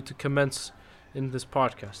order for you to commence in this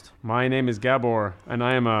podcast. My name is Gabor, and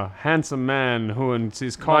I am a handsome man who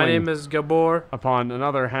is calling My name is Gabor, upon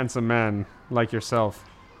another handsome man like yourself.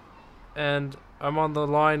 and I'm on the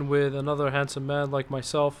line with another handsome man like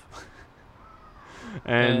myself.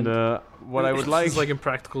 And what I would like, It's like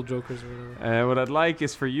Impractical Jokers or whatever. what I'd like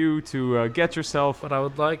is for you to get yourself What I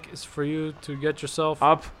would like is for you to get yourself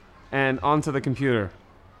up and onto the computer,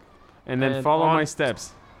 and then And follow my on-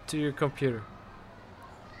 steps. to your computer.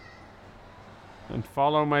 And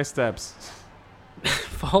follow my steps.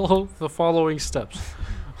 Follow the following steps.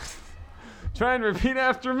 Try and repeat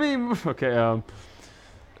after me. Okay.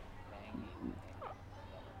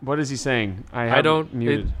 What is he saying? I have don't-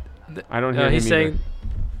 muted. th- I don't hear him He's either.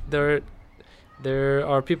 saying there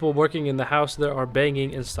are people working in the house that are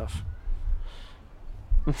banging and stuff.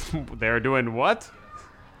 They're doing what?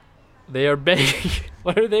 They are banging.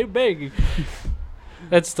 What are they banging?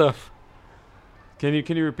 That stuff. Can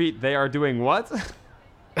you repeat? They are doing what?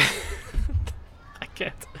 I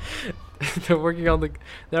can't. They're working on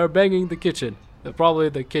they are banging the kitchen. Probably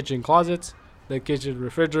the kitchen closets, the kitchen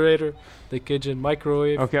refrigerator, the kitchen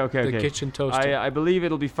microwave, Okay. the kitchen toaster. I believe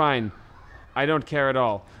it'll be fine. I don't care at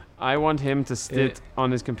all. I want him to sit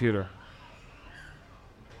on his computer.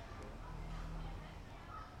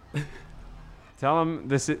 Tell him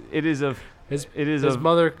this. It is of. His It is his of.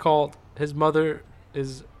 mother called. His mother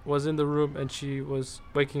was in the room and she was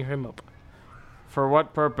waking him up. For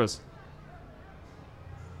what purpose?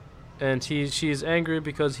 And she is angry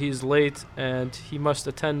because he's late and he must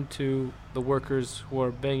attend to the workers who are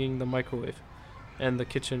banging the microwave and the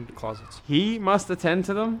kitchen closets. He must attend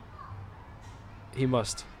to them. He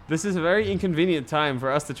must. This is a very inconvenient time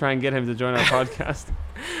for us to try and get him to join our podcast.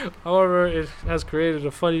 However, it has created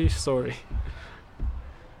a funny story.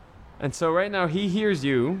 And so right now he hears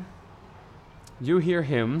you. You hear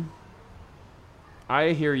him. I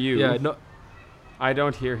hear you. Yeah, no, I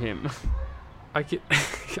don't hear him. I can.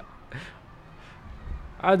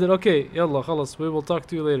 عادل, okay, يلا خلص, we will talk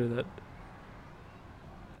to you later then.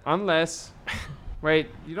 Unless. Wait,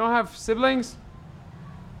 you don't have siblings?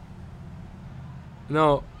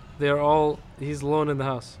 No, he's alone in the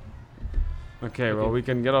house. Okay, well, Okay. we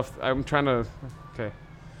can get off. I'm trying to. Okay.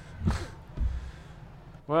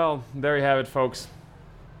 Well, there you have it, folks.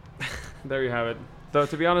 There you have it. Though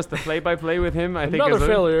to be honest, the play-by-play with him, I think Another is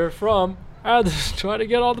failure from Adams trying to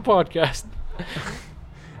get on the podcast.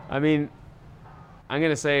 I mean, I'm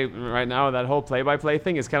gonna say right now that whole play-by-play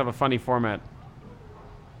thing is kind of a funny format.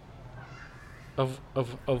 Of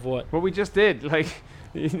what? What we just did, like,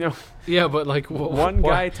 Yeah, but like one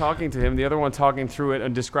guy talking to him, the other one talking through it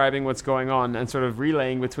and describing what's going on and sort of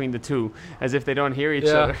relaying between the two as if they don't hear each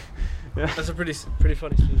other. That's a pretty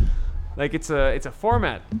funny scene. Like it's a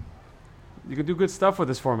format. You can do good stuff with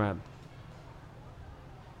this format.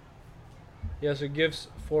 Yes, it gives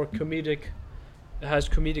for comedic. It has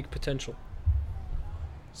comedic potential.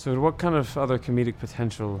 So what kind of other comedic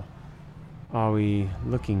potential are we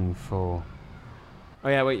looking for? Oh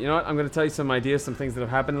yeah, wait, you know what? I'm going to tell you some ideas, some things that have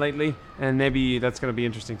happened lately, and maybe that's going to be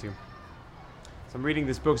interesting too. So I'm reading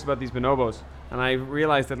these books about these bonobos, and I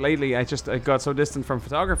realized that lately I got so distant from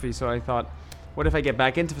photography, so I thought, what if I get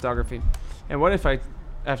back into photography? And what if I,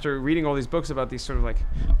 after reading all these books about these sort of like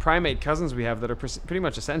primate cousins we have that are pretty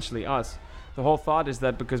much essentially us, the whole thought is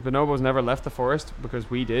that because bonobos never left the forest, because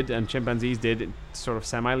we did, and chimpanzees did sort of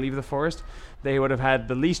semi-leave the forest, they would have had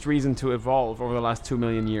the least reason to evolve over the last 2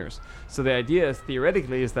 million years. So the idea,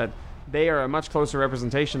 theoretically, is that they are a much closer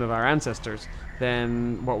representation of our ancestors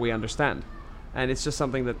than what we understand. And it's just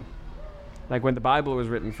something that, like when the Bible was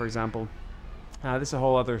written, for example, this is a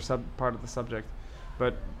whole other part of the subject,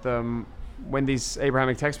 but when these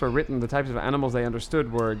Abrahamic texts were written, the types of animals they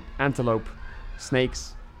understood were antelope,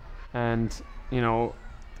 snakes, and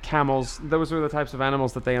camels. Those were the types of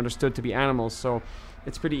animals that they understood to be animals. So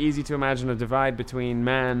it's pretty easy to imagine a divide between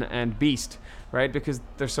man and beast, right? Because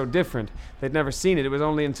they're so different. They'd never seen it. It was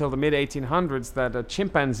only until the mid-1800s that a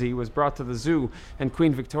chimpanzee was brought to the zoo, and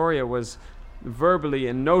Queen Victoria was verbally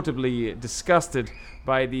and notably disgusted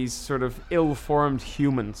by these sort of ill-formed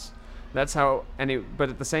humans. That's how, but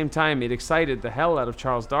at the same time, it excited the hell out of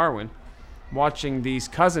Charles Darwin, watching these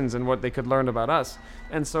cousins and what they could learn about us.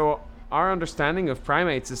 And so our understanding of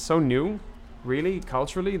primates is so new, really,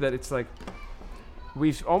 culturally, that it's like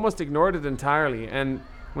we've almost ignored it entirely. And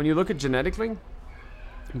when you look at genetically,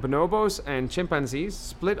 bonobos and chimpanzees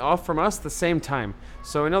split off from us the same time.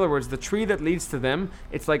 So in other words, the tree that leads to them,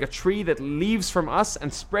 it's like a tree that leaves from us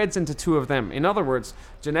and spreads into two of them. In other words,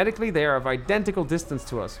 genetically they are of identical distance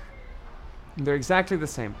to us. They're exactly the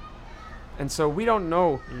same. And so we don't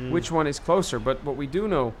know which one is closer, but what we do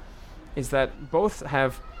know is that both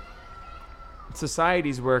have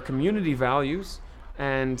societies where community values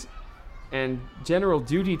and general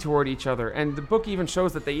duty toward each other, and the book even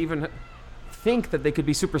shows that they even think that they could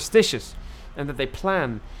be superstitious, and that they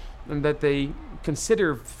plan, and that they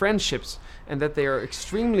consider friendships, and that they are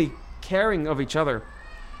extremely caring of each other.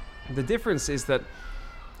 The difference is that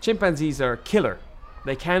chimpanzees are killer.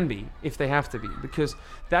 They can be, if they have to be, because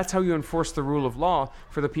that's how you enforce the rule of law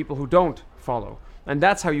for the people who don't follow. And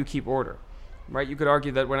that's how you keep order, right? You could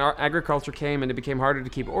argue that when our agriculture came and it became harder to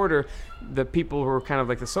keep order, the people who were kind of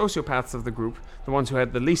like the sociopaths of the group, the ones who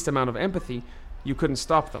had the least amount of empathy, you couldn't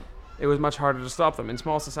stop them. It was much harder to stop them. In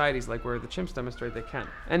small societies like where the chimps demonstrate, they can.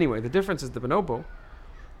 Anyway, the difference is the bonobo,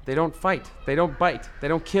 they don't fight, they don't bite, they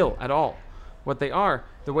don't kill at all. What they are,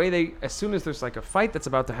 the way they, as soon as there's like a fight that's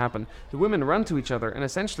about to happen, the women run to each other and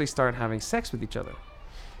essentially start having sex with each other.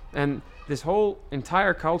 And this whole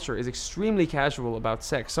entire culture is extremely casual about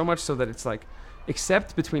sex, so much so that it's like,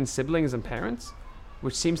 except between siblings and parents,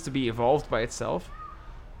 which seems to be evolved by itself,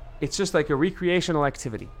 it's just like a recreational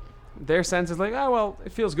activity. Their sense is like, oh, well,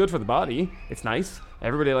 it feels good for the body. It's nice.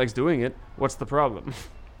 Everybody likes doing it. What's the problem?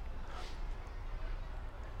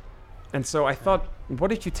 And so I thought,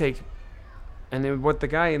 what if you take... And then what the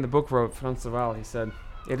guy in the book wrote, Frans de Waal, he said,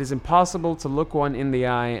 it is impossible to look one in the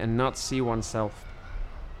eye and not see oneself.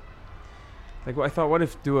 Like, I thought, what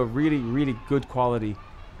if do a really, really good quality,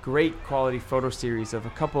 great quality photo series of a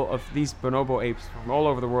couple of these bonobo apes from all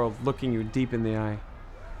over the world looking you deep in the eye.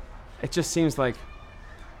 It just seems like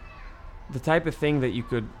the type of thing that you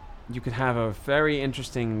could have a very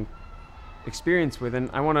interesting experience with. And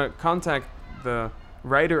I want to contact the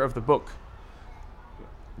writer of the book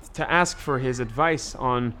to ask for his advice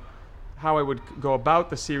on how I would go about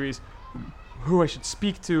the series, who I should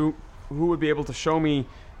speak to, who would be able to show me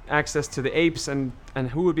access to the apes, and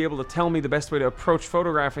who would be able to tell me the best way to approach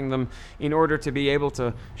photographing them in order to be able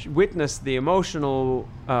to witness the emotional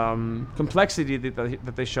complexity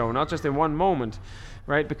that they show, not just in one moment,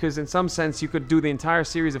 right? Because in some sense you could do the entire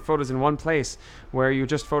series of photos in one place where you're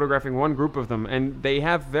just photographing one group of them, and they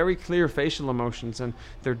have very clear facial emotions and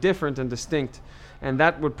they're different and distinct, and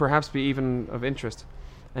that would perhaps be even of interest.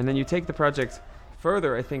 And then you take the project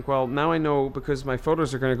further. I think, well, now I know, because my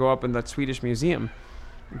photos are going to go up in that Swedish museum,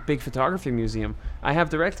 big photography museum, I have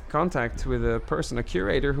direct contact with a person, a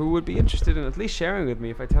curator, who would be interested in at least sharing with me.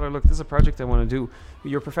 If I tell her, look, this is a project I want to do,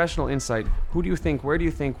 your professional insight, who do you think, where do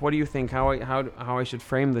you think, what do you think, how I should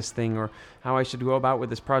frame this thing, or how I should go about with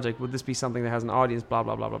this project, would this be something that has an audience, blah,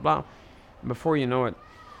 blah, blah, blah, blah. And before you know it,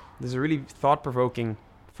 there's a really thought-provoking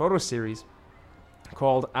photo series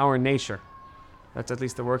called Our Nature. That's at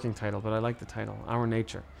least the working title, but I like the title, Our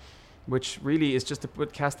Nature, which really is just to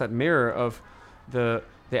cast that mirror of the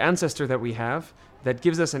ancestor that we have, that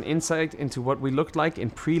gives us an insight into what we looked like in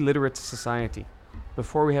pre-literate society,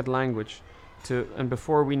 before we had language, and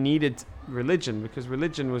before we needed religion, because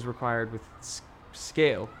religion was required with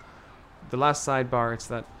scale. The last sidebar, it's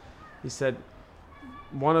that he said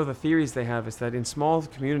one of the theories they have is that in small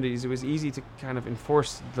communities it was easy to kind of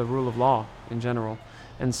enforce the rule of law in general,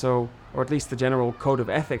 and so, or at least the general code of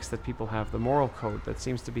ethics that people have, the moral code that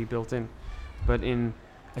seems to be built in. But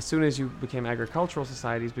as soon as you became agricultural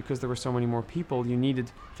societies, because there were so many more people, you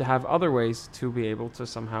needed to have other ways to be able to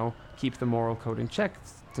somehow keep the moral code in check,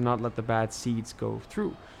 to not let the bad seeds go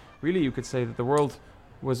through. Really, you could say that the world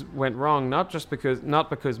went wrong, not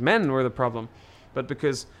because men were the problem, but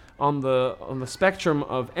because on the spectrum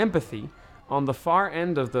of empathy, on the far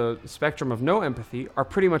end of the spectrum of no empathy, are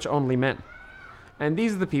pretty much only men. And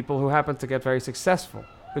these are the people who happen to get very successful,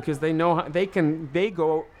 because they know how, they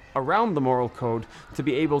go around the moral code to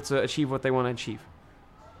be able to achieve what they want to achieve.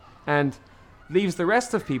 And leaves the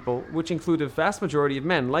rest of people, which include a vast majority of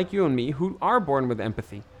men like you and me, who are born with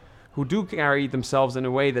empathy, who do carry themselves in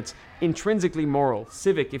a way that's intrinsically moral,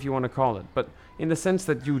 civic if you want to call it, but in the sense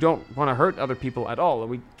that you don't want to hurt other people at all,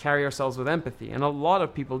 and we carry ourselves with empathy, and a lot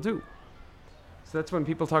of people do. So that's when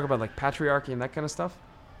people talk about like patriarchy and that kind of stuff.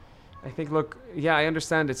 I think, look, yeah, I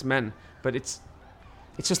understand it's men, but it's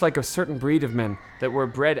just like a certain breed of men that were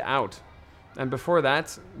bred out. And before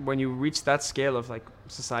that, when you reached that scale of like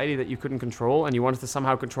society that you couldn't control, and you wanted to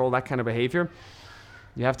somehow control that kind of behavior,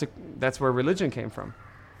 that's where religion came from.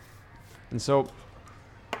 And so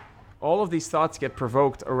all of these thoughts get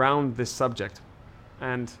provoked around this subject.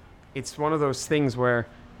 And it's one of those things where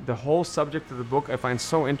the whole subject of the book I find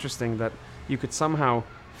so interesting that you could somehow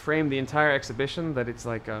frame the entire exhibition that it's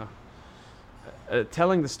like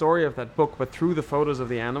telling the story of that book, but through the photos of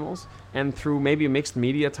the animals, and through maybe a mixed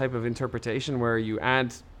media type of interpretation where you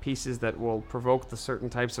add pieces that will provoke the certain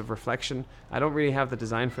types of reflection. I don't really have the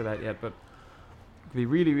design for that yet, but it could be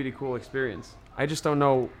really, really cool experience. I just don't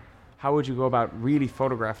know how would you go about really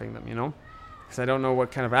photographing them, because I don't know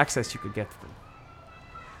what kind of access you could get to them.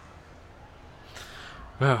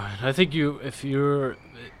 Well, I think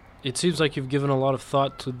it seems like you've given a lot of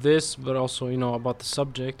thought to this, but also, about the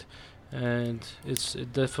subject. And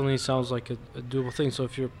it definitely sounds like a doable thing. So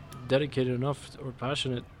if you're dedicated enough or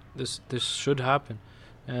passionate, this should happen.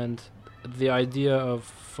 And the idea of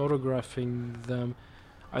photographing them,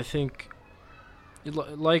 I think,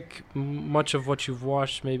 like much of what you've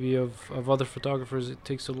watched, maybe of other photographers, it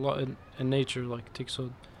takes a lot in nature. Like it takes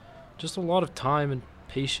just a lot of time and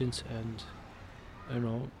patience and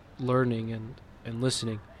learning and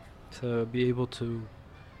listening to be able to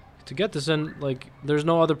get this. And like there's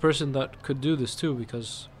no other person that could do this too,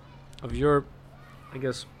 because of your, I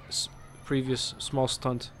guess, previous small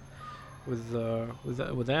stunt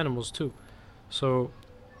with animals too. So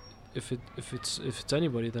if it's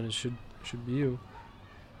anybody, then it should be you.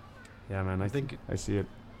 Yeah, man, I think I see it.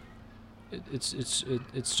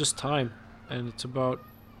 It's just time, and it's about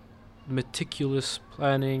meticulous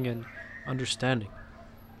planning and understanding.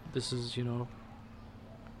 This is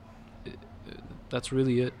that's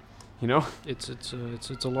really it.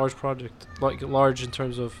 It's a large project, like large in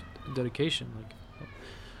terms of dedication. Like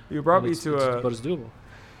you brought me to but it's doable.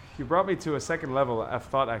 You brought me to a second level of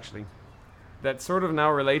thought, actually, that sort of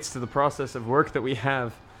now relates to the process of work that we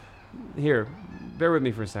have here. Bear with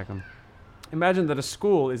me for a second. Imagine that a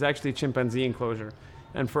school is actually a chimpanzee enclosure,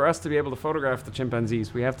 and for us to be able to photograph the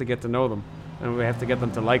chimpanzees, we have to get to know them, and we have to get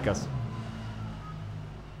them to like us.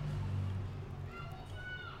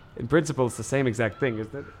 In principle, it's the same exact thing,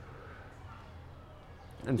 isn't it?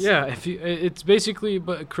 And yeah, it's basically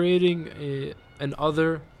creating an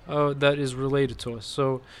other that is related to us.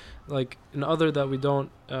 So, like an other that we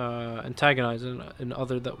don't antagonize, and an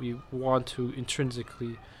other that we want to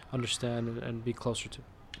intrinsically understand and be closer to.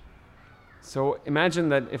 So imagine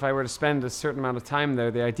that if I were to spend a certain amount of time there,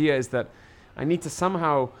 the idea is that I need to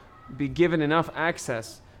somehow be given enough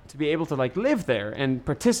access to be able to like live there and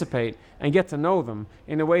participate and get to know them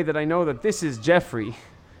in a way that I know that this is Jeffrey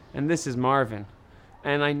and this is Marvin,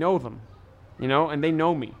 and I know them, and they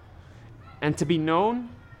know me. And to be known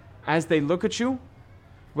as they look at you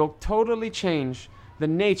will totally change the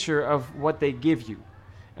nature of what they give you.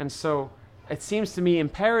 And so it seems to me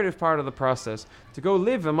imperative part of the process to go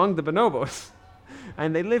live among the bonobos.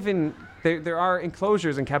 And they live in, there are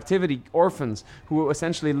enclosures and captivity orphans who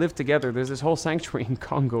essentially live together. There's this whole sanctuary in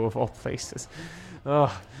Congo of all places.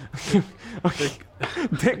 Oh, okay.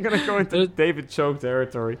 They're gonna go into David Choke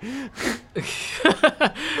territory.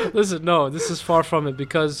 Listen, no, this is far from it,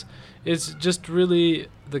 because it's just really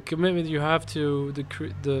the commitment you have to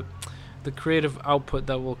the creative output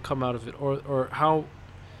that will come out of it, or how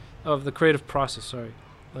of the creative process. Sorry,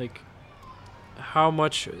 like how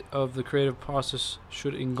much of the creative process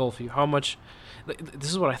should engulf you? How much?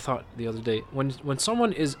 This is what I thought the other day. When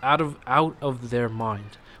someone is out of their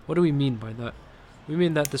mind, what do we mean by that? We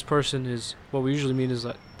mean that this person is, what we usually mean is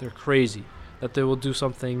that they're crazy, that they will do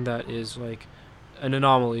something that is like an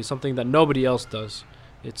anomaly, something that nobody else does.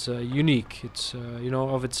 It's unique, it's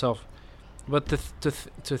of itself. But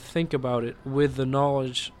to think about it with the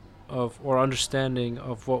knowledge of, or understanding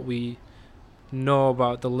of, what we know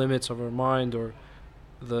about the limits of our mind, or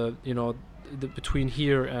the between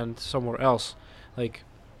here and somewhere else, like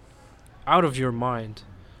out of your mind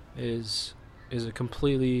is a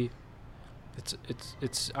completely,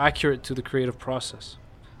 it's accurate to the creative process.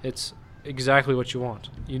 It's exactly what you want.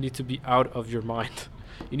 You need to be out of your mind.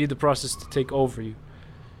 You need the process to take over you,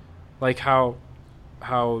 like how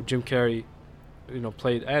Jim Carrey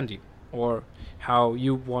played Andy, or how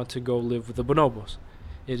you want to go live with the bonobos.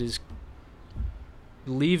 It is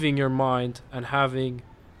leaving your mind and having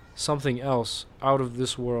something else out of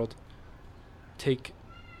this world take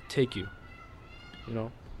you.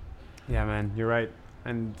 Yeah, man, you're right.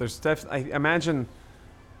 And there's I imagine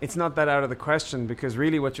it's not that out of the question, because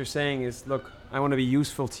really what you're saying is, look, I want to be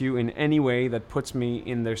useful to you in any way that puts me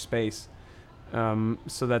in their space,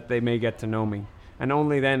 so that they may get to know me. And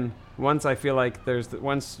only then, once I feel like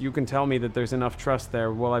once you can tell me that there's enough trust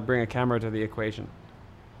there, will I bring a camera to the equation.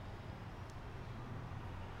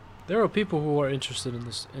 There are people who are interested in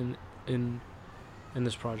this in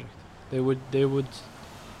this project. They would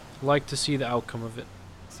like to see the outcome of it.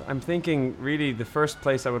 So I'm thinking really the first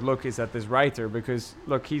place I would look is at this writer, because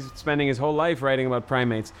look, he's spending his whole life writing about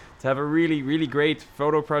primates. To have a really, really great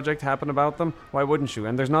photo project happen about them, why wouldn't you?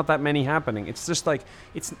 And there's not that many happening. It's just like,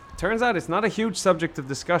 turns out it's not a huge subject of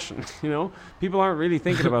discussion, People aren't really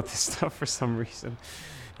thinking about this stuff for some reason,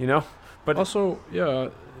 But also,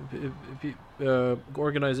 yeah,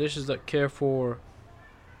 organizations that care for,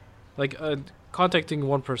 like, contacting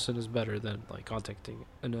one person is better than like contacting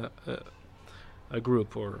a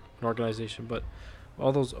group or an organization, but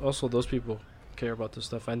those people care about this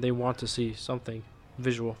stuff, and they want to see something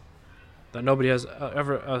visual that nobody has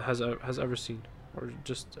ever seen, or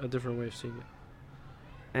just a different way of seeing it.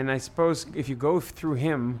 And I suppose if you go through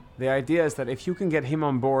him, the idea is that if you can get him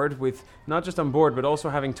on board with, not just on board, but also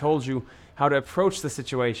having told you how to approach the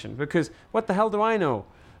situation, because what the hell do I know,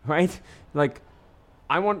 right? Like,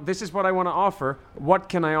 this is what I want to offer. What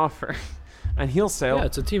can I offer? And he'll say, yeah,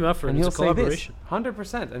 it's a team effort, and it's he'll a collaboration. Say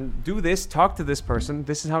this, 100%, and do this, talk to this person,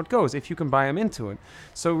 this is how it goes, if you can buy him into it.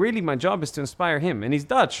 So really my job is to inspire him, and he's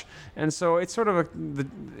Dutch, and so it's sort of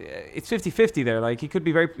it's 50-50 there. Like,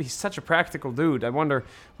 he's such a practical dude. I wonder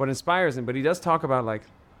what inspires him, but he does talk about, like,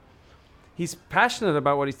 he's passionate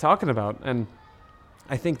about what he's talking about, and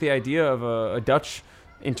I think the idea of a Dutch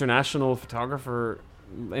international photographer,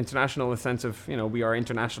 international in the sense of, we are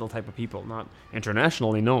international type of people, not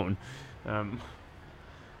internationally known. I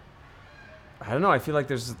don't know. I feel like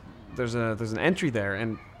there's an entry there,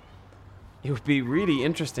 and it would be really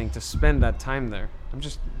interesting to spend that time there.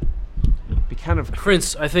 Be kind of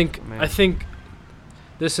Prince. I think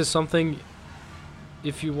this is something.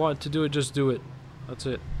 If you want to do it, just do it. That's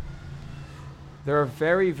it. There are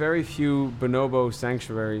very, very few bonobo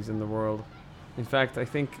sanctuaries in the world. In fact, I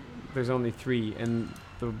think there's only 3, and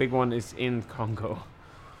the big one is in Congo.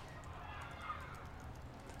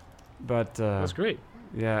 But that's great.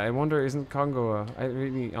 Yeah, I wonder, isn't Congo?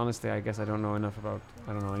 Honestly, I guess I don't know enough about.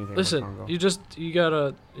 I don't know anything. Listen, about Congo. you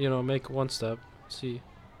gotta make one step. See,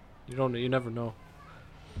 you never know.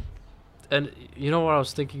 And you know what I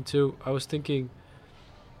was thinking too? I was thinking,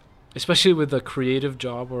 especially with a creative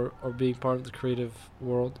job or being part of the creative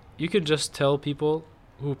world, you can just tell people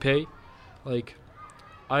who pay, like,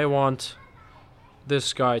 I want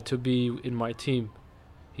this guy to be in my team.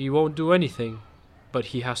 He won't do anything, but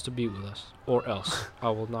he has to be with us, or else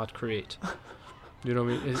I will not create. You know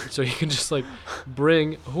what I mean? So you can just like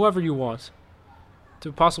bring whoever you want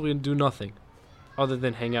to possibly do nothing other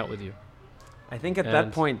than hang out with you. I think at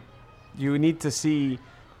that point, you need to see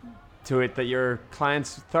to it that your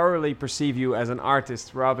clients thoroughly perceive you as an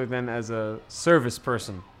artist rather than as a service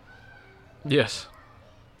person. Yes.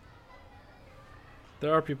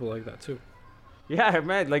 There are people like that too. Yeah,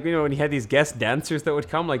 man. Like, you know, when you had these guest dancers that would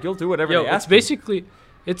come, like, you'll do whatever Yo, they it's ask you.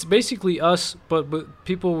 basically us, but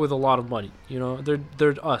people with a lot of money. You know,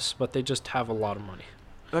 they're us, but they just have a lot of money.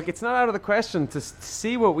 Like, it's not out of the question to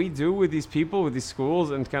see what we do with these people, with these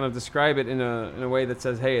schools, and kind of describe it in a way that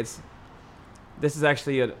says, hey, this is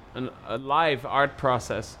actually a live art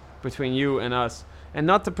process between you and us, and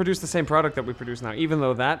not to produce the same product that we produce now, even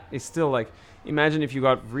though that is still like, imagine if you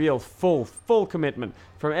got real full commitment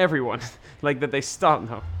from everyone, like that they stop.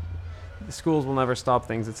 No, the schools will never stop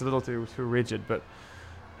things. It's a little too rigid, but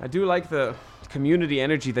I do like the community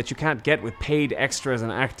energy that you can't get with paid extras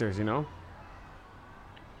and actors, you know?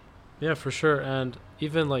 Yeah, for sure. And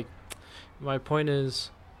even like, my point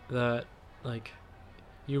is that like,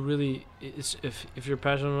 you really, it's if you're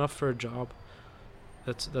passionate enough for a job,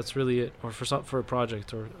 that's really it. Or for a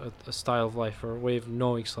project or a style of life or a way of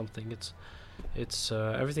knowing something. It's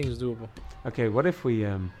everything is doable. Okay, what if we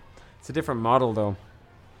it's a different model though.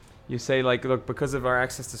 You say like, look, because of our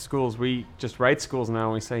access to schools, we just write schools now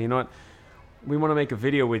and we say, you know what, we want to make a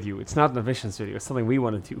video with you. It's not an emissions video, it's something we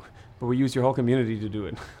want to do, but we use your whole community to do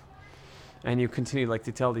it. And you continue like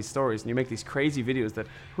to tell these stories and you make these crazy videos that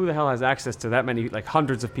who the hell has access to that many, like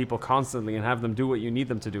hundreds of people constantly, and have them do what you need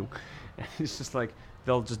them to do. And it's just like,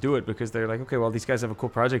 they'll just do it because they're like, okay, well, these guys have a cool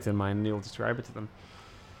project in mind, and you'll describe it to them.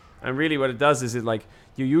 And really what it does is it like,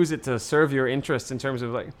 you use it to serve your interests in terms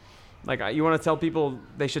of like you want to tell people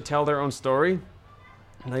they should tell their own story.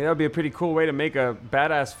 Like, that would be a pretty cool way to make a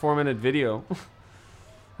badass 4-minute video.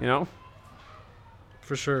 You know?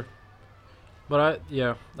 For sure. But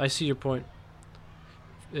I see your point.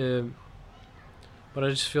 But I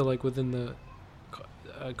just feel like within the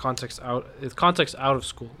context out of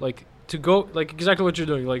school, like to go, like exactly what you're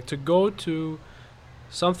doing, like to go to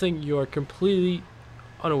something you are completely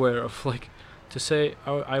unaware of, like to say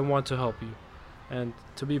I want to help you, and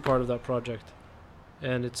to be part of that project,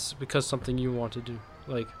 and it's because something you want to do,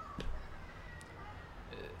 like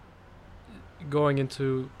going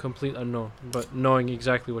into complete unknown, but knowing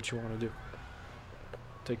exactly what you want to do.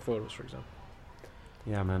 Take photos, for example.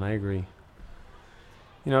 Yeah, man, I agree.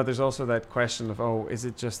 You know, there's also that question of, oh, is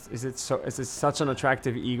it such an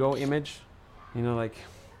attractive ego image? You know, like,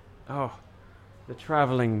 oh, the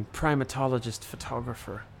traveling primatologist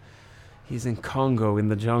photographer. He's in Congo in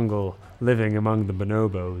the jungle, living among the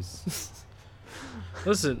bonobos.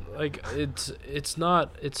 Listen, like it's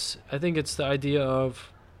not. I think it's the idea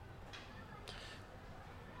of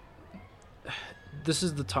this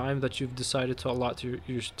is the time that you've decided to allot to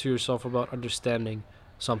yourself about understanding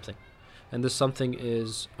something, and this something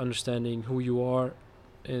is understanding who you are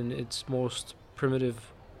in its most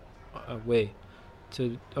primitive way,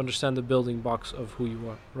 to understand the building blocks of who you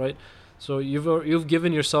are, right? So you've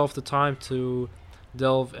given yourself the time to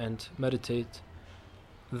delve and meditate,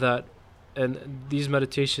 that, and these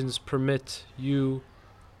meditations permit you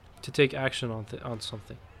to take action on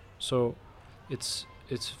something. So it's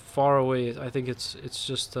far away. I think it's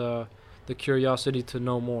just the curiosity to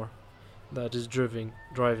know more that is driving,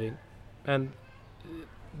 and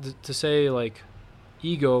to say like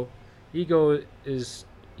ego is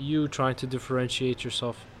you trying to differentiate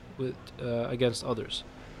yourself with against others,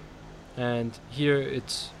 and here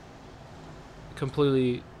it's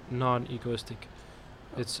completely non-egoistic.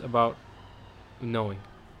 It's about knowing.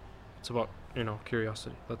 It's about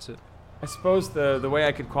curiosity. That's it. I suppose the way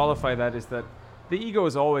I could qualify that is that the ego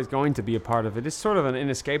is always going to be a part of it. It's sort of an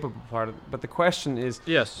inescapable part of it. But the question is,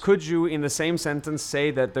 Yes. could you, in the same sentence,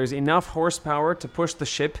 say that there's enough horsepower to push the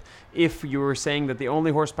ship if you were saying that the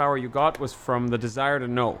only horsepower you got was from the desire to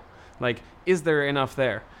know? Like, is there enough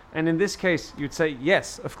there? And in this case, you'd say,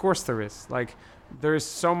 yes, of course there is. Like, there's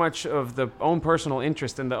so much of the own personal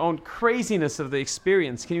interest and the own craziness of the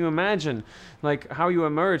experience. Can you imagine, like, how you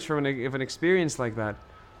emerge from an experience like that?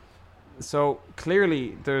 So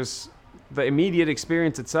clearly, there's the immediate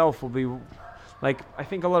experience itself will be, like, I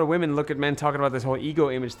think a lot of women look at men talking about this whole ego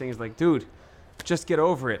image thing. Is like, dude, just get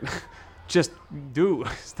over it. Just do.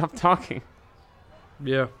 Stop talking.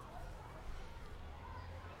 Yeah.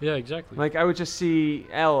 Yeah, exactly. Like, I would just see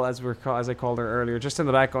Elle, as I called her earlier, just in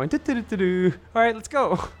the back going, do. All right, let's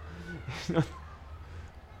go. Oh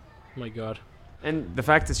my God. And the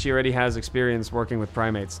fact that she already has experience working with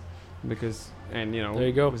primates, because, and There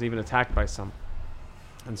you go. was even attacked by some.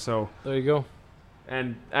 And so, There you go.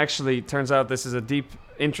 and actually, turns out this is a deep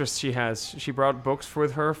interest she has. She brought books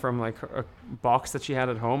with her from like a box that she had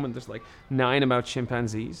at home, and there's like 9 about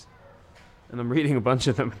chimpanzees. And I'm reading a bunch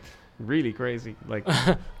of them. Really crazy. Like,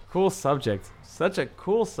 cool subject. Such a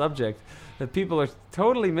cool subject that people are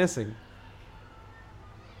totally missing.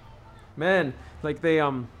 Man, like they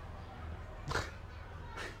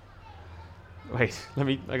Wait,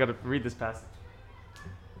 I gotta read this passage.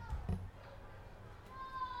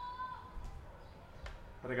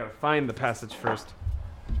 But I gotta find the passage first.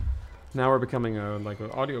 Now we're becoming like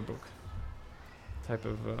an audiobook type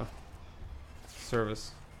of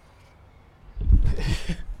service.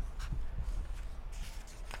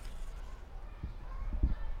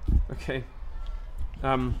 Okay.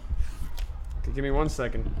 Okay, give me 1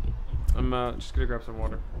 second. I'm just gonna grab some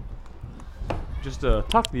water. Just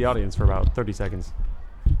talk to the audience for about 30 seconds.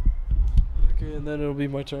 Okay, and then it'll be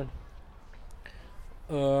my turn.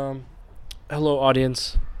 Hello,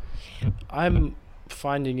 audience. I'm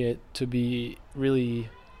finding it to be really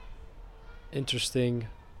interesting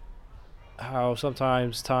how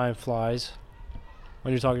sometimes time flies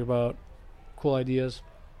when you're talking about cool ideas.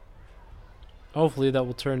 Hopefully that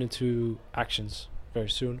will turn into actions very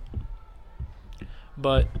soon.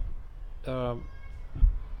 But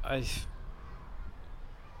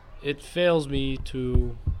it fails me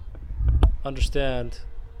to understand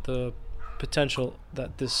the potential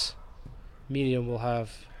that this medium will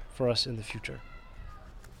have for us in the future.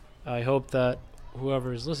 I hope that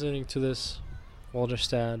whoever is listening to this will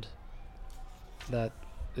understand that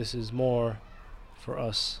this is more for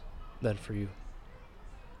us than for you.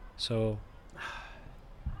 So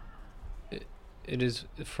it is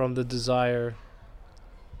from the desire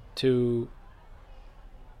to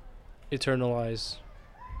eternalize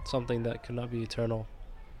something that could not be eternal,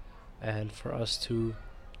 and for us to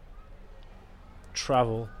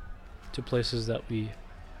travel to places that we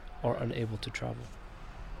are unable to travel.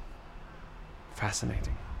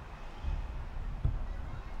 Fascinating.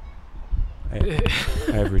 I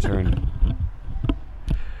have returned.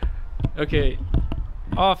 Okay,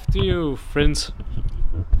 off to you, friends.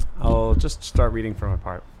 I'll just start reading from a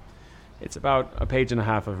part. It's about a page and a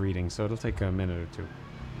half of reading, so it'll take a minute or two.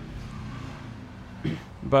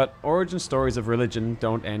 But origin stories of religion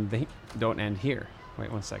don't end here.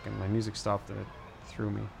 Wait 1 second, my music stopped and it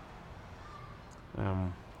threw me.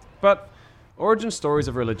 But origin stories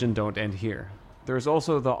of religion don't end here. There is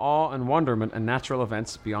also the awe and wonderment and natural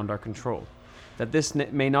events beyond our control. That this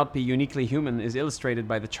may not be uniquely human is illustrated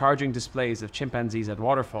by the charging displays of chimpanzees at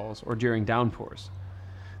waterfalls or during downpours.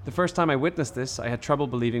 The first time I witnessed this, I had trouble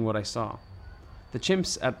believing what I saw. The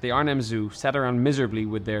chimps at the Arnhem Zoo sat around miserably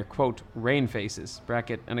with their, quote, rain faces,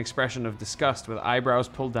 bracket, an expression of disgust with eyebrows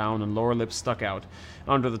pulled down and lower lips stuck out,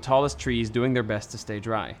 under the tallest trees doing their best to stay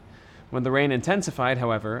dry. When the rain intensified,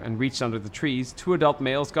 however, and reached under the trees, 2 adult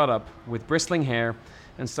males got up, with bristling hair,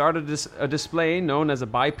 and started a display known as a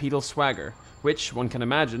bipedal swagger, which, one can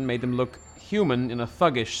imagine, made them look human in a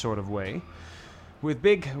thuggish sort of way. With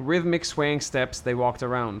big, rhythmic swaying steps, they walked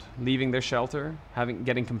around, leaving their shelter,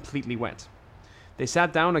 getting completely wet. They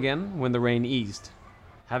sat down again when the rain eased.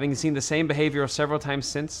 Having seen the same behavior several times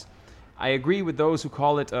since, I agree with those who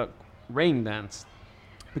call it a rain dance,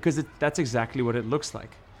 because that's exactly what it looks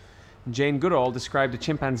like. Jane Goodall described a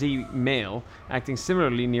chimpanzee male acting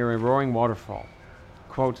similarly near a roaring waterfall.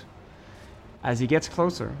 Quote, as he gets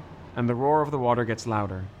closer, and the roar of the water gets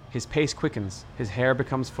louder, his pace quickens, his hair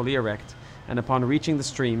becomes fully erect, and upon reaching the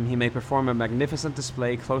stream, he may perform a magnificent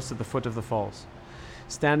display close to the foot of the falls.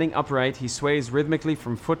 Standing upright, he sways rhythmically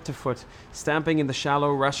from foot to foot, stamping in the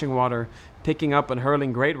shallow, rushing water, picking up and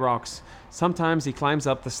hurling great rocks. Sometimes he climbs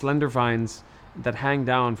up the slender vines that hang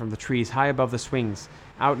down from the trees high above the swings,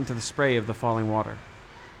 out into the spray of the falling water.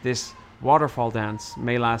 This waterfall dance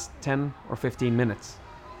may last 10 or 15 minutes.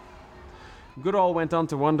 Goodall went on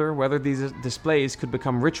to wonder whether these displays could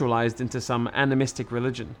become ritualized into some animistic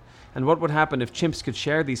religion, and what would happen if chimps could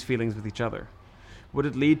share these feelings with each other. Would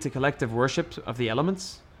it lead to collective worship of the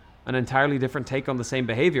elements? An entirely different take on the same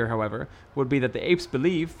behavior, however, would be that the apes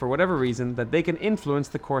believe, for whatever reason, that they can influence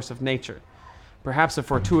the course of nature. Perhaps a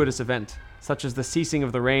fortuitous event, such as the ceasing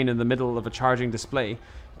of the rain in the middle of a charging display,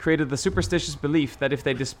 created the superstitious belief that if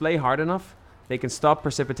they display hard enough, they can stop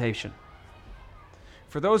precipitation.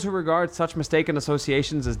 For those who regard such mistaken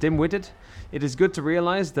associations as dim-witted, it is good to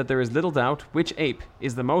realize that there is little doubt which ape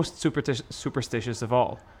is the most superstitious of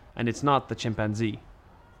all, and it's not the chimpanzee.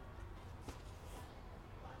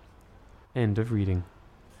 End of reading.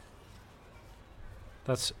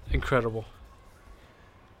 That's incredible.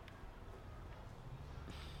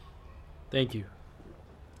 Thank you.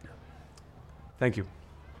 Thank you.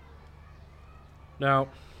 Now,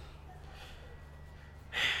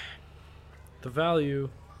 the value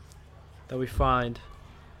that we find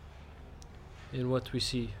in what we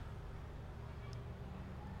see.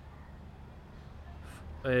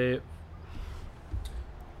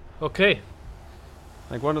 Okay.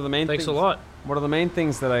 Like one of the main Thanks things, a lot. One of the main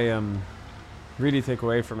things that I really take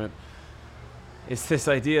away from it is this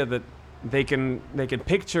idea that they can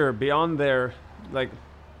picture beyond their like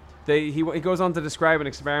he goes on to describe an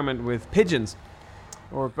experiment with pigeons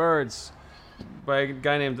or birds by a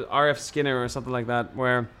guy named R.F. Skinner or something like that,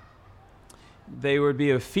 where they would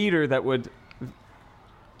be a feeder that would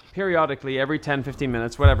periodically, every 10-15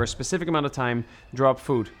 minutes, whatever, specific amount of time, drop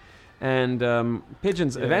food. And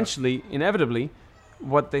pigeons eventually, inevitably,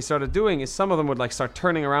 what they started doing is some of them would like start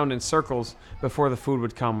turning around in circles before the food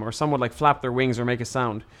would come, or some would like flap their wings or make a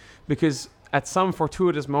sound, because at some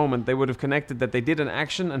fortuitous moment they would have connected that they did an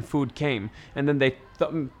action and food came, and then they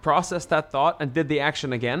processed that thought and did the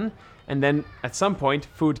action again, and then at some point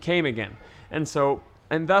food came again. And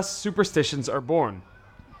thus superstitions are born.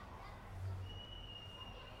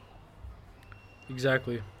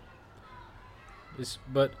 Exactly.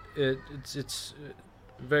 It's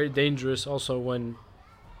very dangerous also when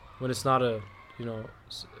it's not a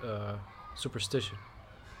superstition.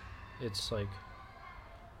 It's like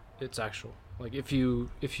it's actual. Like if you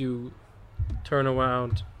turn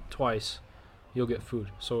around twice, you'll get food.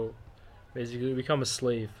 So basically, you become a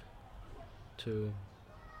slave to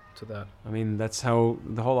that. I mean, that's how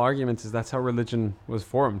the whole argument is. That's how religion was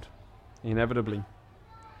formed, inevitably,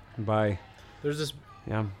 by. There's this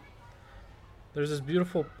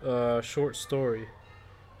beautiful short story,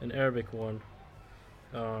 an Arabic one.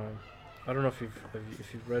 I don't know if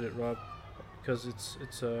you've read it, Rob, because it's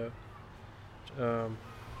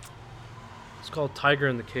called Tiger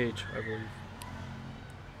in the Cage, I believe,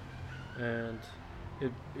 and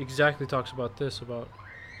it exactly talks about this, about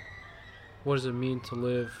what does it mean to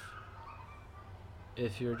live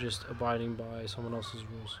if you're just abiding by someone else's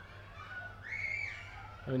rules.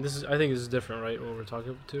 I mean, I think this is different, right? What we're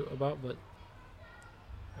talking about, but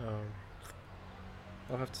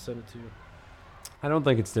I'll have to send it to you. I don't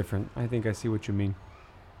think it's different. I think I see what you mean,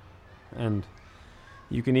 and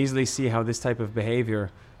you can easily see how this type of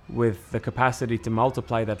behavior, with the capacity to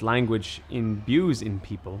multiply that language, imbues in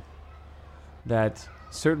people that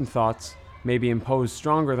certain thoughts may be imposed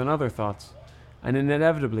stronger than other thoughts, and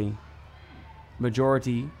inevitably,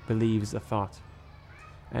 majority believes a thought.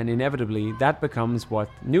 And inevitably, that becomes what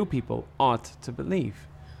new people ought to believe.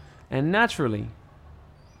 And naturally,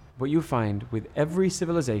 what you find with every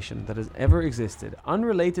civilization that has ever existed,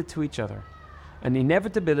 unrelated to each other, an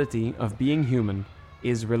inevitability of being human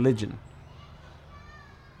is religion.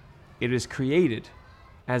 It is created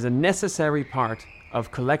as a necessary part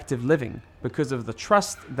of collective living because of the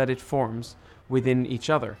trust that it forms within each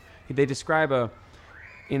other. They describe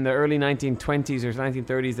in the early 1920s or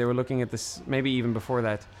 1930s, they were looking at this, maybe even before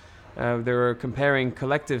that, they were comparing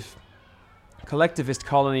collectivist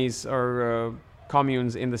colonies or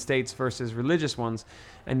communes in the States versus religious ones,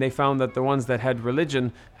 and they found that the ones that had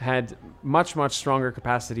religion had much, much stronger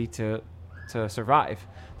capacity to survive.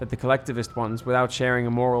 That the collectivist ones, without sharing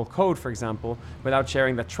a moral code, for example, without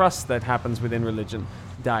sharing the trust that happens within religion,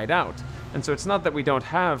 died out. And so it's not that we don't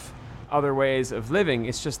have other ways of living,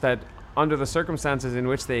 it's just that under the circumstances in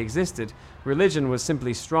which they existed, religion was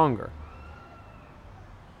simply stronger.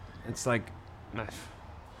 It's like...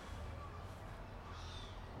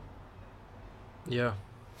 Yeah.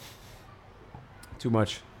 Too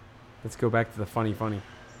much. Let's go back to the funny.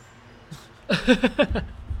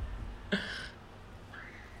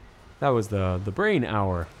 That was the brain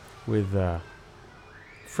hour with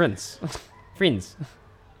friends. Friends.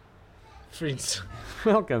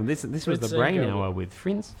 Welcome. This was the brain hour with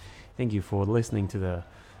friends. Thank you for listening to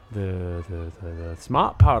the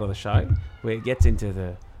smart part of the show, where it gets into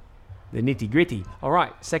the nitty gritty. All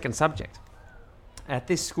right, second subject. At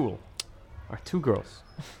this school are two girls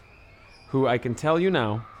who I can tell you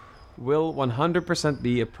now will 100%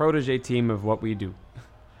 be a protege team of what we do.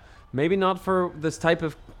 Maybe not for this type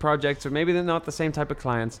of projects, or maybe they're not the same type of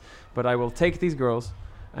clients, but I will take these girls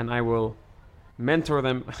and I will mentor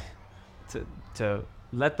them to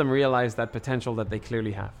let them realize that potential that they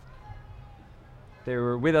clearly have. They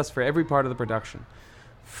were with us for every part of the production,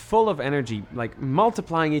 full of energy, like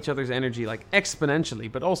multiplying each other's energy like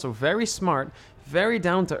exponentially, but also very smart, very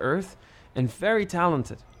down to earth, and very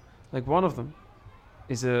talented. Like one of them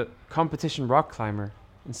is a competition rock climber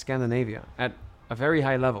in Scandinavia at a very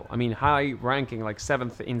high level. I mean, high ranking, like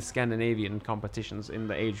 7th in Scandinavian competitions in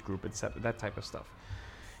the age group, etc. That type of stuff.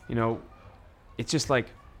 You know, it's just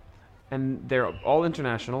like, and they're all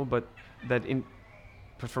international, but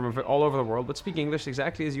from all over the world, but speak English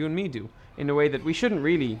exactly as you and me do, in a way that we shouldn't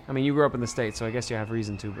really. I mean, you grew up in the States, so I guess you have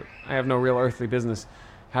reason to, but I have no real earthly business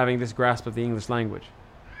having this grasp of the English language.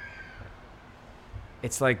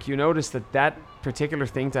 It's like you notice that particular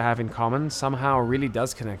thing to have in common somehow really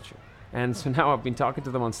does connect you. And so now I've been talking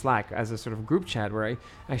to them on Slack as a sort of group chat where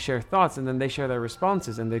I share thoughts and then they share their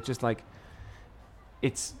responses, and they're just like,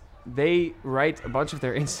 they write a bunch of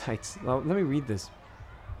their insights. Well, let me read this.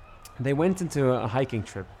 They went into a hiking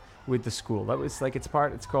trip with the school. That was like, it's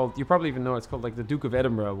called, you probably even know, it's called like the Duke of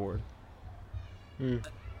Edinburgh Award.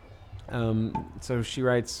 So she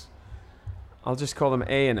writes, I'll just call them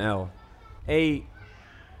A and L. A,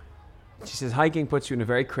 she says, hiking puts you in a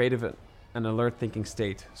very creative and alert thinking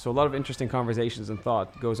state. So a lot of interesting conversations and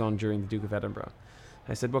thought goes on during the Duke of Edinburgh.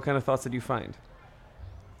 I said, what kind of thoughts did you find?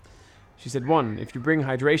 She said, 1, if you bring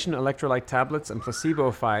hydration, electrolyte tablets, and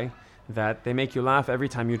placebo-fy that, they make you laugh every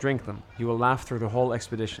time you drink them. You will laugh through the whole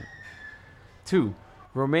expedition. 2,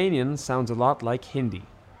 Romanian sounds a lot like Hindi.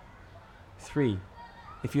 3,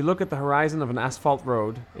 if you look at the horizon of an asphalt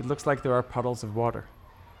road, it looks like there are puddles of water.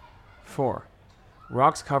 4,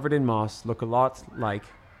 rocks covered in moss look a lot like,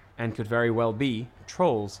 and could very well be,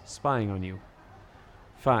 trolls spying on you.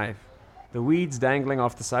 5, the weeds dangling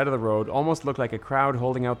off the side of the road almost look like a crowd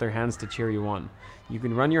holding out their hands to cheer you on. You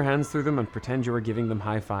can run your hands through them and pretend you are giving them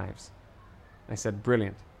high fives. I said,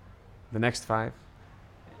 brilliant. The next 5,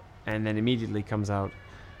 and then immediately comes out,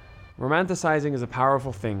 romanticizing is a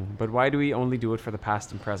powerful thing, but why do we only do it for the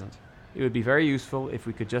past and present? It would be very useful if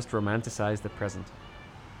we could just romanticize the present.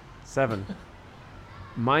 7,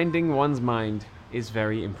 minding one's mind is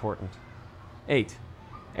very important. 8,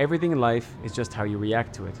 everything in life is just how you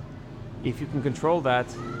react to it. If you can control that,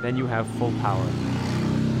 then you have full power.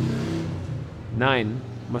 9,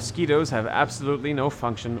 mosquitoes have absolutely no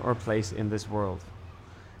function or place in this world.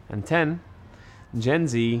 And 10, Gen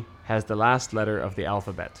Z has the last letter of the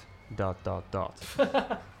alphabet. ...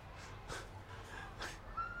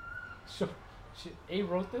 So, A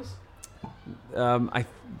wrote this?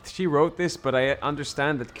 She wrote this, but I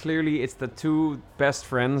understand that clearly it's the two best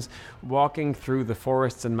friends walking through the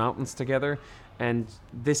forests and mountains together, and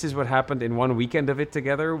this is what happened in one weekend of it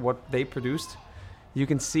together, what they produced. You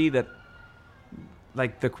can see that,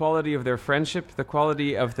 like, the quality of their friendship, the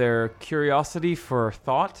quality of their curiosity for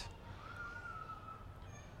thought,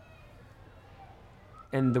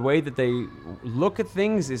 and the way that they look at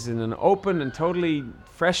things is in an open and totally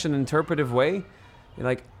fresh and interpretive way.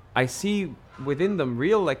 Like, I see within them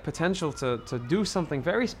real, like, potential to do something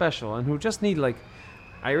very special, and who just need, like,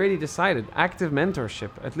 I already decided, active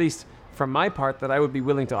mentorship, at least from my part, that I would be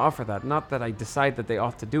willing to offer that, not that I decide that they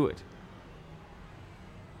ought to do it.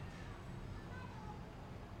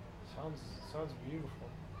 Sounds beautiful.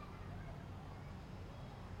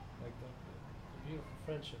 Like the beautiful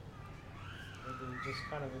friendship. Where they just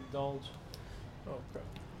kind of indulge. Oh crap.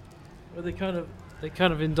 Where they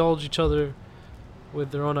kind of indulge each other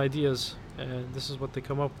with their own ideas, and this is what they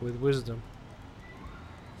come up with, wisdom.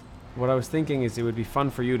 What I was thinking is it would be fun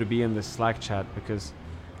for you to be in this Slack chat, because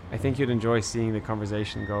I think you'd enjoy seeing the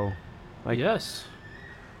conversation go. Like, yes.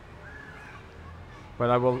 But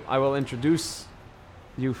I will introduce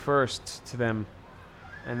you first to them,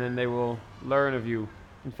 and then they will learn of you.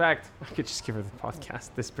 In fact, I could just give her the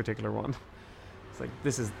podcast, this particular one. It's like,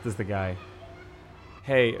 this is the guy.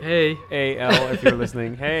 Hey. AL, if you're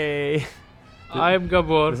listening. Hey. I'm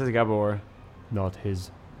Gabor. This is Gabor. Not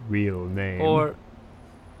his real name. Or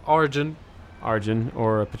Arjun.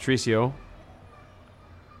 Or Patricio.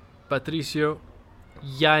 Patricio.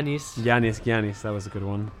 Yanis. That was a good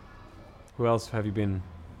one. Who else have you been?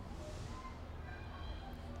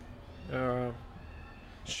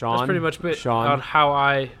 Sean. That's pretty much it. Sean. On how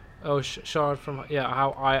I... Sean from... Yeah,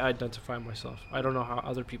 how I identify myself. I don't know how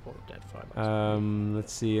other people identify myself.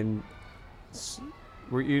 Let's see. And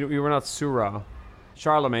you were not Surah.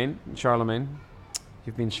 Charlemagne.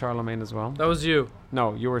 You've been Charlemagne as well. That was you.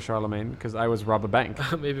 No, you were Charlemagne, because I was rob a bank.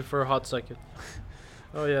 Maybe for a hot second.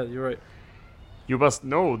 Oh yeah, you're right. You must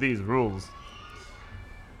know these rules.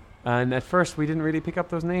 And at first, we didn't really pick up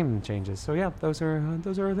those name changes. So yeah, those are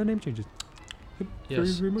the name changes. Yes.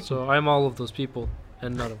 Very much So I'm all of those people,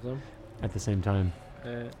 and none of them. At the same time.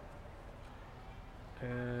 And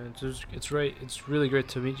it's right. It's really great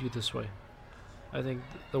to meet you this way. I think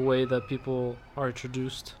the way that people are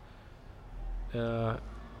introduced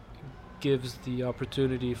gives the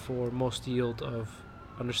opportunity for most yield of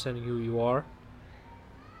understanding who you are,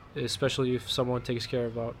 especially if someone takes care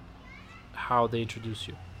about how they introduce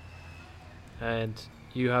you. And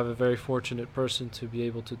you have a very fortunate person to be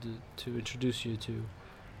able to introduce you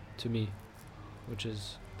to me, which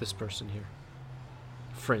is this person here,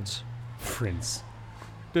 Friends.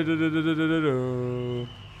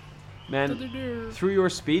 Man, through your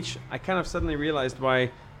speech, I kind of suddenly realized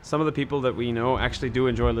why some of the people that we know actually do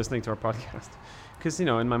enjoy listening to our podcast. Because,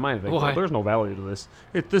 in my mind, like, Why? there's no value to this.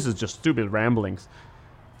 This is just stupid ramblings.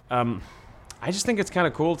 I just think it's kind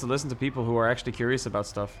of cool to listen to people who are actually curious about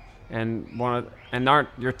stuff and aren't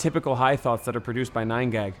your typical high thoughts that are produced by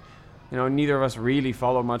 9gag. You know, neither of us really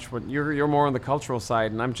follow much. But you're more on the cultural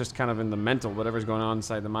side, and I'm just kind of in the mental, whatever's going on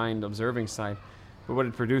inside the mind, observing side. But what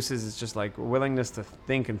it produces is just like willingness to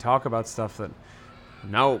think and talk about stuff that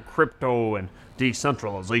now crypto and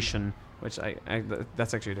decentralization, which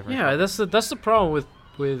that's actually different. Yeah, that's the problem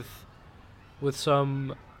with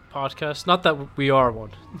some podcasts. Not that we are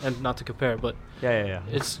one, and not to compare, but Yeah.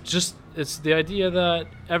 it's the idea that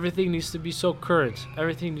everything needs to be so current.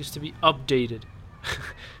 Everything needs to be updated.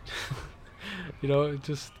 You know,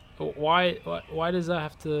 just why does that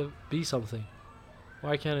have to be something?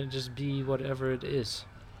 Why can't it just be whatever it is?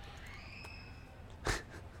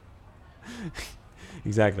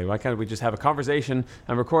 Exactly. Why can't we just have a conversation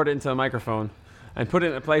and record it into a microphone and put it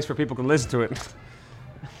in a place where people can listen to it?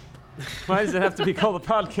 Why does it have to be called a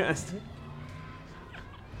podcast?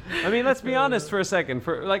 I mean, let's be honest for a second.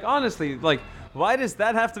 Honestly, why does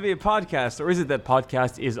that have to be a podcast? Or is it that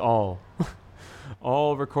podcast is all?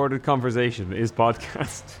 All recorded conversation is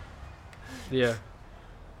podcast. Yeah.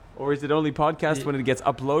 Or is it only podcast when it gets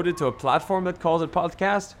uploaded to a platform that calls it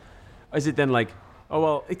podcast? Or is it then like, oh,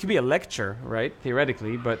 well, it could be a lecture, right?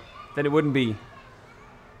 Theoretically, but then it would be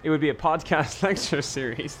a podcast lecture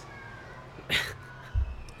series.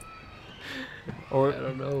 Or I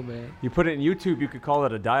don't know, man. you put it in YouTube, you could call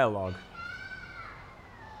it a dialogue.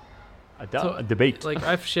 A debate. Like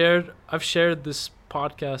I've shared this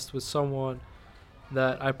podcast with someone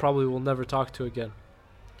that I probably will never talk to again.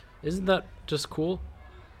 Isn't that just cool?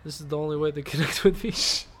 This is the only way they connect with me.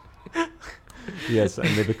 Yes, and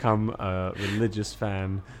they become a religious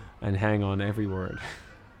fan and hang on every word.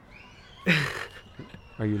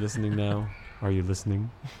 Are you listening now? Are you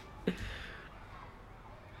listening?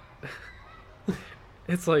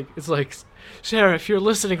 It's like, Sarah, if you're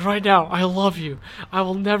listening right now, I love you. I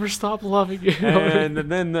will never stop loving you. And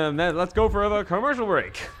then let's go for a commercial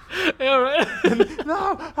break. Yeah, right.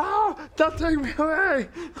 No, don't take me away.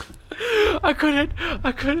 I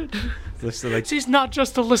couldn't. Listen, She's not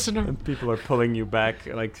just a listener. and people are pulling you back,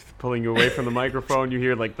 like pulling you away from the microphone. You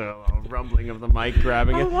hear like the rumbling of the mic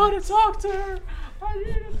grabbing I it. want to talk to her. I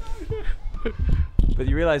need to talk to her. But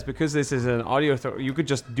you realize because this is an audio, you could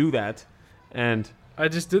just do that, I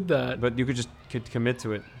just did that. but you could commit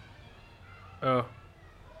to it. Oh.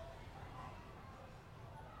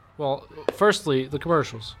 Well, firstly, the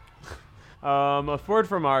commercials. A word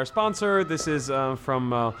from our sponsor. This is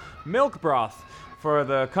from Milk Broth, for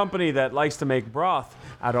the company that likes to make broth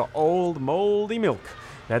out of old moldy milk.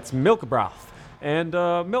 That's Milk Broth. And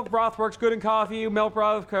milk broth works good in coffee. Milk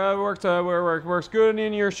broth works good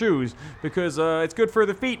in your shoes because it's good for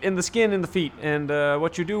the feet and the skin in the feet. And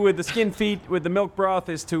what you do with the skin feet with the milk broth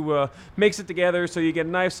is to mix it together so you get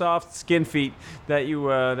nice soft skin feet that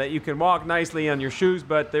you can walk nicely on your shoes.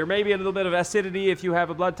 But there may be a little bit of acidity if you have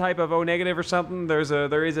a blood type of O negative or something.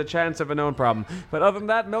 There is a chance of a known problem. But other than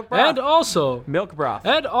that, milk broth.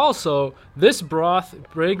 And also, this broth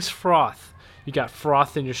brings froth. You got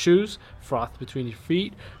froth in your shoes, froth between your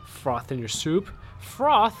feet, froth in your soup.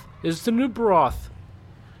 Froth is the new broth.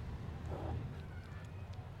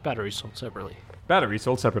 Battery sold separately. Battery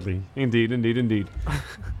sold separately. Indeed.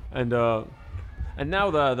 And now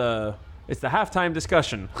it's the halftime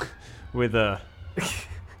discussion with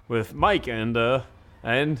Mike and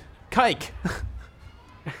Kike.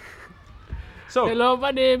 So hello,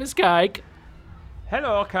 my name is Kike.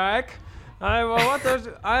 hello, Kike.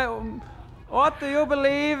 What do you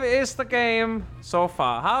believe is the game so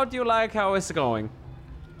far? How do you like how it's going?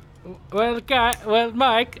 Well,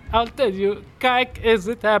 Mike, I'll tell you, Kike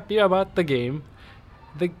isn't happy about the game.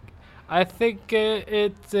 I think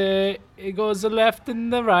it goes the left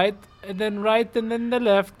and the right, and then the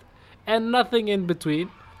left, and nothing in between.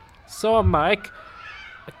 So, Mike,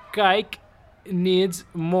 Kike needs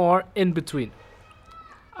more in between.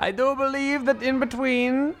 I do believe that in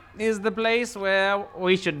between is the place where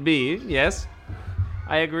we should be. Yes,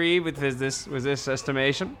 I agree with this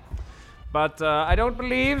estimation. But I don't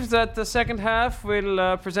believe that the second half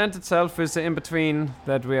will present itself as the in-between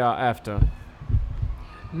that we are after.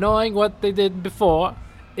 Knowing what they did before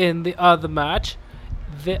in the other match,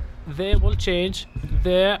 they will change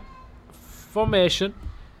their formation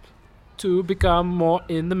to become more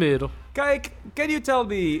in the middle. Kike, can you tell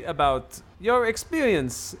me about your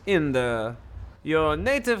experience in your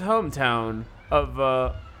native hometown of...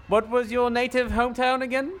 what was your native hometown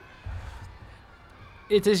again?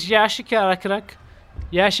 It is Yashikarakrak.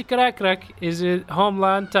 Yashikarakrak is a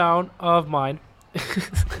homeland town of mine.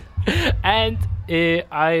 And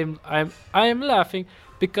I am laughing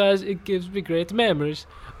because it gives me great memories.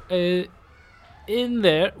 in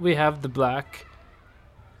there we have the black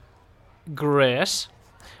grass,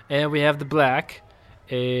 and we have the black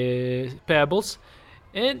pebbles,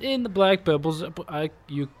 and in the black pebbles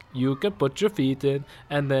you can put your feet in,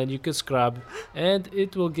 and then you can scrub, and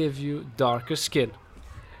it will give you darker skin.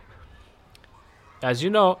 As you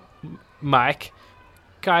know, Mike,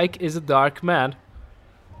 Kike is a dark man,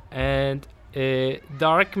 and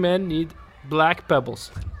dark men need black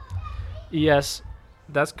pebbles. Yes,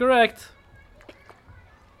 that's correct.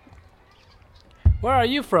 Where are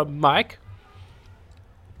you from, Mike?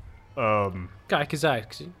 Kike is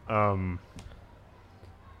asking. I'm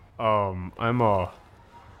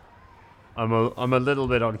a little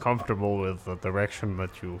bit uncomfortable with the direction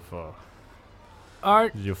that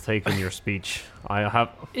you've taken your speech.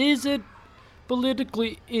 Is it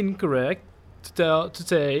politically incorrect to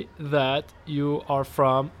say that you are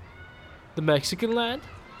from the Mexican land?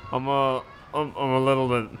 I'm a little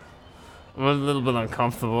bit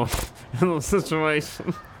uncomfortable in the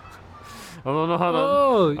situation. I don't know how to.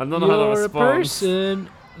 I don't know how to you're a respond. person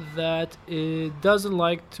that doesn't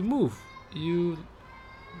like to move. You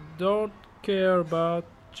don't care about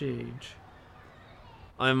change.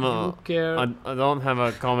 You care. I don't have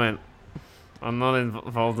a comment. I'm not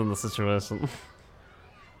involved in the situation.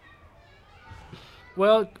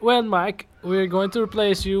 Well, Mike, we're going to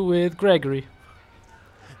replace you with Gregory.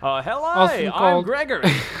 Hello, Often I'm called- Gregory.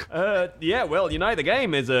 Yeah, well, you know the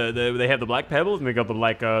game is they have the black pebbles and they got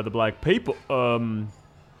the black people.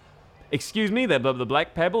 Excuse me, the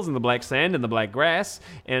black pebbles and the black sand and the black grass,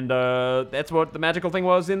 and that's what the magical thing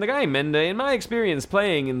was in the game. And in my experience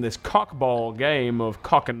playing in this cockball game of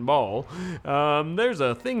cock and ball, there's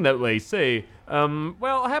a thing that they say.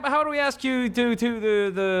 Well, how do we ask you to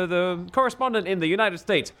the correspondent in the United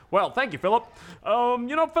States? Well, thank you, Philip.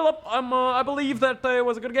 You know, Philip, I believe that it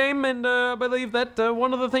was a good game, and I believe that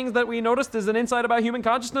one of the things that we noticed is an insight about human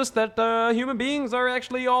consciousness that human beings are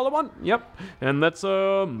actually all at one. Yep, and that's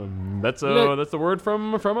the word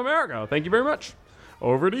from America. Thank you very much.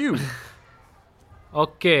 Over to you.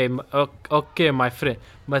 Okay, okay, my friend,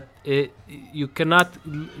 but you cannot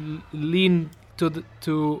lean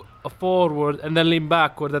to a forward and then lean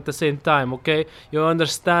backward at the same time. Okay, you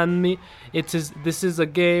understand me? This is a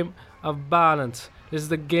game of balance. This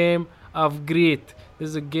is a game of grit. This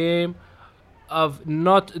is a game of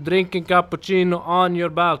not drinking cappuccino on your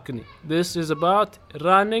balcony. This is about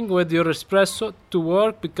running with your espresso to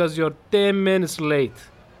work because you're 10 minutes late.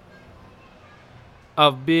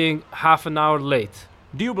 Of being half an hour late.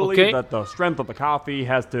 Do you believe Okay. that the strength of the coffee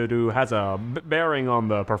has a bearing on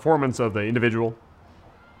the performance of the individual?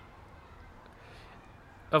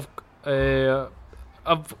 Of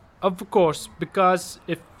course, because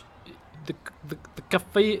if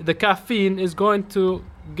the caffeine is going to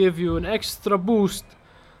give you an extra boost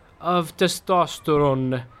of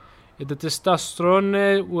testosterone. The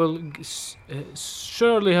testosterone will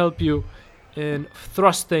surely help you in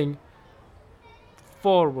thrusting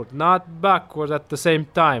forward, not backward at the same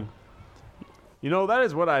time. You know, that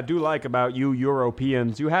is what I do like about you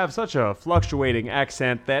Europeans. You have such a fluctuating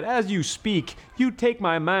accent that as you speak, you take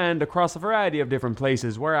my mind across a variety of different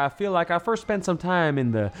places where I feel like I first spent some time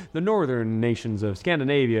in the northern nations of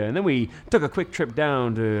Scandinavia, and then we took a quick trip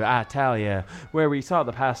down to Italia, where we saw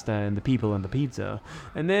the pasta and the people and the pizza.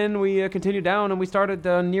 And then we continued down and we started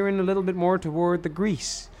nearing a little bit more toward the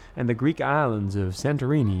Greece and the Greek islands of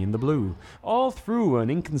Santorini in the blue, all through an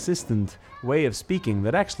inconsistent way of speaking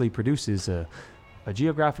that actually produces a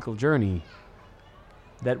geographical journey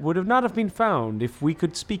that would have not have been found if we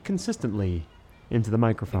could speak consistently into the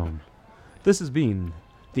microphone. This has been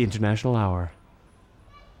the International Hour.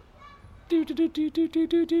 Over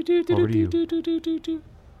to you.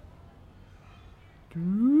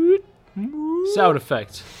 Sound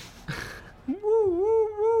effects.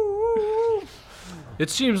 It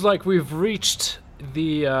seems like we've reached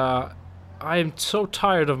the I am so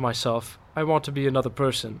tired of myself. I want to be another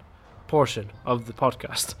portion of the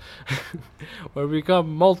podcast where we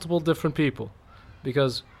become multiple different people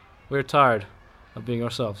because we're tired of being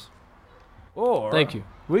ourselves. Or Thank you.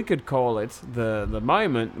 we could call it the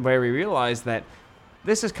moment where we realize that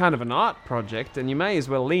this is kind of an art project and you may as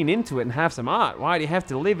well lean into it and have some art. Why do you have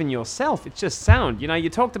to live in yourself? It's just sound. You know, you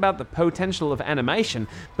talked about the potential of animation,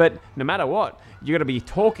 but no matter what, you're going to be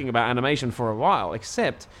talking about animation for a while,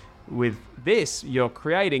 except with this, you're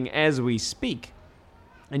creating as we speak.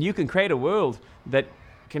 And you can create a world that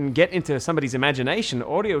can get into somebody's imagination.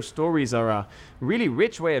 Audio stories are a really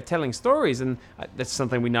rich way of telling stories, and that's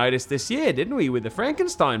something we noticed this year, didn't we, with the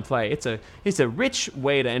Frankenstein play? It's a rich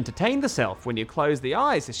way to entertain the self when you close the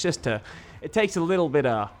eyes. It's just it takes a little bit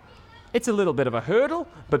of It's a little bit of a hurdle,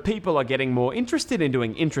 but people are getting more interested in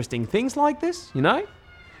doing interesting things like this, you know?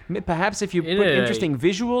 Perhaps if you put interesting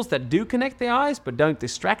visuals that do connect the eyes, but don't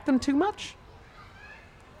distract them too much.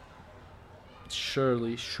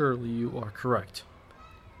 Surely you are correct.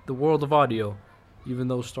 The world of audio, even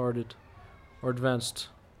though started or advanced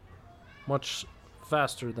much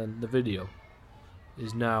faster than the video,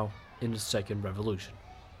 is now in its second revolution.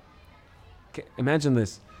 Imagine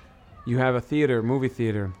this. You have a theater, movie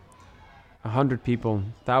theater, 100 people,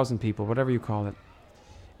 1,000 people, whatever you call it.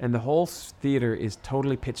 And the whole theater is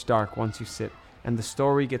totally pitch dark once you sit. And the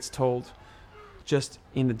story gets told just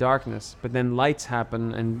in the darkness. But then lights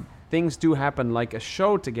happen and things do happen like a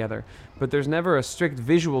show together. But there's never a strict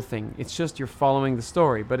visual thing. It's just you're following the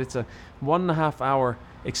story. But it's a 1.5 hour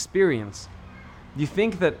experience. You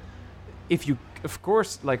think that if you, of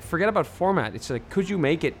course, like forget about format. It's like, could you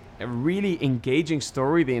make it a really engaging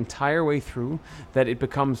story the entire way through that it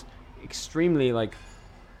becomes extremely like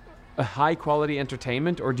a high quality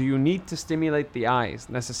entertainment, or do you need to stimulate the eyes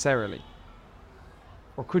necessarily?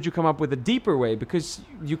 Or could you come up with a deeper way? Because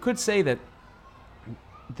you could say that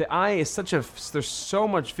the eye is there's so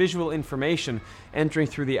much visual information entering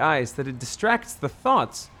through the eyes that it distracts the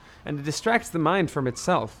thoughts and it distracts the mind from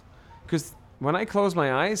itself. Because when I close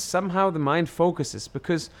my eyes, somehow the mind focuses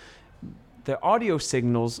because the audio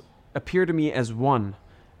signals appear to me as one,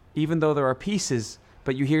 even though there are pieces,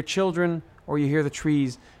 but you hear children or you hear the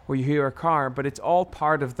trees or you hear a car, but it's all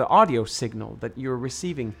part of the audio signal that you're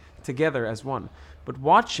receiving together as one. But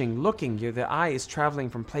watching, looking, the eye is traveling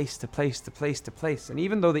from place to place to place to place. And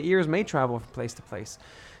even though the ears may travel from place to place,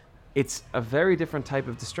 it's a very different type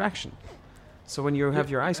of distraction. So when you have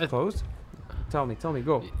your eyes closed, tell me,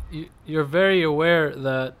 go. You're very aware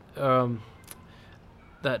that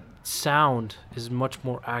that sound is much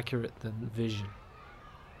more accurate than vision.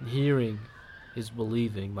 Hearing is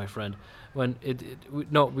believing, my friend. When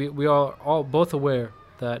we are all both aware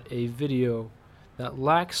that a video that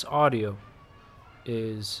lacks audio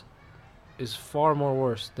is far more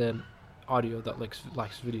worse than audio that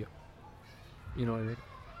lacks video. You know what I mean?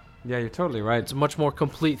 Yeah, you're totally right. It's a much more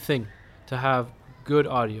complete thing to have good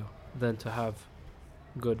audio than to have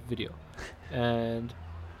good video. And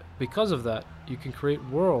because of that, you can create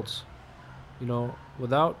worlds,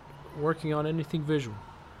 without working on anything visual.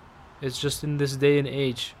 It's just in this day and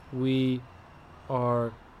age, we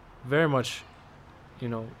are very much,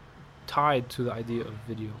 tied to the idea of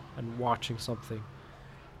video and watching something.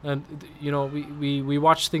 And, we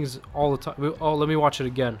watch things all the time. Let me watch it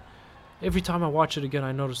again. Every time I watch it again,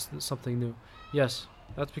 I notice something new. Yes,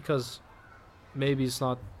 that's because maybe it's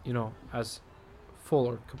not, as full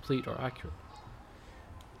or complete or accurate.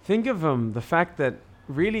 Think of the fact that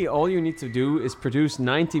really all you need to do is produce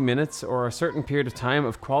 90 minutes or a certain period of time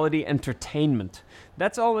of quality entertainment.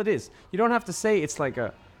 That's all it is. You don't have to say it's like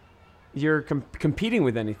you're competing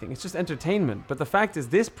with anything. It's just entertainment. But the fact is,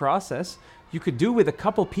 this process you could do with a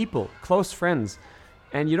couple people, close friends,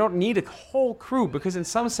 and you don't need a whole crew, because in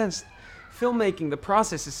some sense, filmmaking, the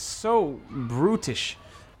process is so brutish,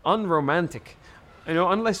 unromantic.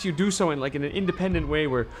 Unless you do so in an independent way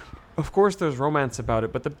where, of course, there's romance about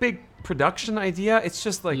it, but the big production idea, it's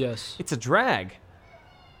just it's a drag.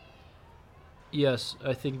 Yes,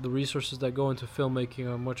 I think the resources that go into filmmaking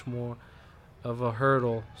are much more of a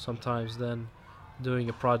hurdle sometimes than doing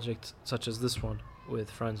a project such as this one with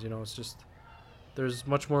friends. It's just, there's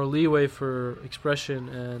much more leeway for expression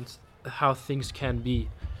and how things can be,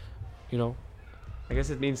 I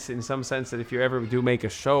guess it means in some sense that if you ever do make a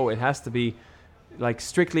show, it has to be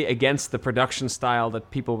strictly against the production style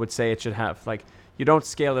that people would say it should have. You don't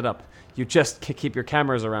scale it up. You just keep your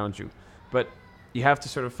cameras around you. But you have to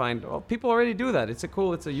sort of find, people already do that. It's a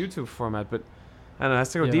YouTube format, but I don't know, it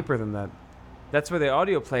has to go deeper than that. That's where the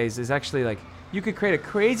audio plays, is actually you could create a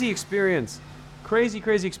crazy experience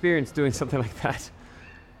doing something like that.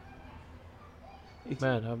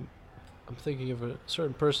 Man, I'm thinking of a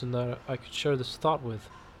certain person that I could share this thought with.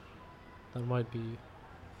 That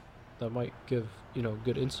might give,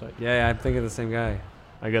 good insight. Yeah, I'm thinking of the same guy.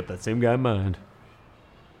 I got that same guy in mind.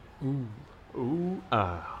 Ooh,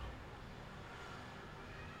 ah.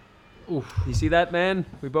 Oof. You see that, man?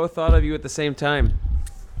 We both thought of you at the same time.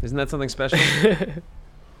 Isn't that something special?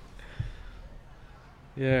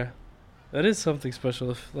 Yeah. That is something special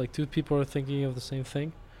if two people are thinking of the same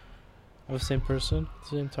thing, of the same person at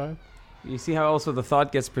the same time. You see how also the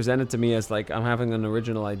thought gets presented to me as I'm having an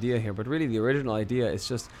original idea here, but really the original idea is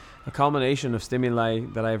just a culmination of stimuli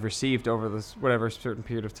that I've received over this whatever certain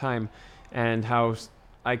period of time, and how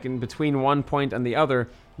I can, between one point and the other,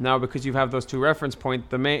 now because you have those two reference points,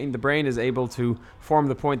 the brain is able to form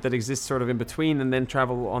the point that exists sort of in between and then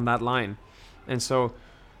travel on that line. And so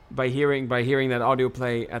by hearing that audio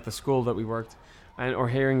play at the school that we worked, or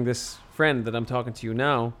hearing this friend that I'm talking to you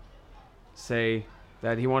now say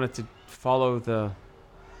that he wanted to follow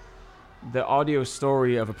the audio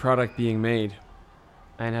story of a product being made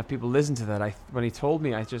and have people listen to that, when he told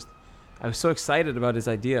me, I was so excited about his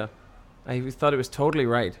idea. I thought it was totally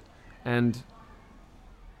right. And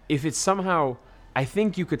if it's somehow, I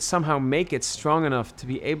think you could somehow make it strong enough to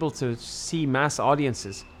be able to see mass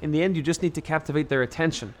audiences. In the end, you just need to captivate their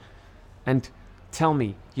attention. And tell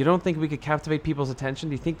me, you don't think we could captivate people's attention?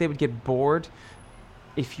 Do you think they would get bored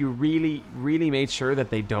if you really, really made sure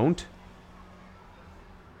that they don't?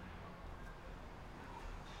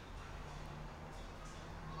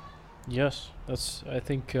 Yes, I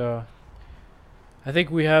think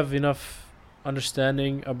we have enough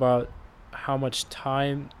understanding about how much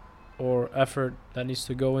time or effort that needs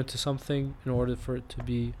to go into something in order for it to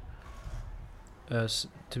be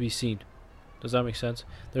seen. Does that make sense?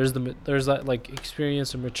 There's that like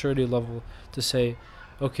experience and maturity level to say,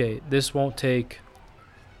 okay, this won't take,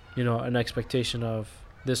 an expectation of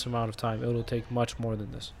this amount of time. It'll take much more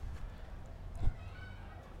than this.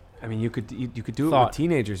 I mean, you could do it Thought. with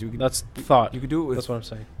teenagers. That's thought. You could do it with. That's what I'm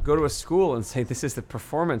saying. Go to a school and say this is the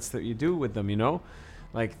performance that you do with them.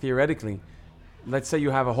 Like theoretically, let's say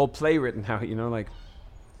you have a whole play written out. Like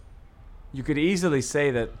you could easily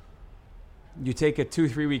say that you take a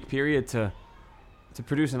 2-3 week period to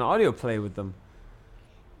produce an audio play with them.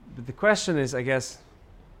 But the question is, I guess.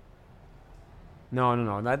 No.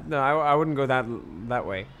 I wouldn't go that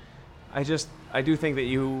way. I do think that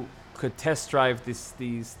you could test drive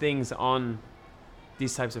these things on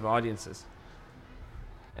these types of audiences.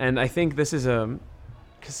 And I think this is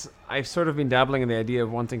because I've sort of been dabbling in the idea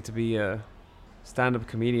of wanting to be a stand-up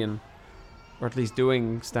comedian, or at least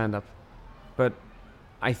doing stand-up. But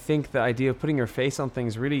I think the idea of putting your face on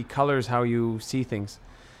things really colors how you see things.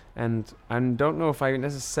 And I don't know if I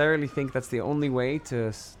necessarily think that's the only way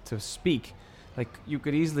to speak. Like, you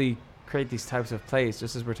could easily create these types of plays,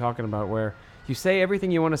 just as we're talking about, where you say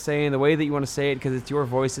everything you want to say in the way that you want to say it because it's your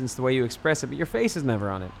voice and it's the way you express it, but your face is never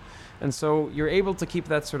on it. And so you're able to keep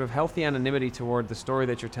that sort of healthy anonymity toward the story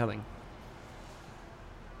that you're telling.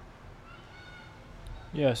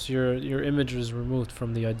 Yes, your image is removed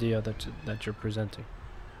from the idea that you're presenting.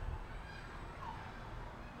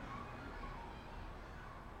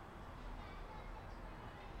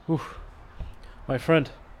 Oof. My friend.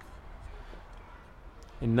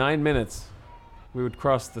 In 9 minutes, we would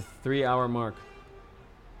cross the 3-hour mark.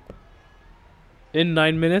 In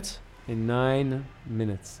 9 minutes? In 9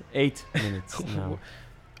 minutes. 8 minutes now.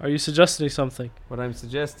 Are you suggesting something? What I'm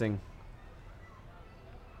suggesting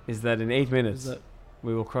is that in 8 minutes,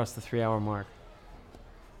 we will cross the 3-hour mark.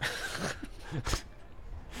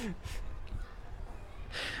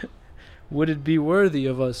 Would it be worthy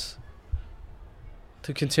of us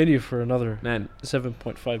to continue for another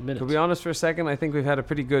 7.5 minutes? To be honest for a second, I think we've had a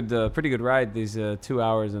pretty good ride these 2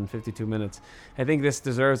 hours and 52 minutes. I think this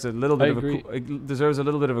deserves a little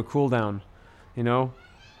bit of a cool down,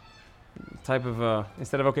 type of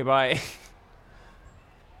instead of okay bye.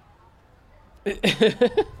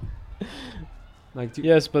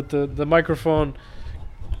 Yes, but the microphone.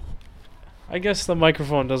 I guess the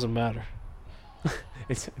microphone doesn't matter.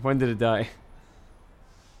 When did it die?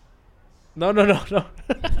 No.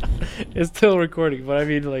 It's still recording, but I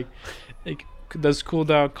mean, like, does cool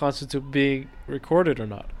down constitute being recorded or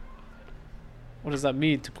not? What does that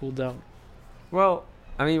mean to cool down? Well,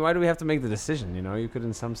 I mean, why do we have to make the decision? You could,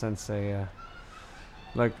 in some sense, say,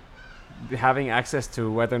 like, having access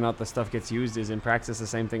to whether or not the stuff gets used is, in practice, the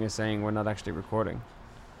same thing as saying we're not actually recording.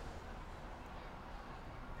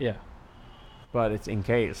 Yeah. But it's in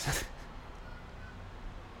case.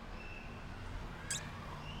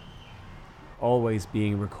 Always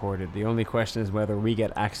being recorded. The only question is whether we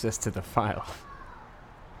get access to the file.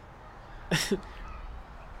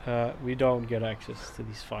 We don't get access to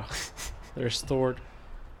these files. They're stored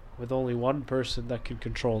with only one person that can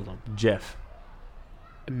control them. Jeff.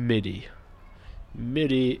 MIDI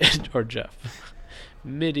or Jeff.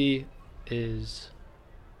 MIDI has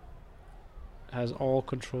all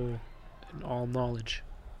control and all knowledge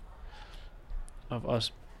of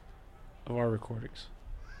us, of our recordings.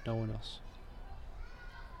 No one else.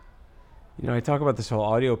 I talk about this whole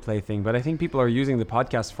audio play thing, but I think people are using the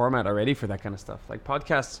podcast format already for that kind of stuff. Like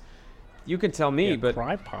podcasts, you can tell me, but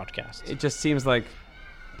Prime podcasts. It just seems like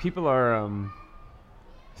people are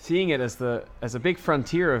seeing it as a big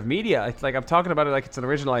frontier of media. It's like I'm talking about it like it's an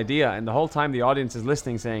original idea, and the whole time the audience is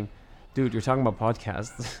listening, saying, "Dude, you're talking about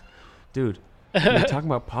podcasts, dude. You're talking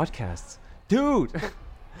about podcasts, dude."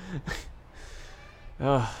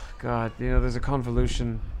 Oh God, there's a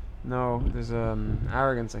convolution. No, there's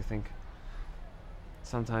arrogance, I think.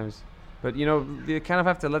 Sometimes, but you kind of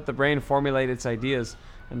have to let the brain formulate its ideas,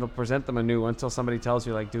 and they'll present them anew until somebody tells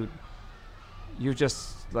you, like, dude, you've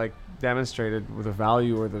just like demonstrated with the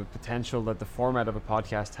value or the potential that the format of a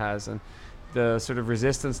podcast has, and the sort of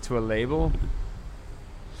resistance to a label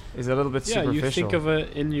is a little bit superficial. You think of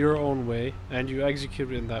it in your own way and you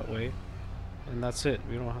execute it in that way, and that's it.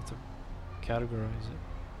 We don't have to categorize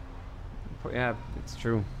it. Yeah, it's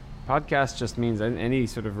true. Podcast just means any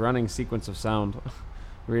sort of running sequence of sound,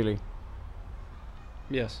 really.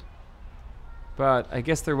 Yes. But I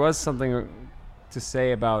guess there was something to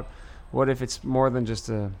say about what if it's more than just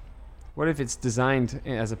what if it's designed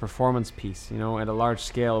as a performance piece, at a large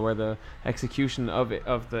scale, where the execution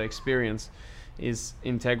of the experience is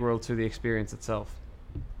integral to the experience itself.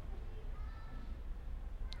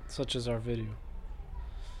 Such as our video.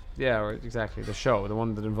 Yeah, or exactly. The show, the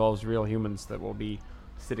one that involves real humans that will be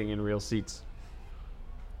sitting in real seats.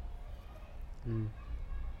 Mm.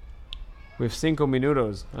 We have 5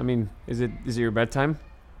 minutos. I mean, is it your bedtime?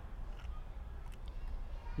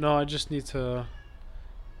 No, I just need to.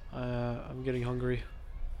 I'm getting hungry,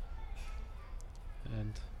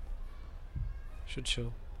 and should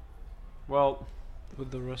chill Well,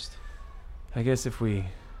 with the rest. I guess if we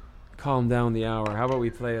calm down the hour, how about we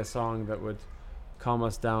play a song that would calm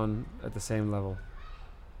us down at the same level?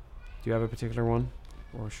 Do you have a particular one,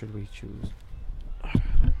 or should we choose?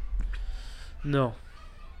 No.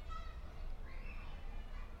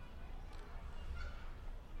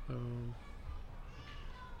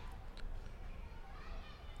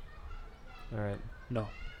 All right. No.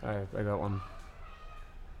 All right, I got one.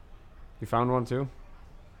 You found one too?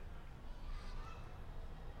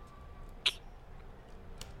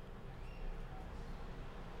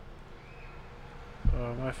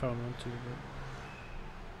 I found one too, but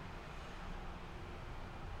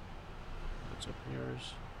what's up in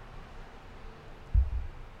yours?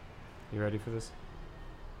 You ready for this?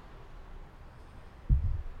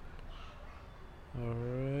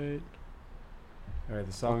 Alright. All right,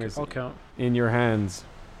 the song is I'll count. In Your Hands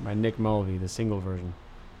by Nick Mulvey, the single version.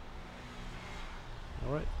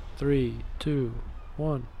 Alright. 3, 2,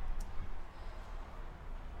 1.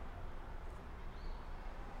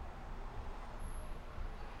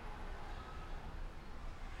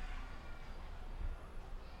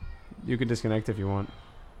 You can disconnect if you want.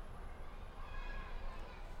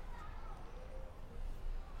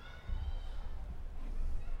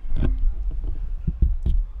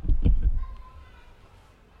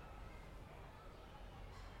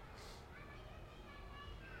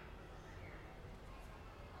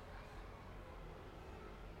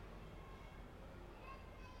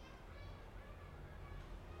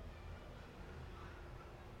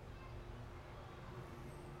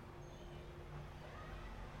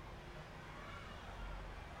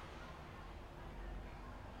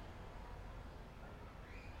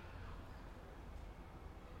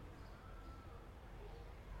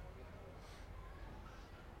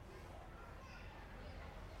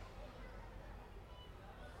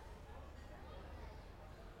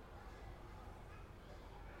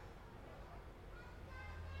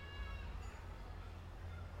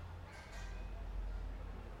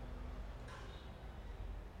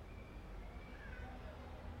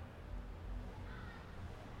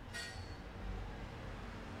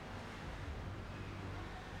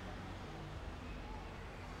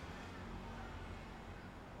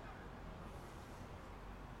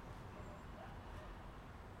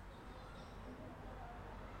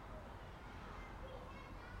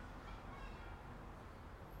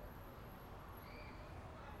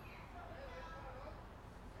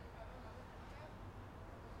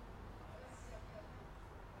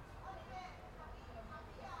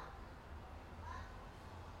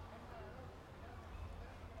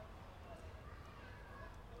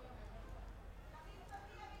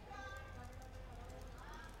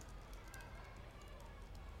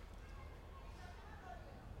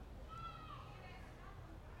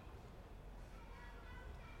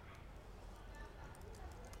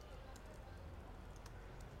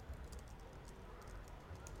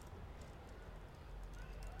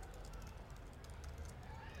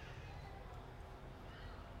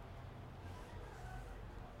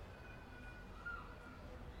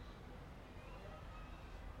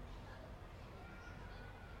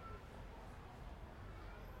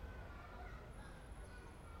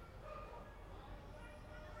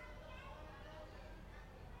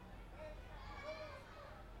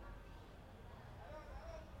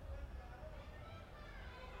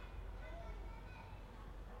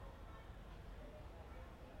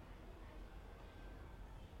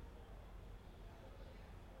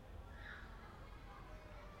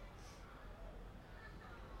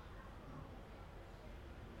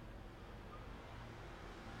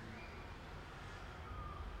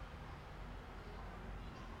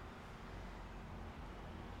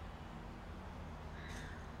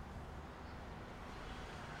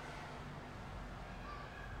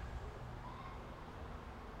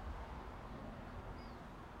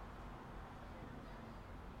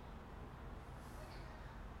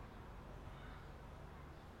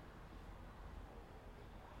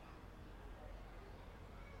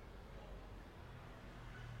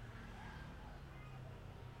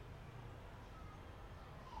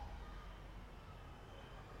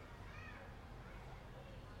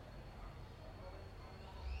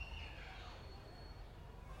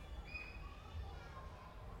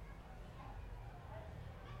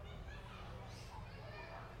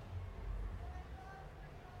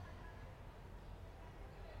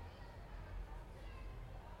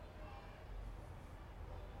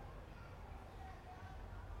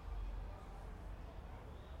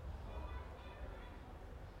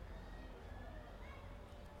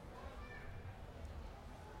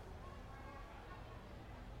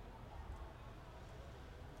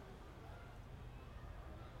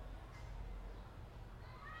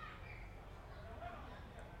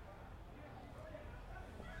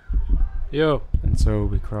 Yo. And so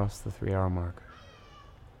we cross the 3-hour mark.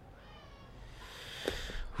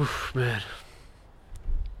 Oof, man.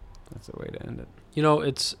 That's a way to end it. You know,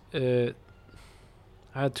 it's I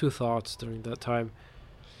had two thoughts during that time.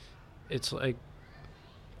 It's like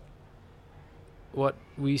what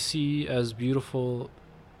we see as beautiful.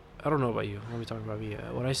 I don't know about you. Let me talk about me.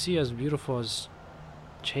 What I see as beautiful has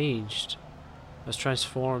changed, has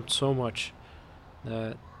transformed so much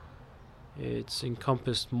that it's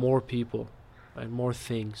encompassed more people and more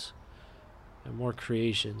things and more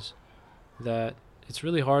creations, that it's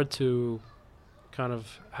really hard to kind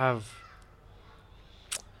of have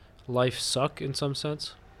life suck in some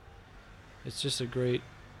sense. It's just a great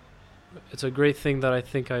thing that I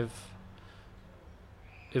think I've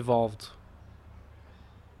evolved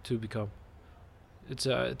to become.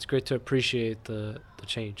 It's great to appreciate the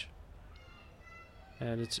change,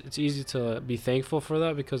 and it's easy to be thankful for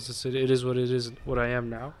that, because it is what it is, what I am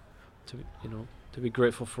now. To be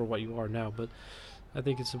grateful for what you are now, but I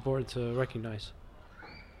think it's important to recognize.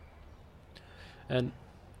 And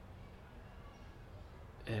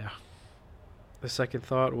yeah, the second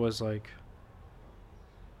thought was like,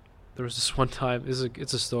 there was this one time.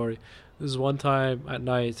 It's a story. This is one time at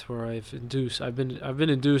night where I've been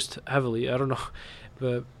induced heavily. I don't know,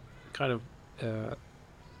 but kind of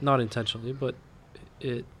not intentionally, but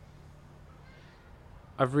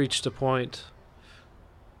I've reached a point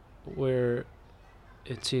where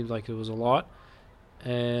it seemed like it was a lot,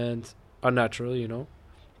 and unnaturally,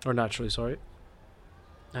 or naturally, sorry.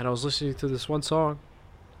 And I was listening to this one song,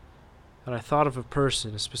 and I thought of a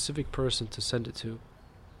specific person to send it to.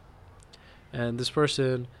 And this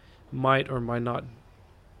person might or might not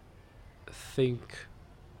think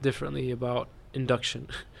differently about induction.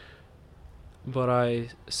 But I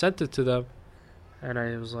sent it to them, and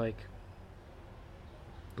I was like,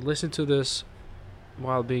 listen to this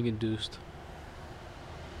while being induced.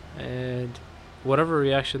 And whatever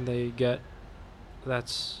reaction they get,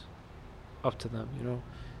 that's up to them,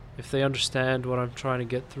 If they understand what I'm trying to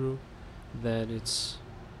get through, then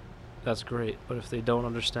that's great. But if they don't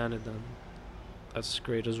understand it, then that's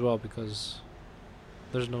great as well, because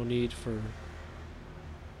there's no need for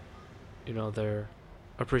their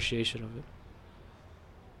appreciation of it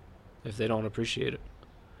if they don't appreciate it.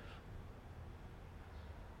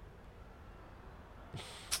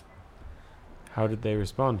 How did they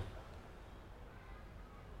respond?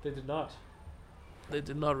 They did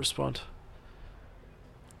not respond.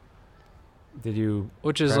 Did you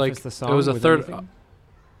Which is preface like, the song it was a with third anything?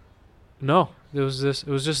 no, it was just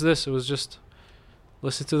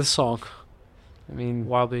listen to the song I mean,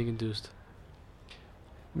 while being induced.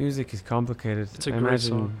 music is complicated. It's a I great imagine,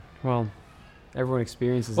 song. well, everyone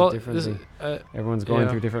experiences Well, it differently. Everyone's going yeah.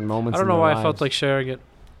 through different moments. I don't in know their why I felt lives. like sharing it,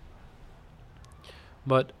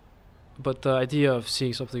 but the idea of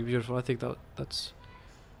seeing something beautiful, I think that's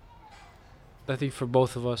I think for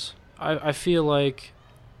both of us, I feel like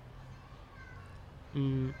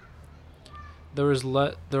there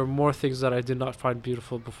are more things that I did not find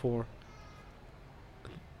beautiful before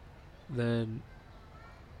than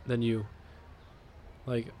you.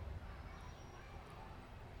 Like,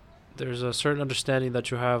 there's a certain understanding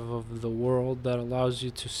that you have of the world that allows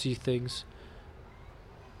you to see things,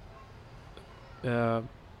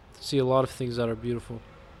 see a lot of things that are beautiful.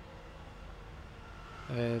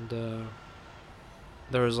 And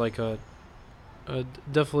there was like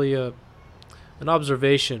definitely an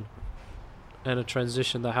observation and a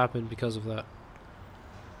transition that happened because of that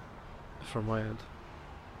from my end,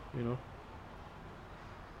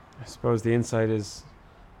 I suppose the insight is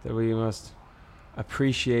that we must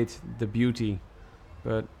appreciate the beauty,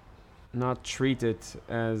 but not treat it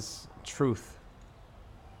as truth.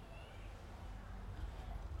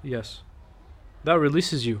 Yes, that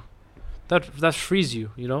releases you, that frees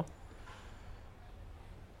you,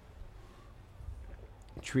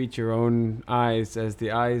 Treat your own eyes as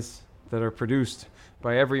the eyes that are produced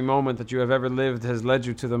by every moment that you have ever lived has led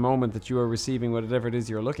you to the moment that you are receiving whatever it is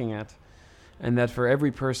you're looking at. And that for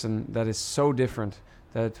every person that is so different,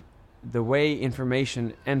 that the way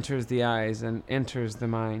information enters the eyes and enters the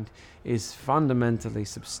mind is fundamentally,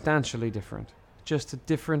 substantially different. Just a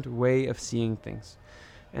different way of seeing things.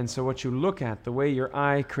 And so what you look at, the way your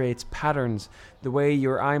eye creates patterns, the way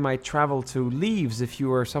your eye might travel to leaves if you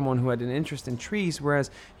were someone who had an interest in trees, whereas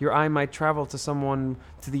your eye might travel to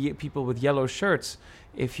the people with yellow shirts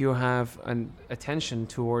if you have an attention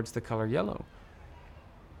towards the color yellow.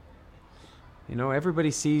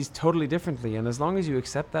 Everybody sees totally differently, and as long as you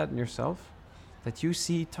accept that in yourself, that you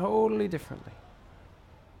see totally differently,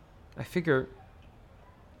 I figure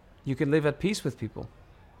you can live at peace with people.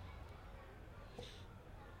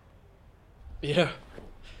 Yeah.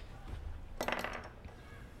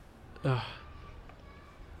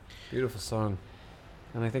 Beautiful song.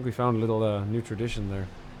 And I think we found a little new tradition there.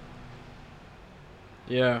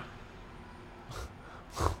 Yeah.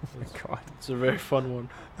 Oh my god. It's a very fun one.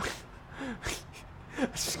 I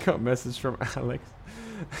just got a message from Alex.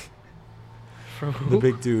 From The who?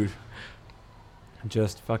 big dude.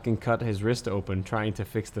 Just fucking cut his wrist open trying to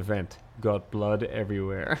fix the vent. Got blood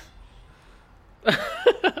everywhere.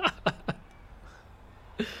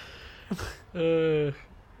 Do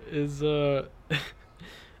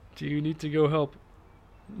you need to go help?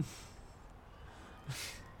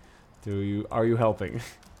 Are you helping?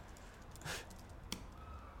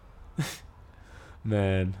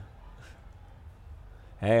 Man.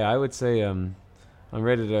 Hey, I would say I'm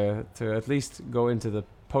ready to at least go into the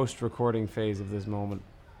post-recording phase of this moment.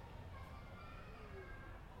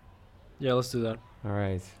 Yeah, let's do that. All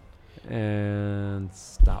right. And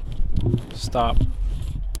stop. Stop.